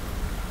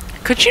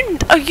 Could you...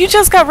 Oh, you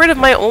just got rid of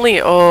my only...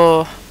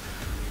 Oh.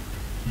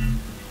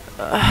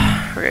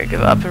 We're gonna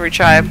give up and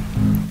retry.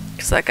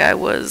 Because that guy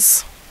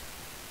was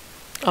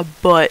a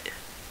butt.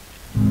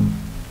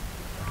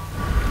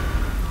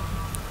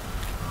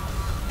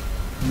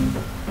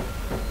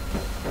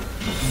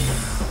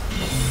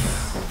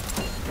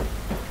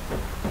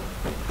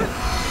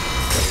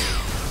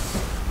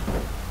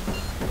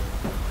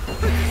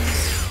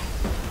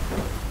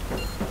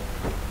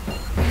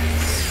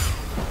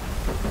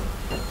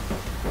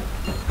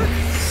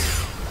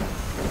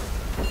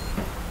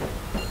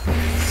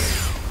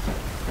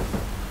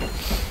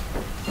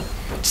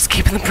 Just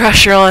keeping the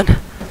pressure on.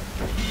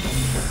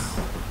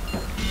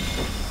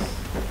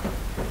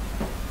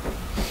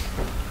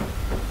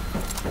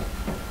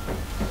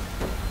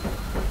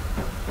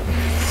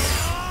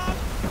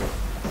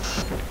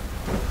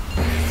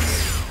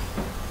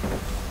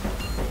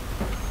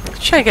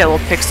 Trying to get a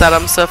little picks at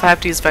him, so if I have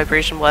to use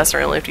Vibration Blast,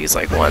 I only have to use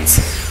like once.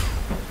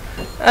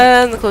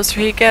 And the closer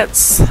he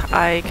gets,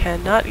 I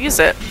cannot use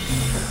it.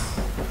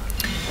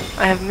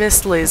 I have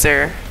Mist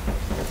Laser.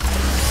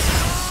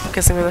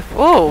 Guessing with a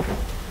whoa.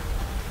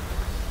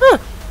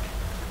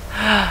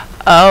 Huh.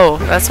 Oh,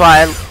 that's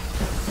why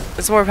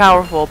it's more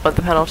powerful, but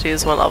the penalty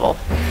is 1 level.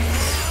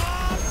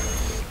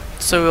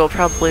 So we will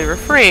probably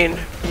refrain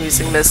from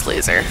using Mist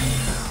Laser.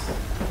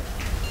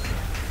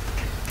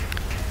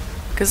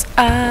 Because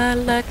I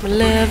like my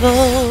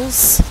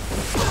levels.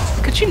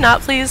 Could you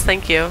not please?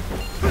 Thank you.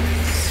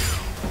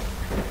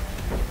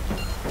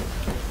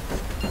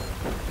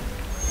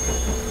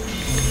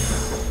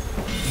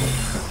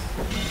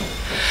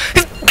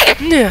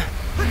 Yeah.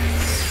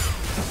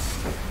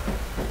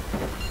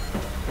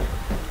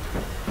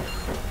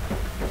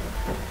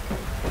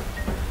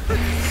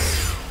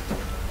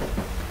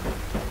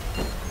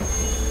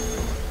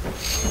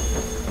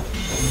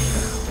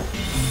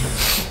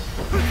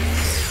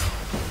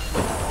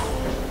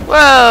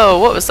 Whoa,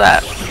 what was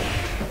that?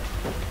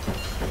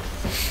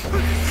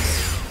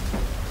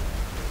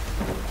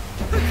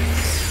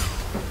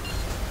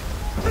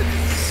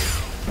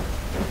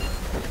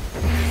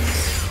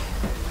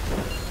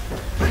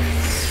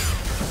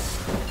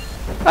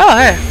 Oh,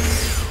 hey.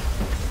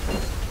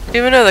 Didn't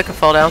even know that could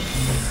fall down.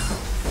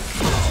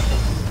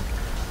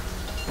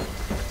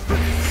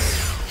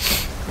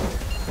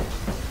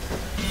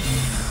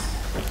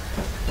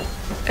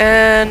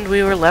 And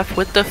we were left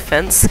with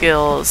defense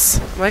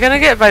skills. Am I gonna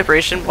get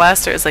Vibration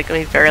Blaster as like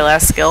my very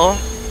last skill?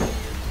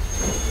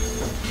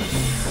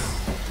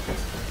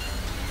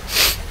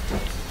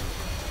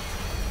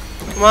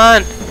 Come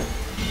on!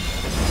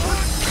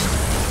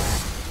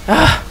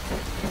 Ah,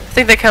 I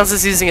think that counts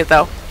as using it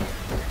though.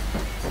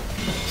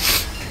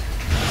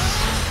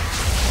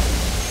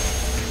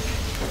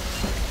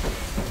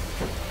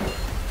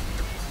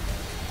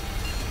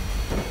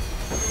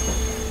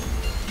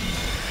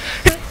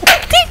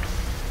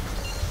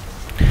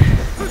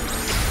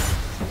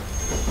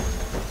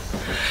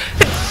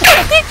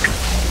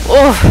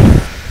 Oh.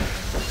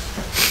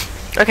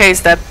 Okay,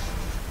 he's dead.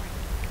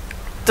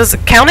 Does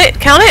it count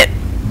it? Count it!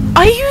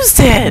 I used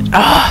it!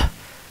 Ugh.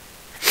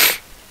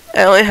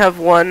 I only have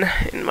 1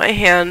 in my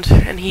hand,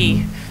 and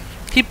he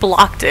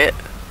blocked it,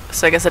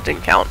 so I guess it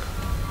didn't count.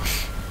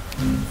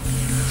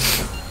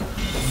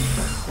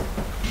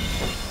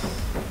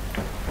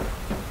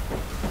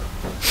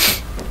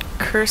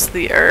 Curse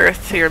the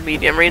Earth. You're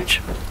medium range.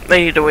 I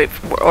need to wait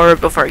for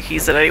orb before I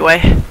use it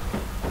anyway.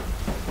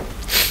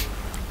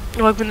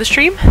 Welcome to the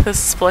stream.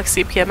 This is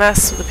Phelixia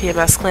PMS with the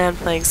PMS clan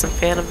playing some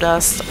Phantom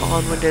Dust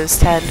on Windows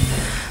 10.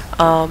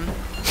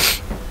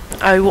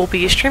 I will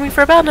be streaming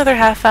for about another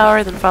half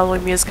hour, then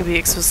following me is going to be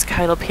exclusive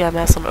title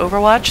PMS on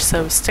Overwatch,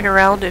 so stick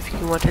around if you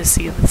want to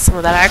see some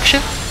of that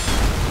action.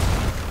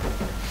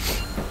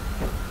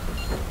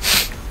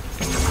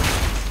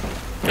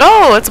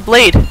 Oh, it's a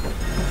blade!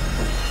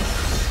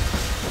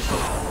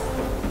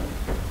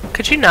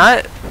 Could you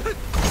not?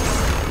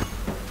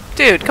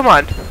 Dude, come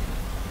on.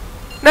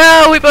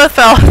 No, we both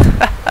fell.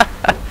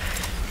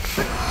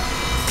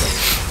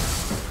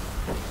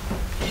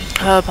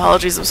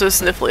 Apologies, I'm so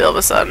sniffly all of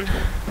a sudden.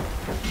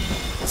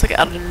 It's like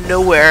out of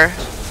nowhere.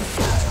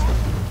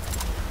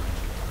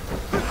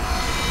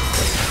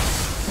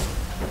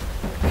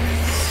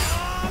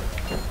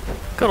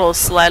 Good old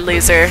slide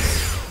laser.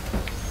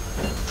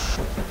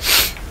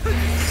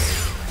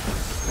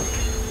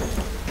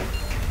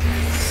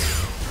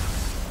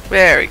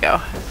 There we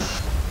go.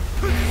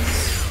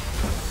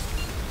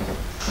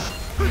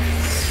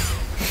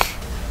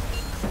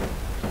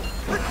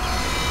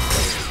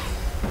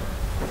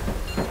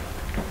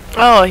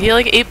 Oh, he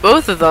like ate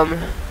both of them.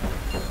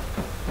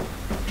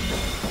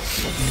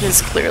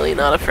 He's clearly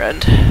not a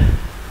friend.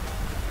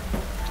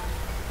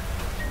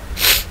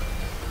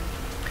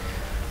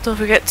 Don't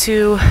forget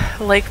to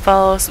like,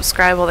 follow,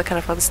 subscribe, all that kind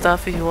of fun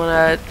stuff if you want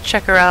to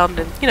check around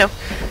and, you know,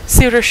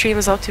 see what our stream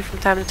is up to from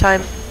time to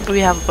time. We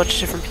have a bunch of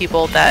different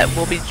people that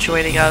will be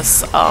joining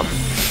us,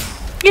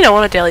 you know,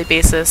 on a daily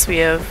basis.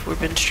 We've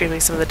been streaming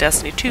some of the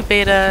Destiny 2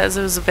 beta as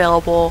it was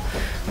available.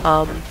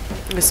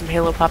 There's some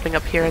Halo popping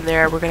up here and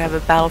there. We're going to have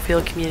a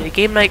Battlefield community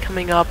game night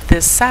coming up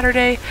this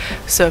Saturday.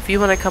 So if you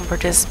want to come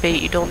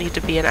participate, you don't need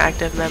to be an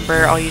active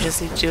member. All you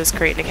just need to do is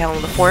create an account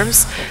on the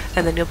forums,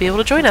 and then you'll be able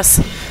to join us.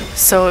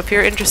 So if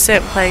you're interested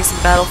in playing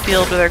some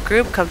Battlefield with our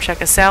group, come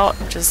check us out.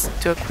 Just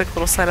do a quick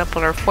little sign up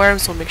on our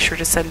forums. We'll make sure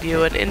to send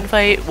you an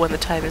invite when the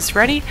time is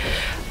ready.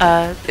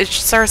 It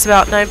starts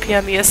about 9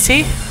 p.m.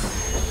 EST.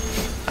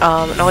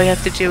 And all you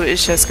have to do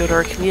is just go to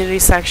our community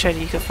section.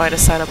 You can find a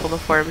sign up on the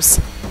forums.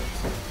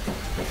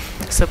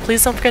 So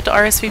please don't forget to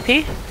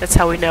RSVP. That's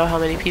how we know how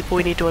many people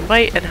we need to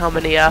invite and how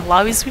many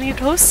lobbies we need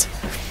to host.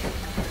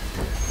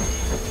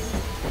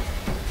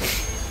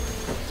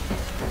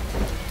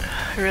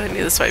 I really need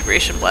this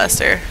vibration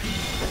blaster.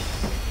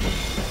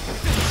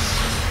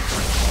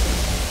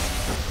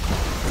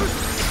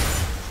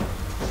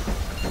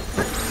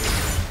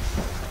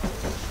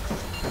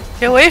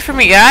 Get away from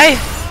me, guy!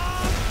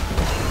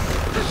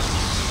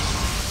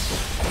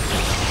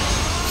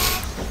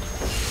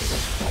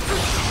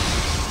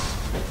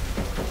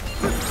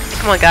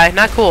 Come on, guy.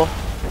 Not cool.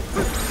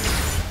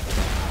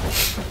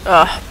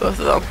 Ugh, both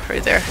of them.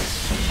 Right there.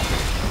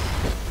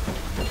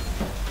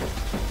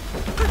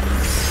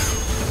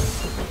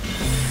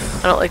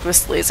 I don't like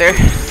Mist Laser.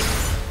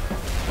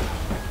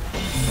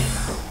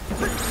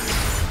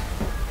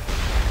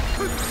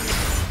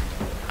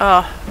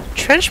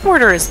 Trench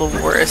mortar is the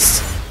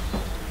worst.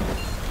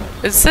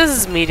 It says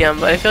it's medium,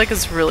 but I feel like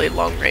it's really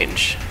long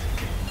range.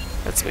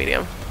 That's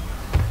medium.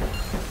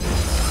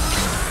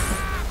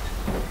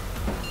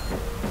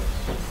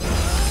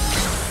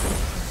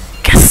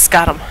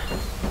 Got him.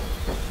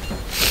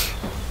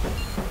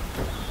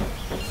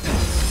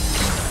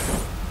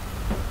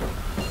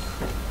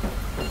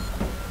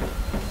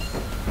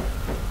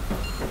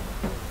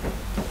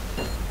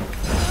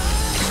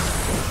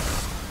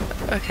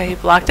 Okay, he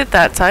blocked it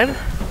that time.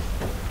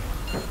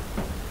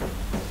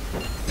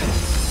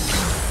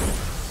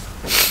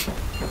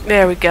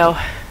 There we go.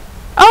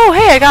 Oh,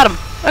 hey, I got him.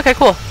 Okay,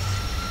 cool.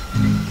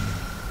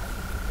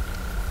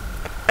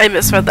 I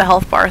misread the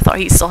health bar. I thought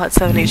he still had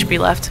 7 HP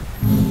left.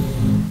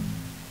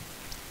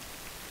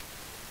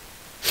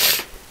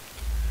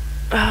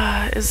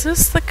 Is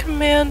this the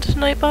command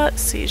Nightbot?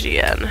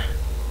 CGN.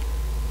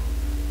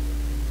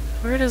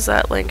 Where does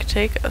that link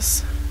take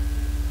us?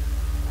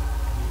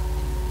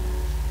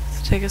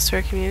 Does it take us to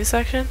our community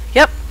section?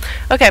 Yep.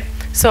 Okay,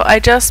 so I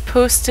just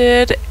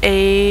posted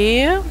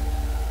a...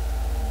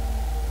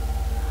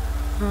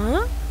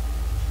 Huh?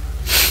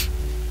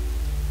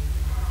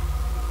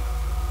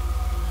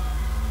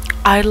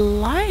 I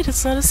lied,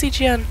 it's not a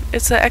CGN.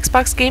 It's an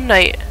Xbox game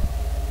night.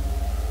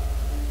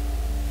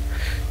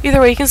 Either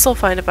way, you can still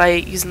find it by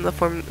using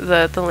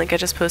the link I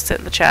just posted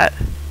in the chat.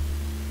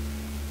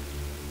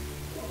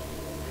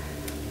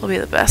 Will be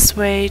the best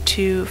way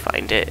to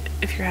find it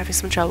if you're having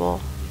some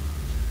trouble.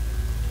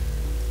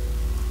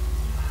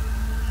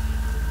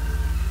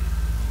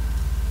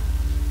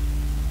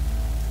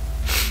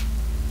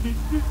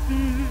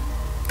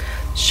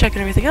 Just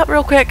checking everything out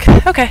real quick.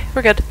 Okay,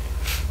 we're good.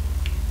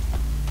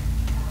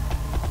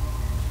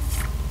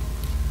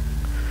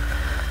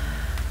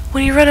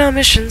 When you run out of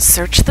missions,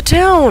 search the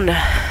town.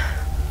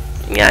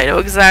 Yeah, I know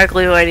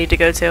exactly who I need to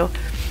go to.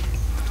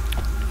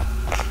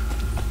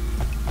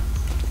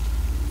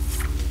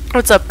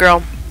 What's up,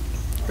 girl?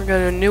 We're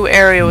going to a new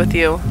area with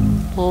you.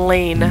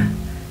 Lane.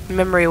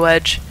 Memory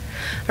wedge.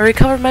 I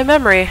recovered my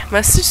memory.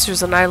 My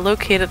sisters and I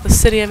located the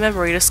city of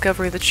memory,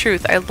 discovering the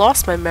truth. I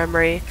lost my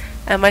memory,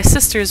 and my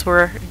sisters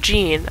were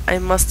Jean. I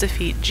must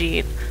defeat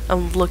Jean.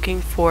 I'm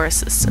looking for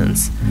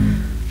assistance.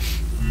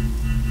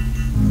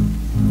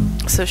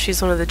 So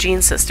she's one of the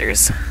Jean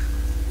sisters.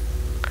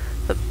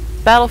 The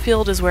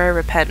battlefield is where I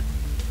repent.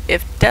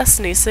 If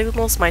destiny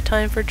signals my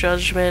time for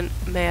judgment,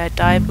 may I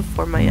die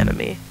before my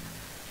enemy.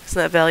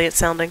 Isn't that valiant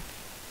sounding?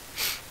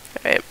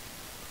 Alright.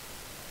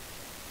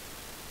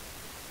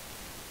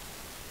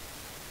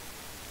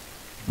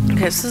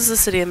 Okay, so this is the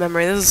city of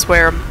memory. This is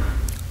where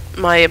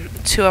my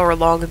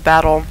 2-hour-long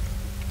battle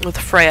with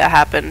Freya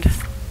happened.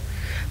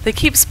 They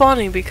keep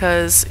spawning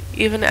because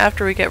even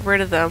after we get rid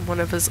of them,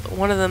 one of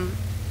them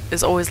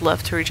is always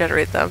left to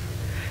regenerate them.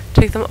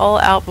 Take them all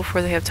out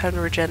before they have time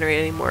to regenerate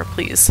anymore,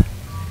 please.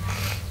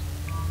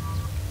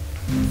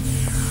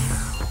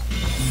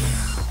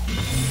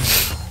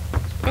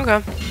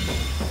 Okay.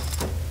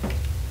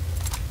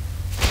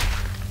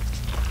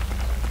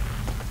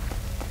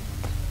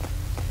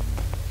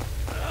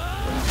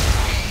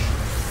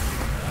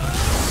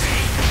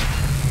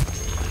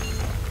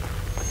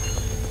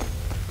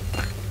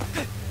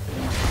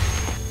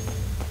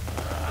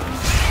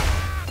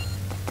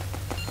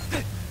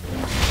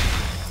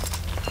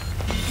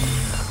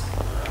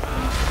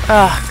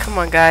 Ah, come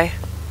on, guy.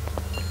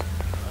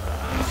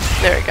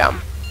 There we go.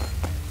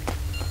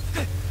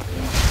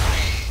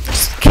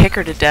 Just kick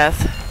her to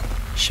death.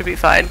 Should be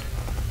fine.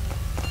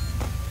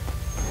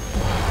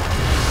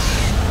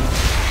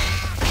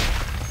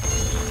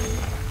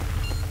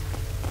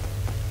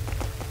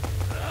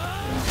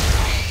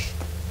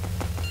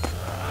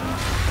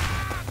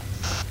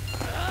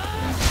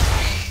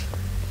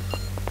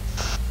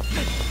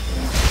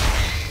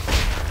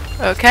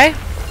 Okay.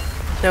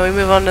 Now we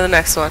move on to the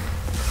next one.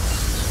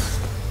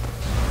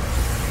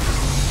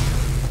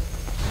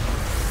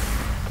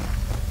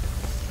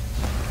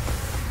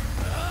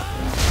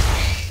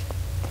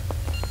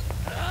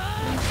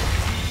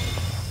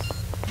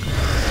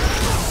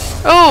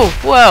 Oh,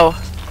 whoa.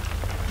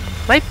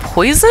 Am I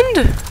poisoned?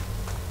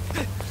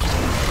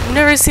 I've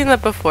never seen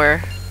that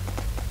before.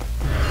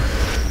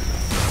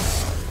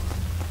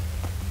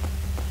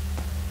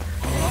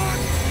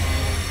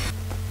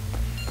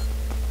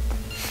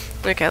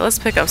 Okay, let's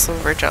pick up some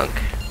of our junk.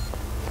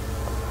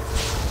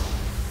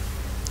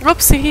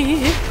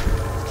 Whoopsie!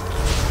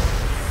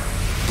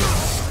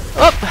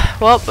 Oh,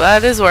 well,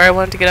 that is where I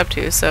wanted to get up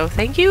to, so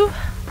thank you.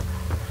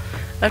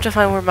 I have to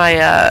find where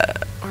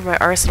my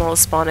arsenal is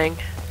spawning.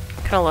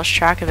 Kinda lost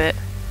track of it.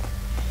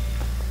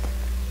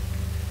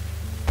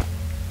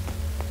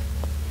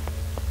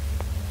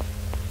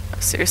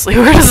 Seriously,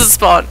 where does it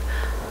spawn?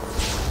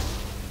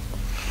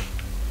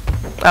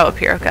 Oh, up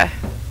here, okay.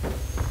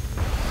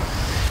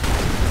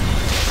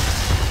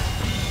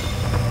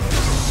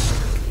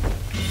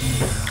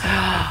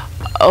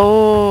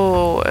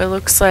 Oh, it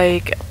looks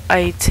like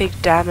I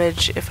take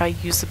damage if I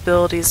use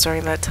abilities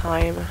during that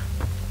time.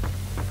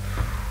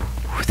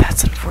 Ooh,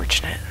 that's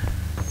unfortunate.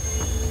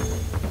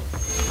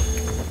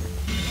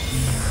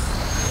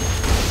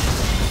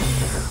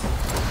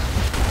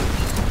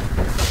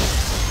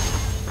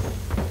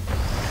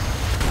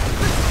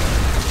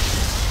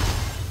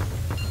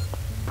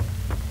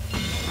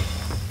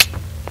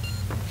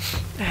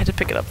 I had to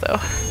pick it up though.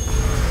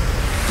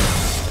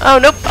 Oh,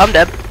 nope, I'm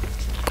dead.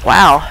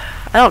 Wow.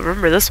 I don't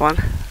remember this one.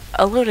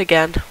 Alone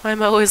again. Why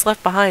am I always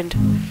left behind?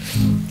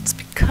 It's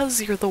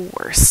because you're the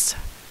worst.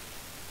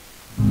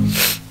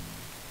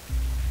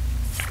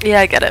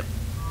 Yeah, I get it.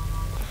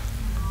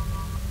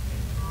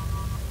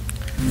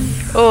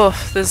 Oh,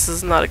 this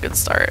is not a good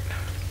start.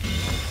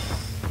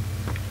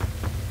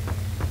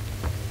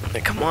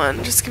 Come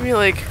on, just give me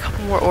like a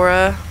couple more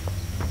aura.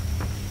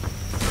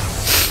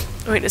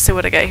 I'm waiting to see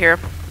what I get here.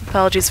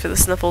 Apologies for the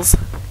sniffles.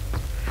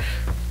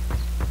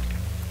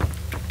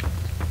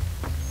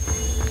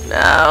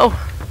 No.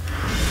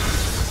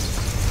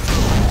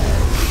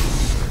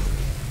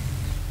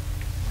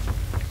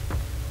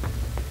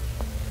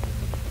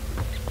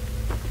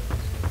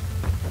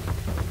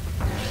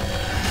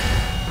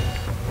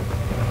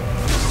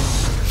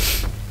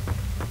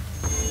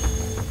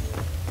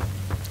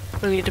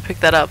 I need to pick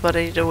that up, but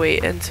I need to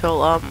wait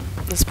until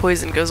this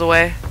poison goes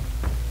away.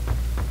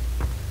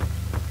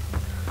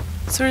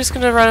 So we're just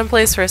gonna run in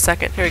place for a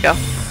second. Here we go.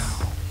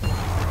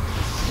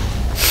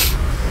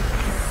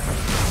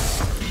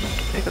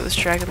 Pick up this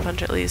dragon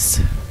punch at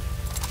least.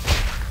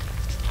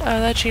 Oh,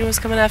 that Gene was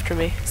coming after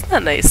me. Isn't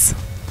that nice?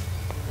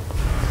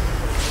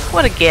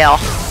 What a gal.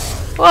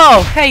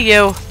 Whoa, hey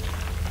you.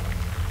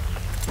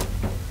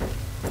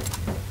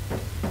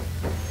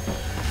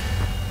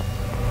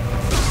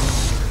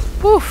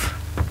 Woof.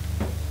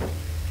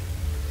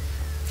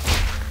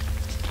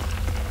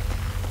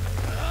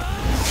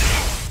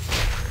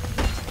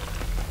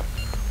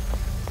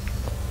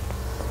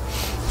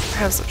 I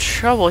have some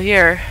trouble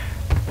here.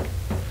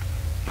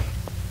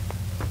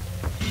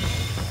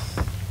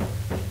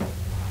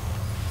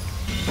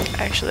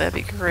 Actually, that'd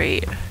be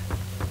great.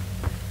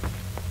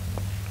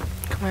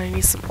 Come on, I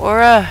need some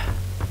aura.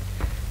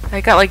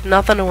 I got like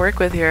nothing to work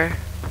with here.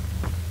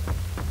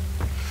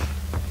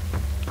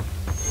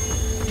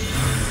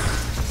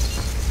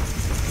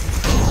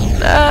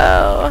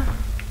 No.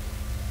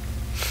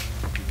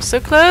 So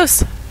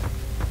close.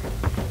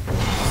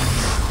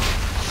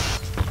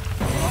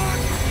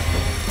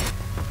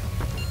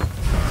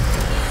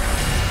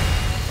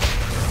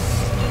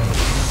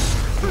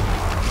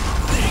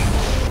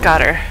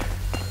 Got her.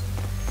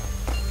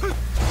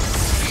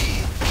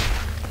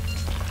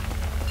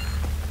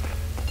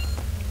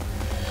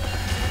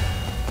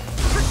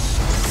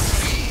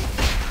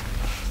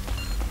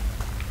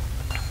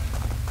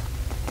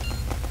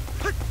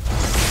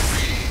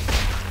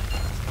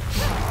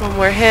 One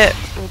more hit,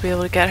 we'll be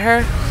able to get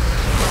her.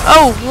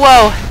 Oh,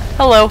 whoa!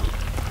 Hello.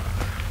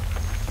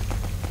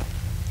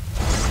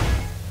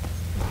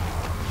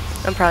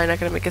 I'm probably not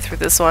gonna make it through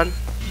this one.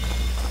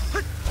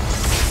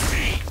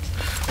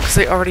 Because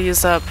I already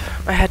used up.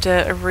 I had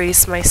to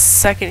erase my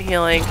second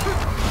healing.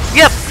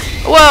 Yep!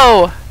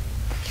 Whoa!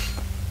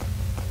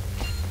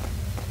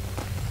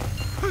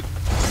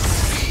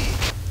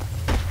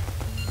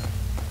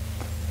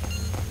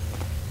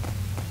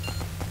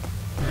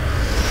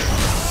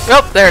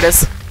 Oh, there it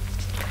is.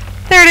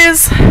 There it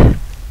is!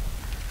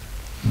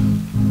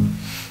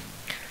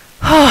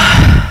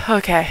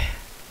 Okay.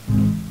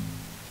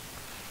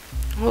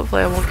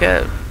 Hopefully I won't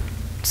get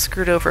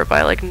screwed over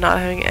by like not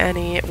having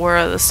any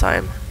aura this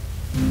time.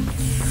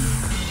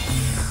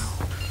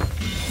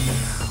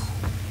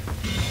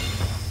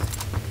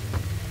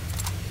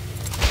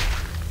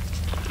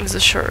 This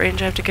is short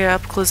range, I have to get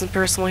up close and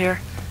personal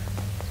here.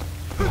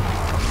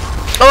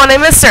 Oh, and I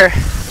missed her!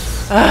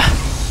 Ugh.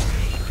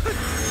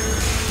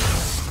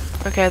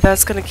 Okay,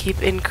 that's gonna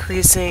keep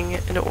increasing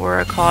in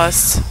aura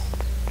cost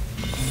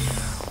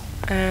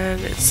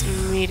And it's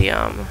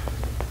medium.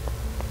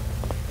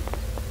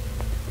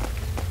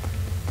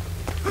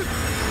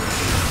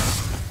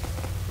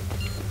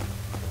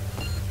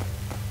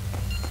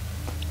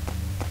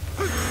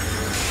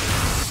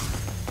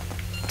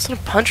 Just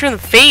gonna punch her in the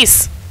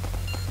face!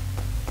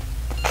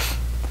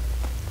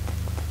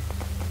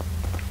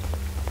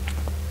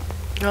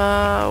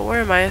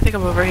 Where am I? I think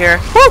I'm over here.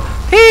 Woo!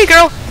 Hey,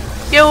 girl!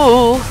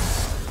 Yo!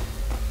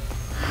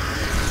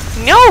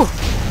 No!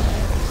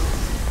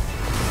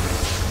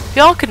 If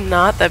y'all could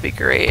not, that'd be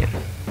great.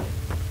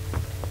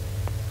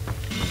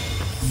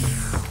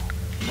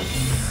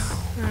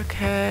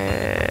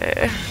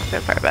 Okay.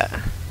 Vampire bat.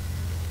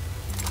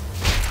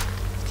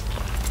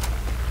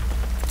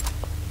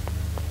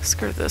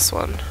 Screw this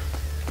one.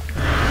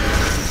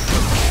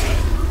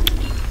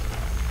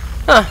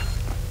 Huh.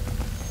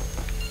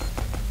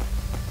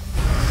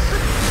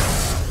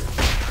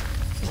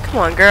 Come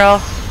on, girl.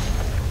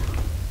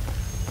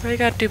 Why you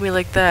gotta do me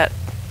like that?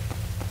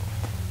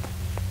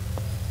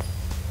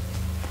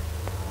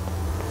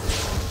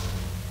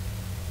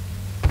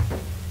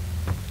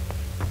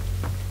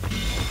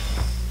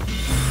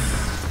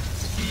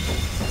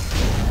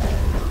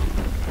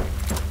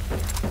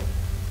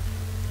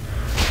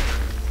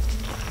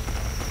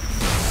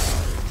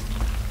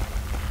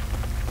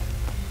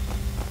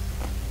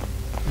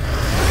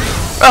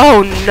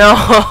 Oh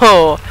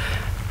no!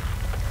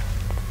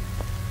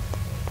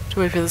 To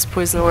wait for this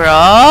poison to wear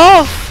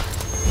off.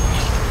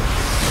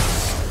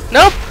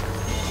 Nope.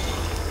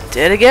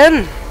 Dead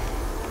again.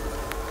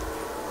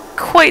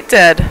 Quite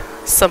dead,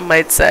 some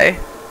might say.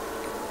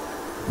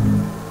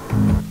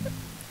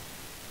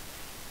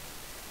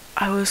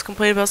 I was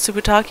complaining about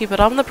Subutaki, but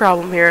I'm the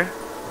problem here.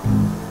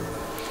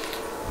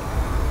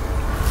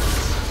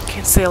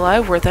 Can't stay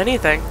alive worth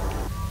anything.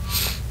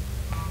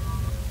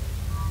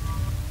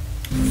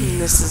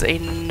 This is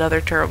another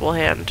terrible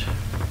hand.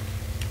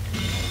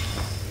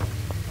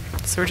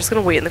 So we're just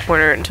gonna wait in the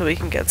corner until we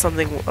can get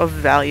something of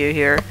value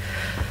here.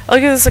 I'll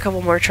give this a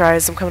couple more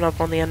tries. I'm coming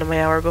up on the end of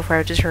my hour before I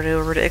have to turn it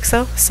over to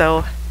Ixo,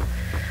 so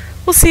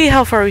we'll see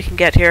how far we can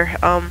get here.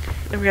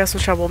 If we have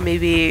some trouble,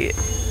 maybe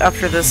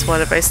after this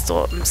one, if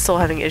I'm still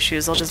having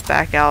issues, I'll just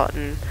back out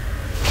and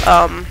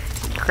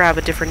grab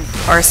a different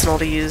arsenal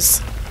to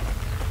use.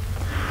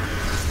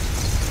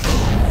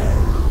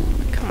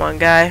 Come on,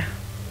 guy.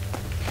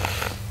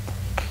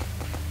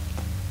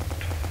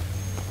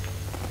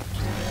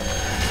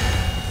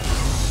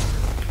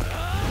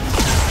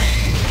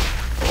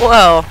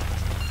 Whoa.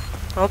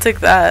 I'll take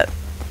that.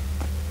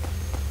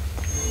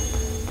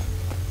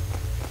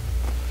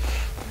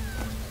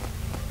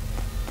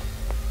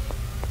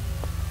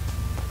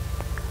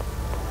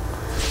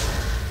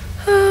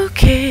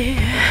 Okay.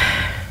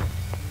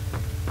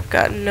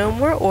 Got no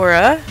more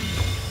aura.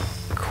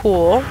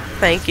 Cool.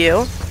 Thank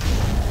you.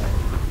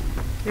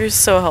 You're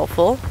so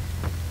helpful.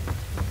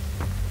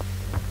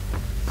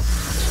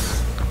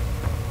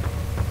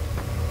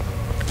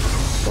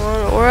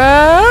 One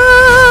aura.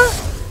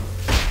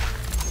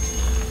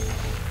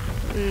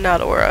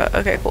 Not aura.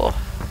 Okay, cool.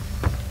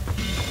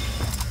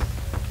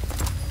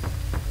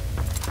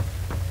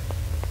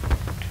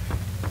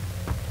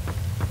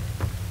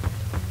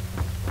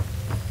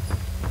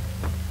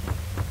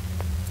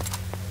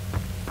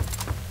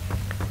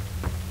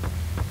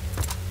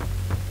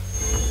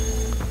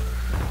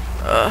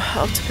 I'll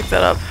have to pick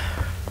that up.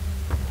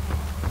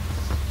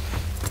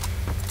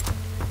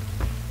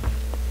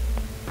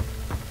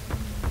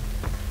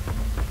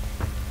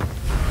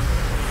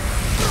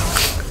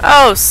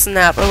 Oh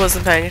snap, I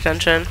wasn't paying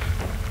attention.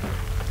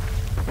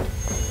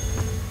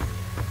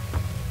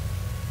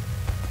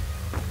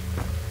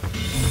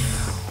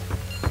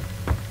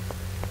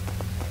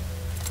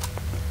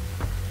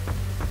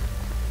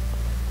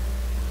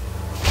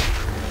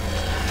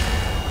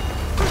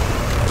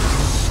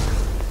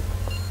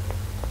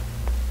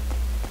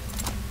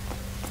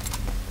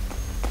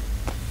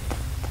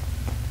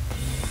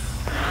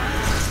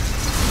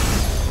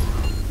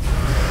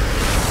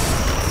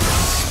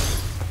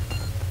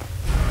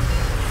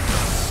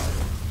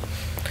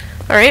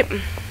 Alright,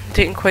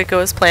 didn't quite go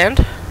as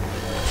planned,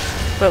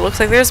 but it looks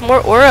like there's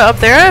more aura up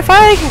there if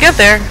I can get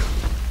there.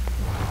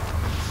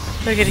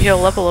 I could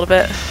heal up a little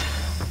bit.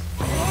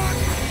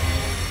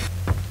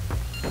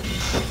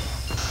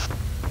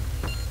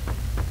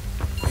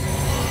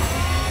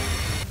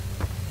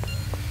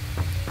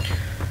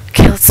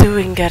 Okay, let's see what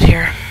we can get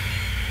here.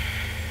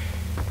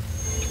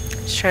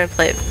 Just trying to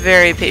play it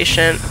very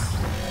patient.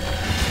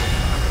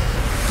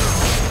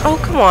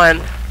 Oh, come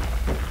on.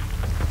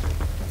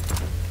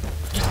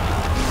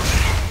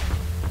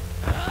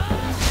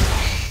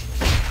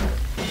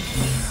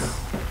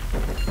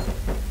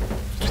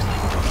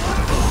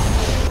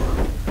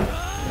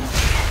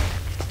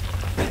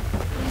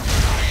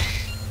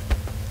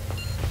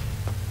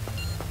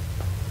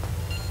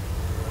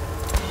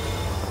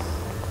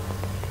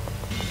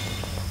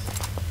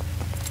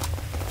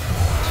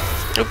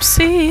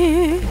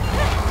 Oopsie. Did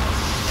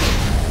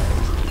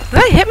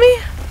that hit me?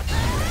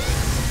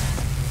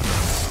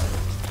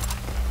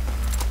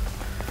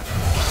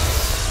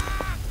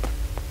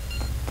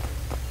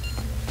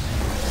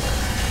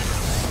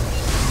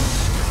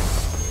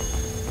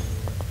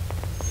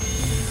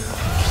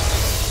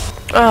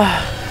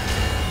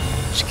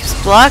 Ugh. She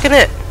keeps blocking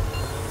it.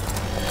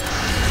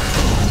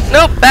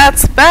 Nope,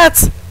 bats!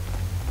 Bats!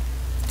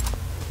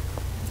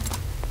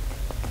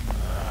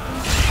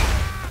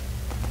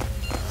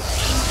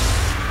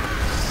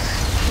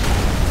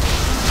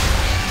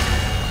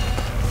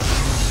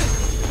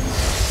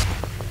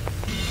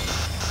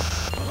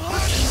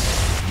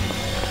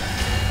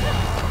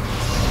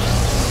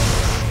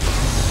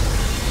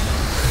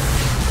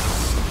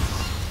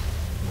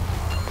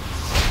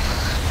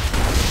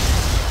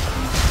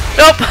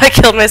 Nope, I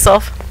killed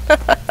myself.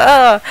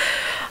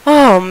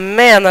 Oh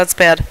man, that's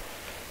bad.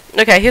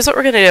 Okay, here's what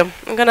we're gonna do.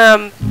 I'm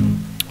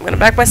gonna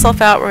back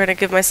myself out. We're gonna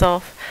give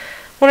myself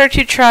 1 or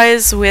 2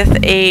 tries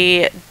with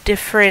a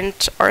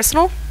different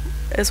arsenal,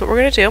 is what we're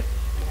gonna do.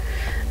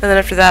 And then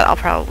after that, I'll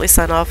probably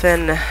sign off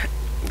and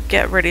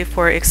get ready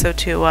for IXO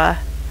to,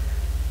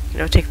 you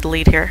know, take the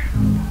lead here.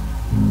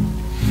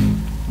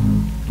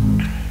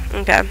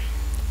 Okay. I'm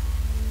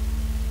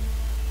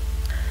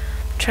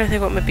trying to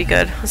think what might be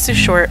good. Let's do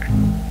short.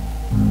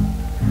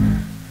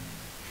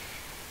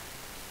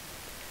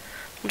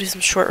 We'll do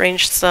some short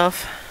range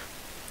stuff.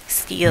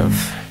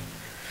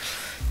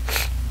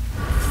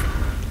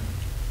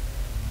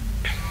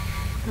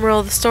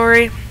 Moral of the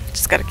story,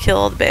 just gotta kill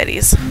all the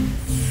baddies.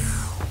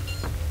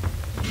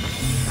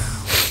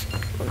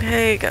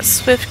 Okay, got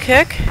swift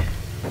kick.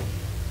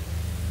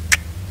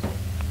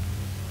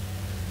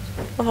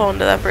 I'll hold on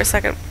to that for a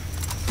second.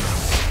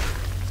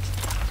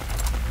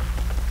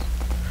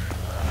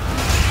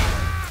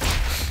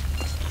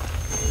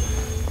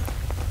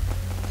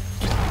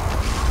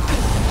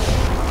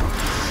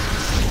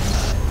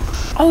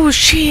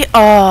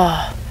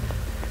 Oh,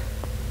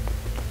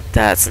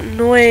 that's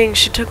annoying.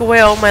 She took away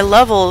all my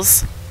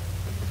levels.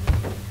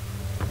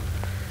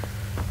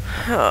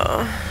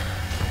 Oh.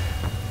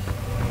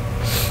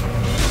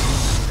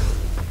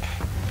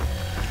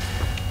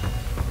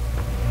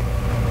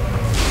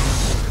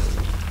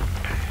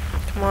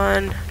 Come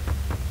on.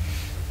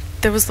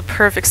 There was the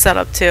perfect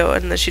setup too,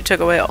 and then she took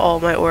away all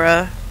my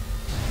aura.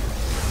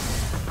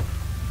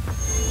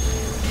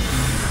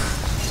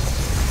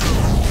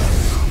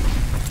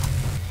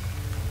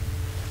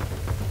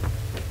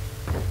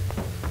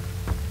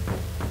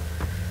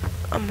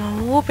 I'm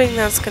hoping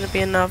that's gonna be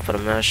enough, but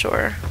I'm not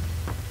sure.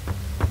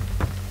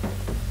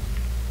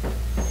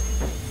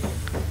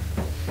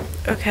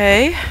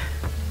 Okay.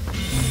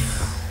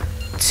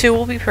 2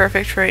 will be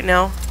perfect right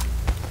now.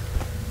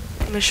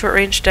 My short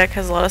range deck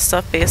has a lot of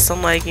stuff based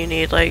on like you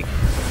need like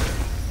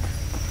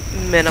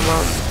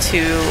minimum 2.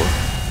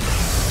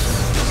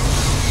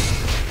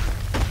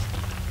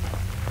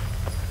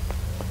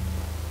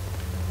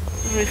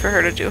 Wait for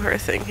her to do her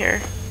thing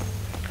here.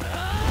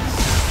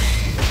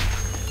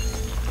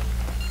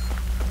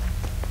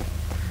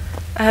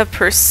 I have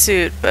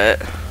pursuit, but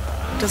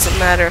it doesn't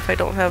matter if I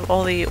don't have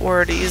all the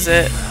aura to use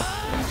it.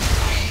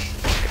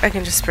 I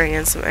can just bring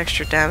in some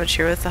extra damage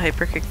here with the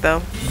hyper kick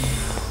though.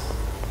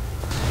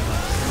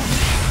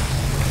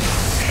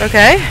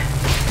 Okay.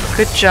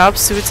 Good job,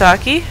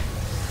 Subutaki.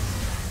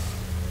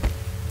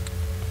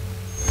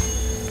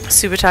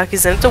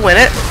 Subutaki's in it to win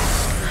it.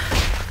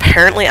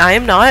 Apparently I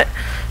am not.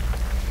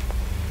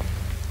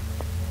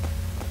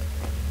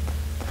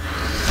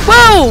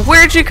 Whoa!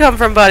 Where'd you come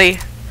from, buddy?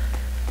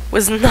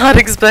 Was not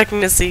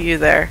expecting to see you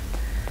there.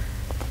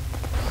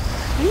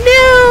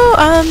 No,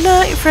 I'm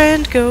not your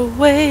friend. Go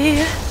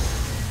away.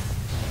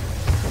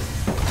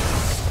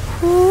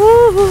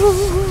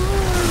 Ooh.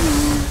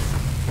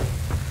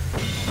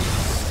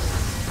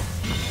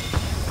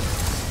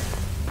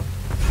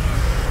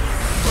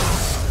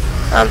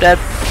 I'm dead.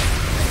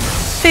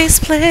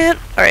 Faceplant.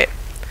 Alright.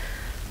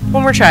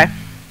 One more try.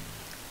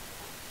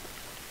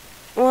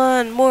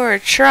 One more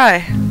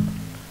try.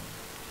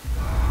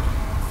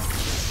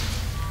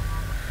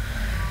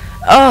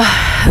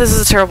 Oh, this is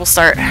a terrible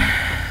start. I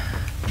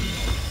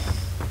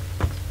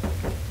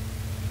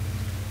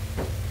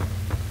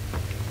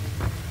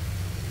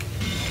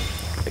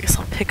guess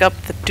I'll pick up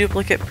the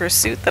duplicate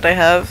pursuit that I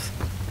have.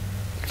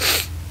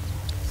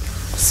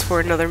 Just for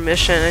another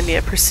mission, I need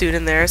a pursuit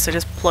in there, so I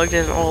just plugged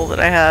in all that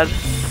I had.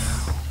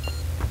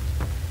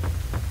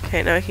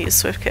 Okay, now I can use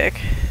swift kick.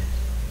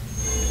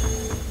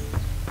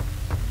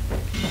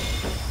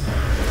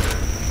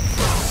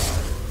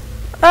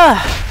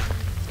 Ah!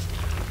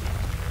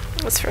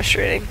 That's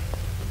frustrating.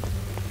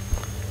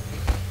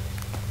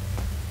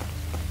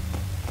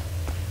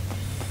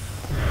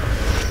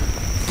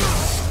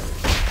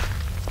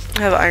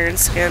 I have iron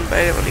skin, but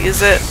I didn't want to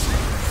use it.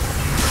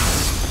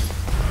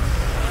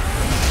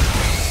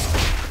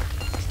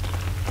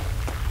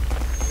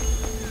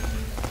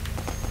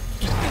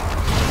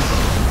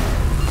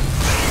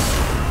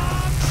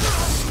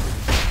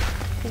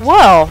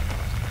 Whoa!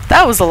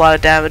 That was a lot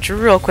of damage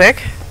real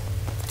quick.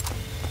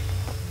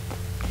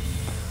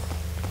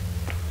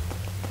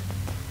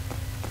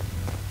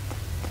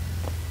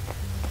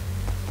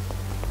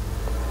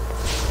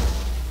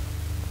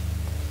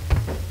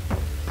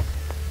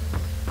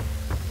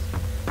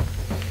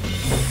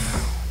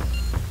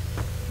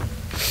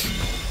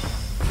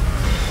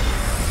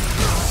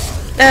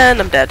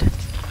 And I'm dead.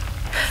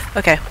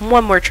 Okay,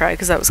 one more try,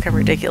 because that was kind of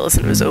ridiculous,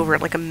 and it was over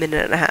in like a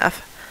minute and a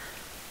half.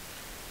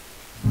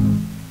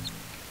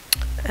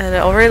 And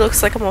it already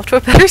looks like I'm off to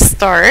a better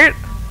start.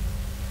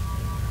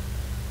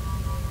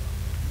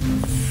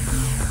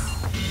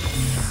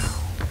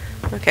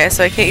 Okay,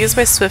 so I can't use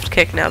my swift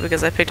kick now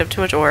because I picked up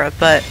too much aura,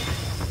 but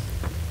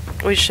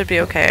we should be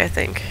okay, I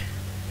think.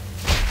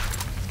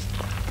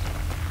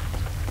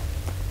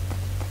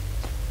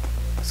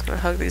 Just gonna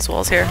hug these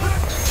walls here.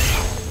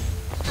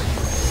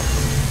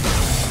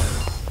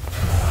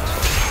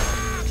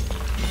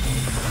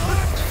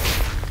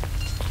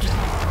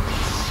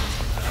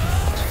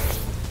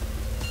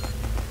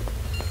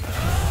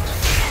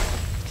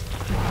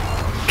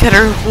 Get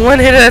her one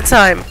hit at a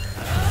time.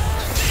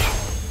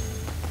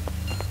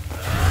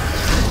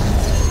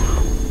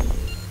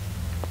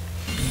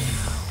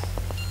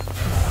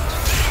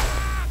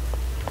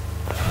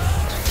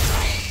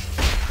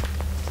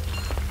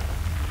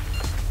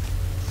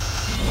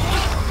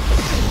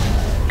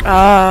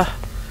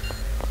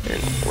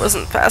 It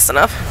wasn't fast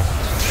enough.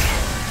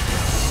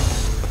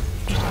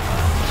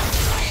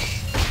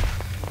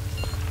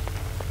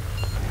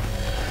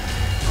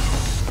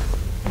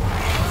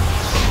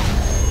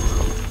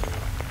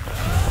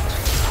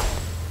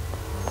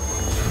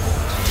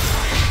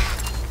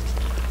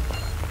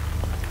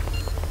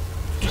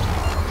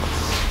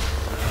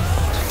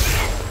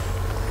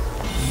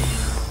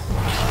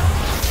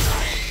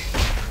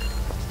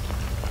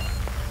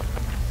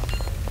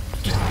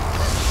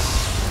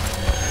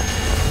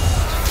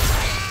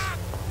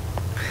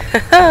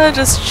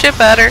 Just chip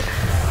at her.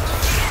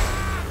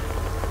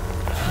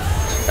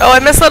 Oh, I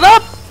messed that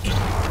up!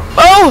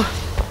 Oh!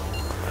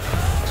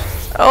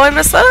 Oh, I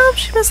messed that up!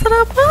 She messed that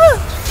up! Ah!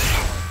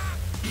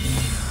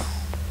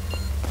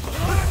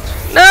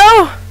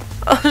 No!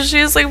 Oh, she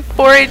has like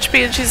 4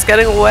 HP and she's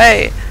getting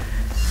away.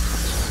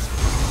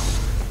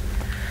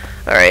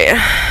 Alright.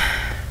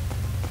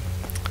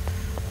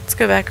 Let's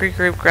go back,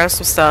 regroup, grab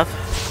some stuff.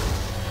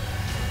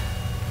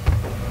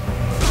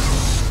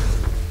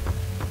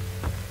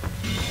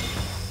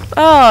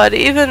 Oh, and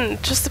even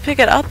just to pick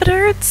it up it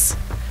hurts?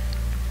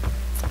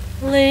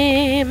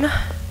 Lame.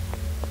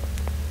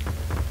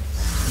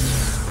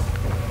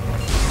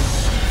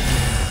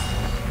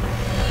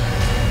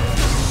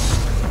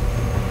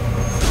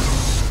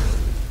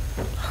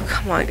 Oh,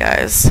 come on,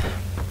 guys.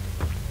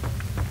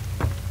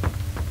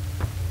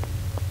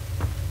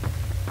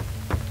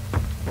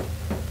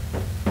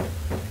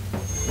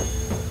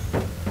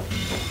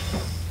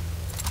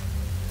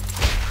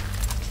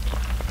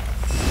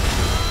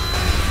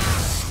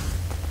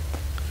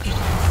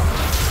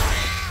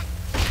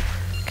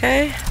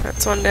 Okay,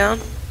 that's one down.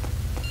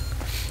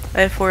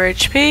 I have 4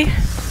 HP.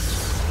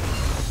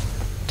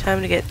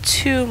 Time to get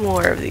 2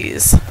 more of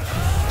these.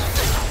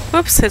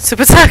 Whoops, hit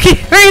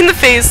Supataki right in the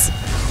face.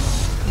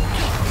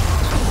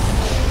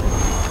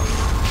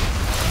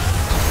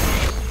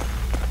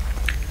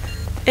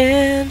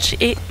 And she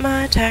ate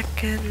my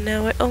attack, and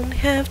now I only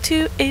have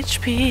 2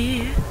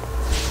 HP.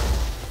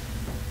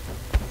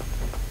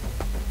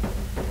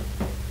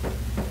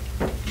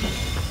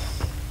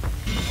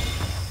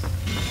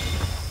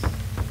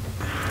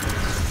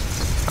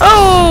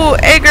 Oh,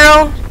 hey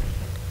girl.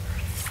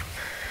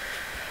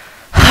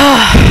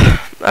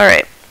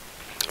 Alright.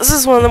 This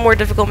is one of the more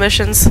difficult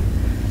missions.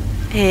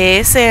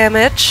 Hey,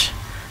 sandwich.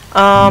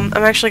 I'm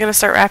actually going to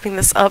start wrapping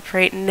this up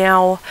right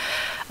now,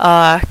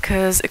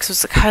 because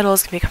Exosukaidal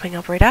is going to be coming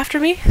up right after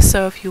me.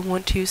 So if you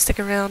want to stick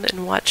around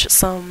and watch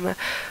some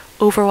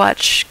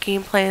Overwatch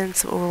gameplay and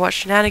some Overwatch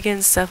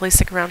shenanigans, definitely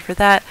stick around for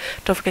that.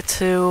 Don't forget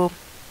to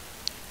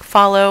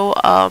follow,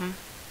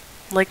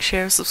 like,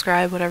 share,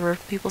 subscribe, whatever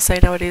people say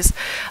nowadays.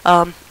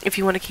 If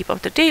you want to keep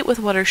up to date with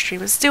what our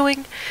stream is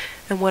doing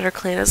and what our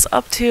clan is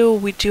up to,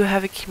 we do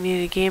have a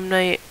community game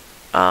night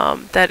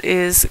that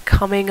is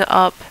coming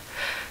up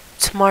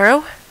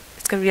tomorrow.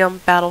 It's going to be on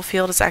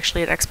Battlefield. It's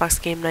actually an Xbox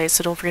game night,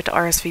 so don't forget to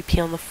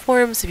RSVP on the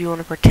forums if you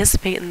want to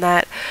participate in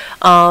that.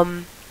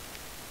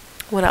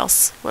 What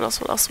else?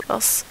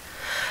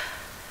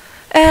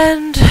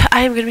 And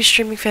I am going to be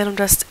streaming Phantom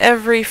Dust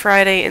every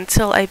Friday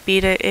until I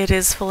beat it. It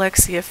is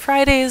Phelixia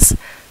Fridays,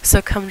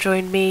 so come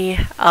join me,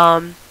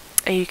 and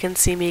you can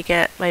see me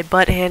get my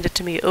butt handed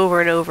to me over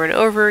and over and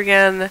over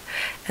again,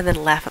 and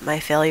then laugh at my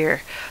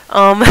failure.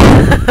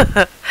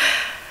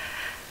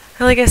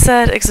 Like I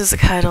said,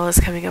 Exosukaidal is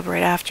coming up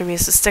right after me,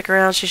 so stick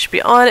around. She should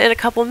be on in a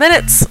couple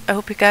minutes. I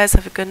hope you guys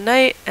have a good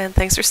night, and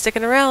thanks for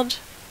sticking around.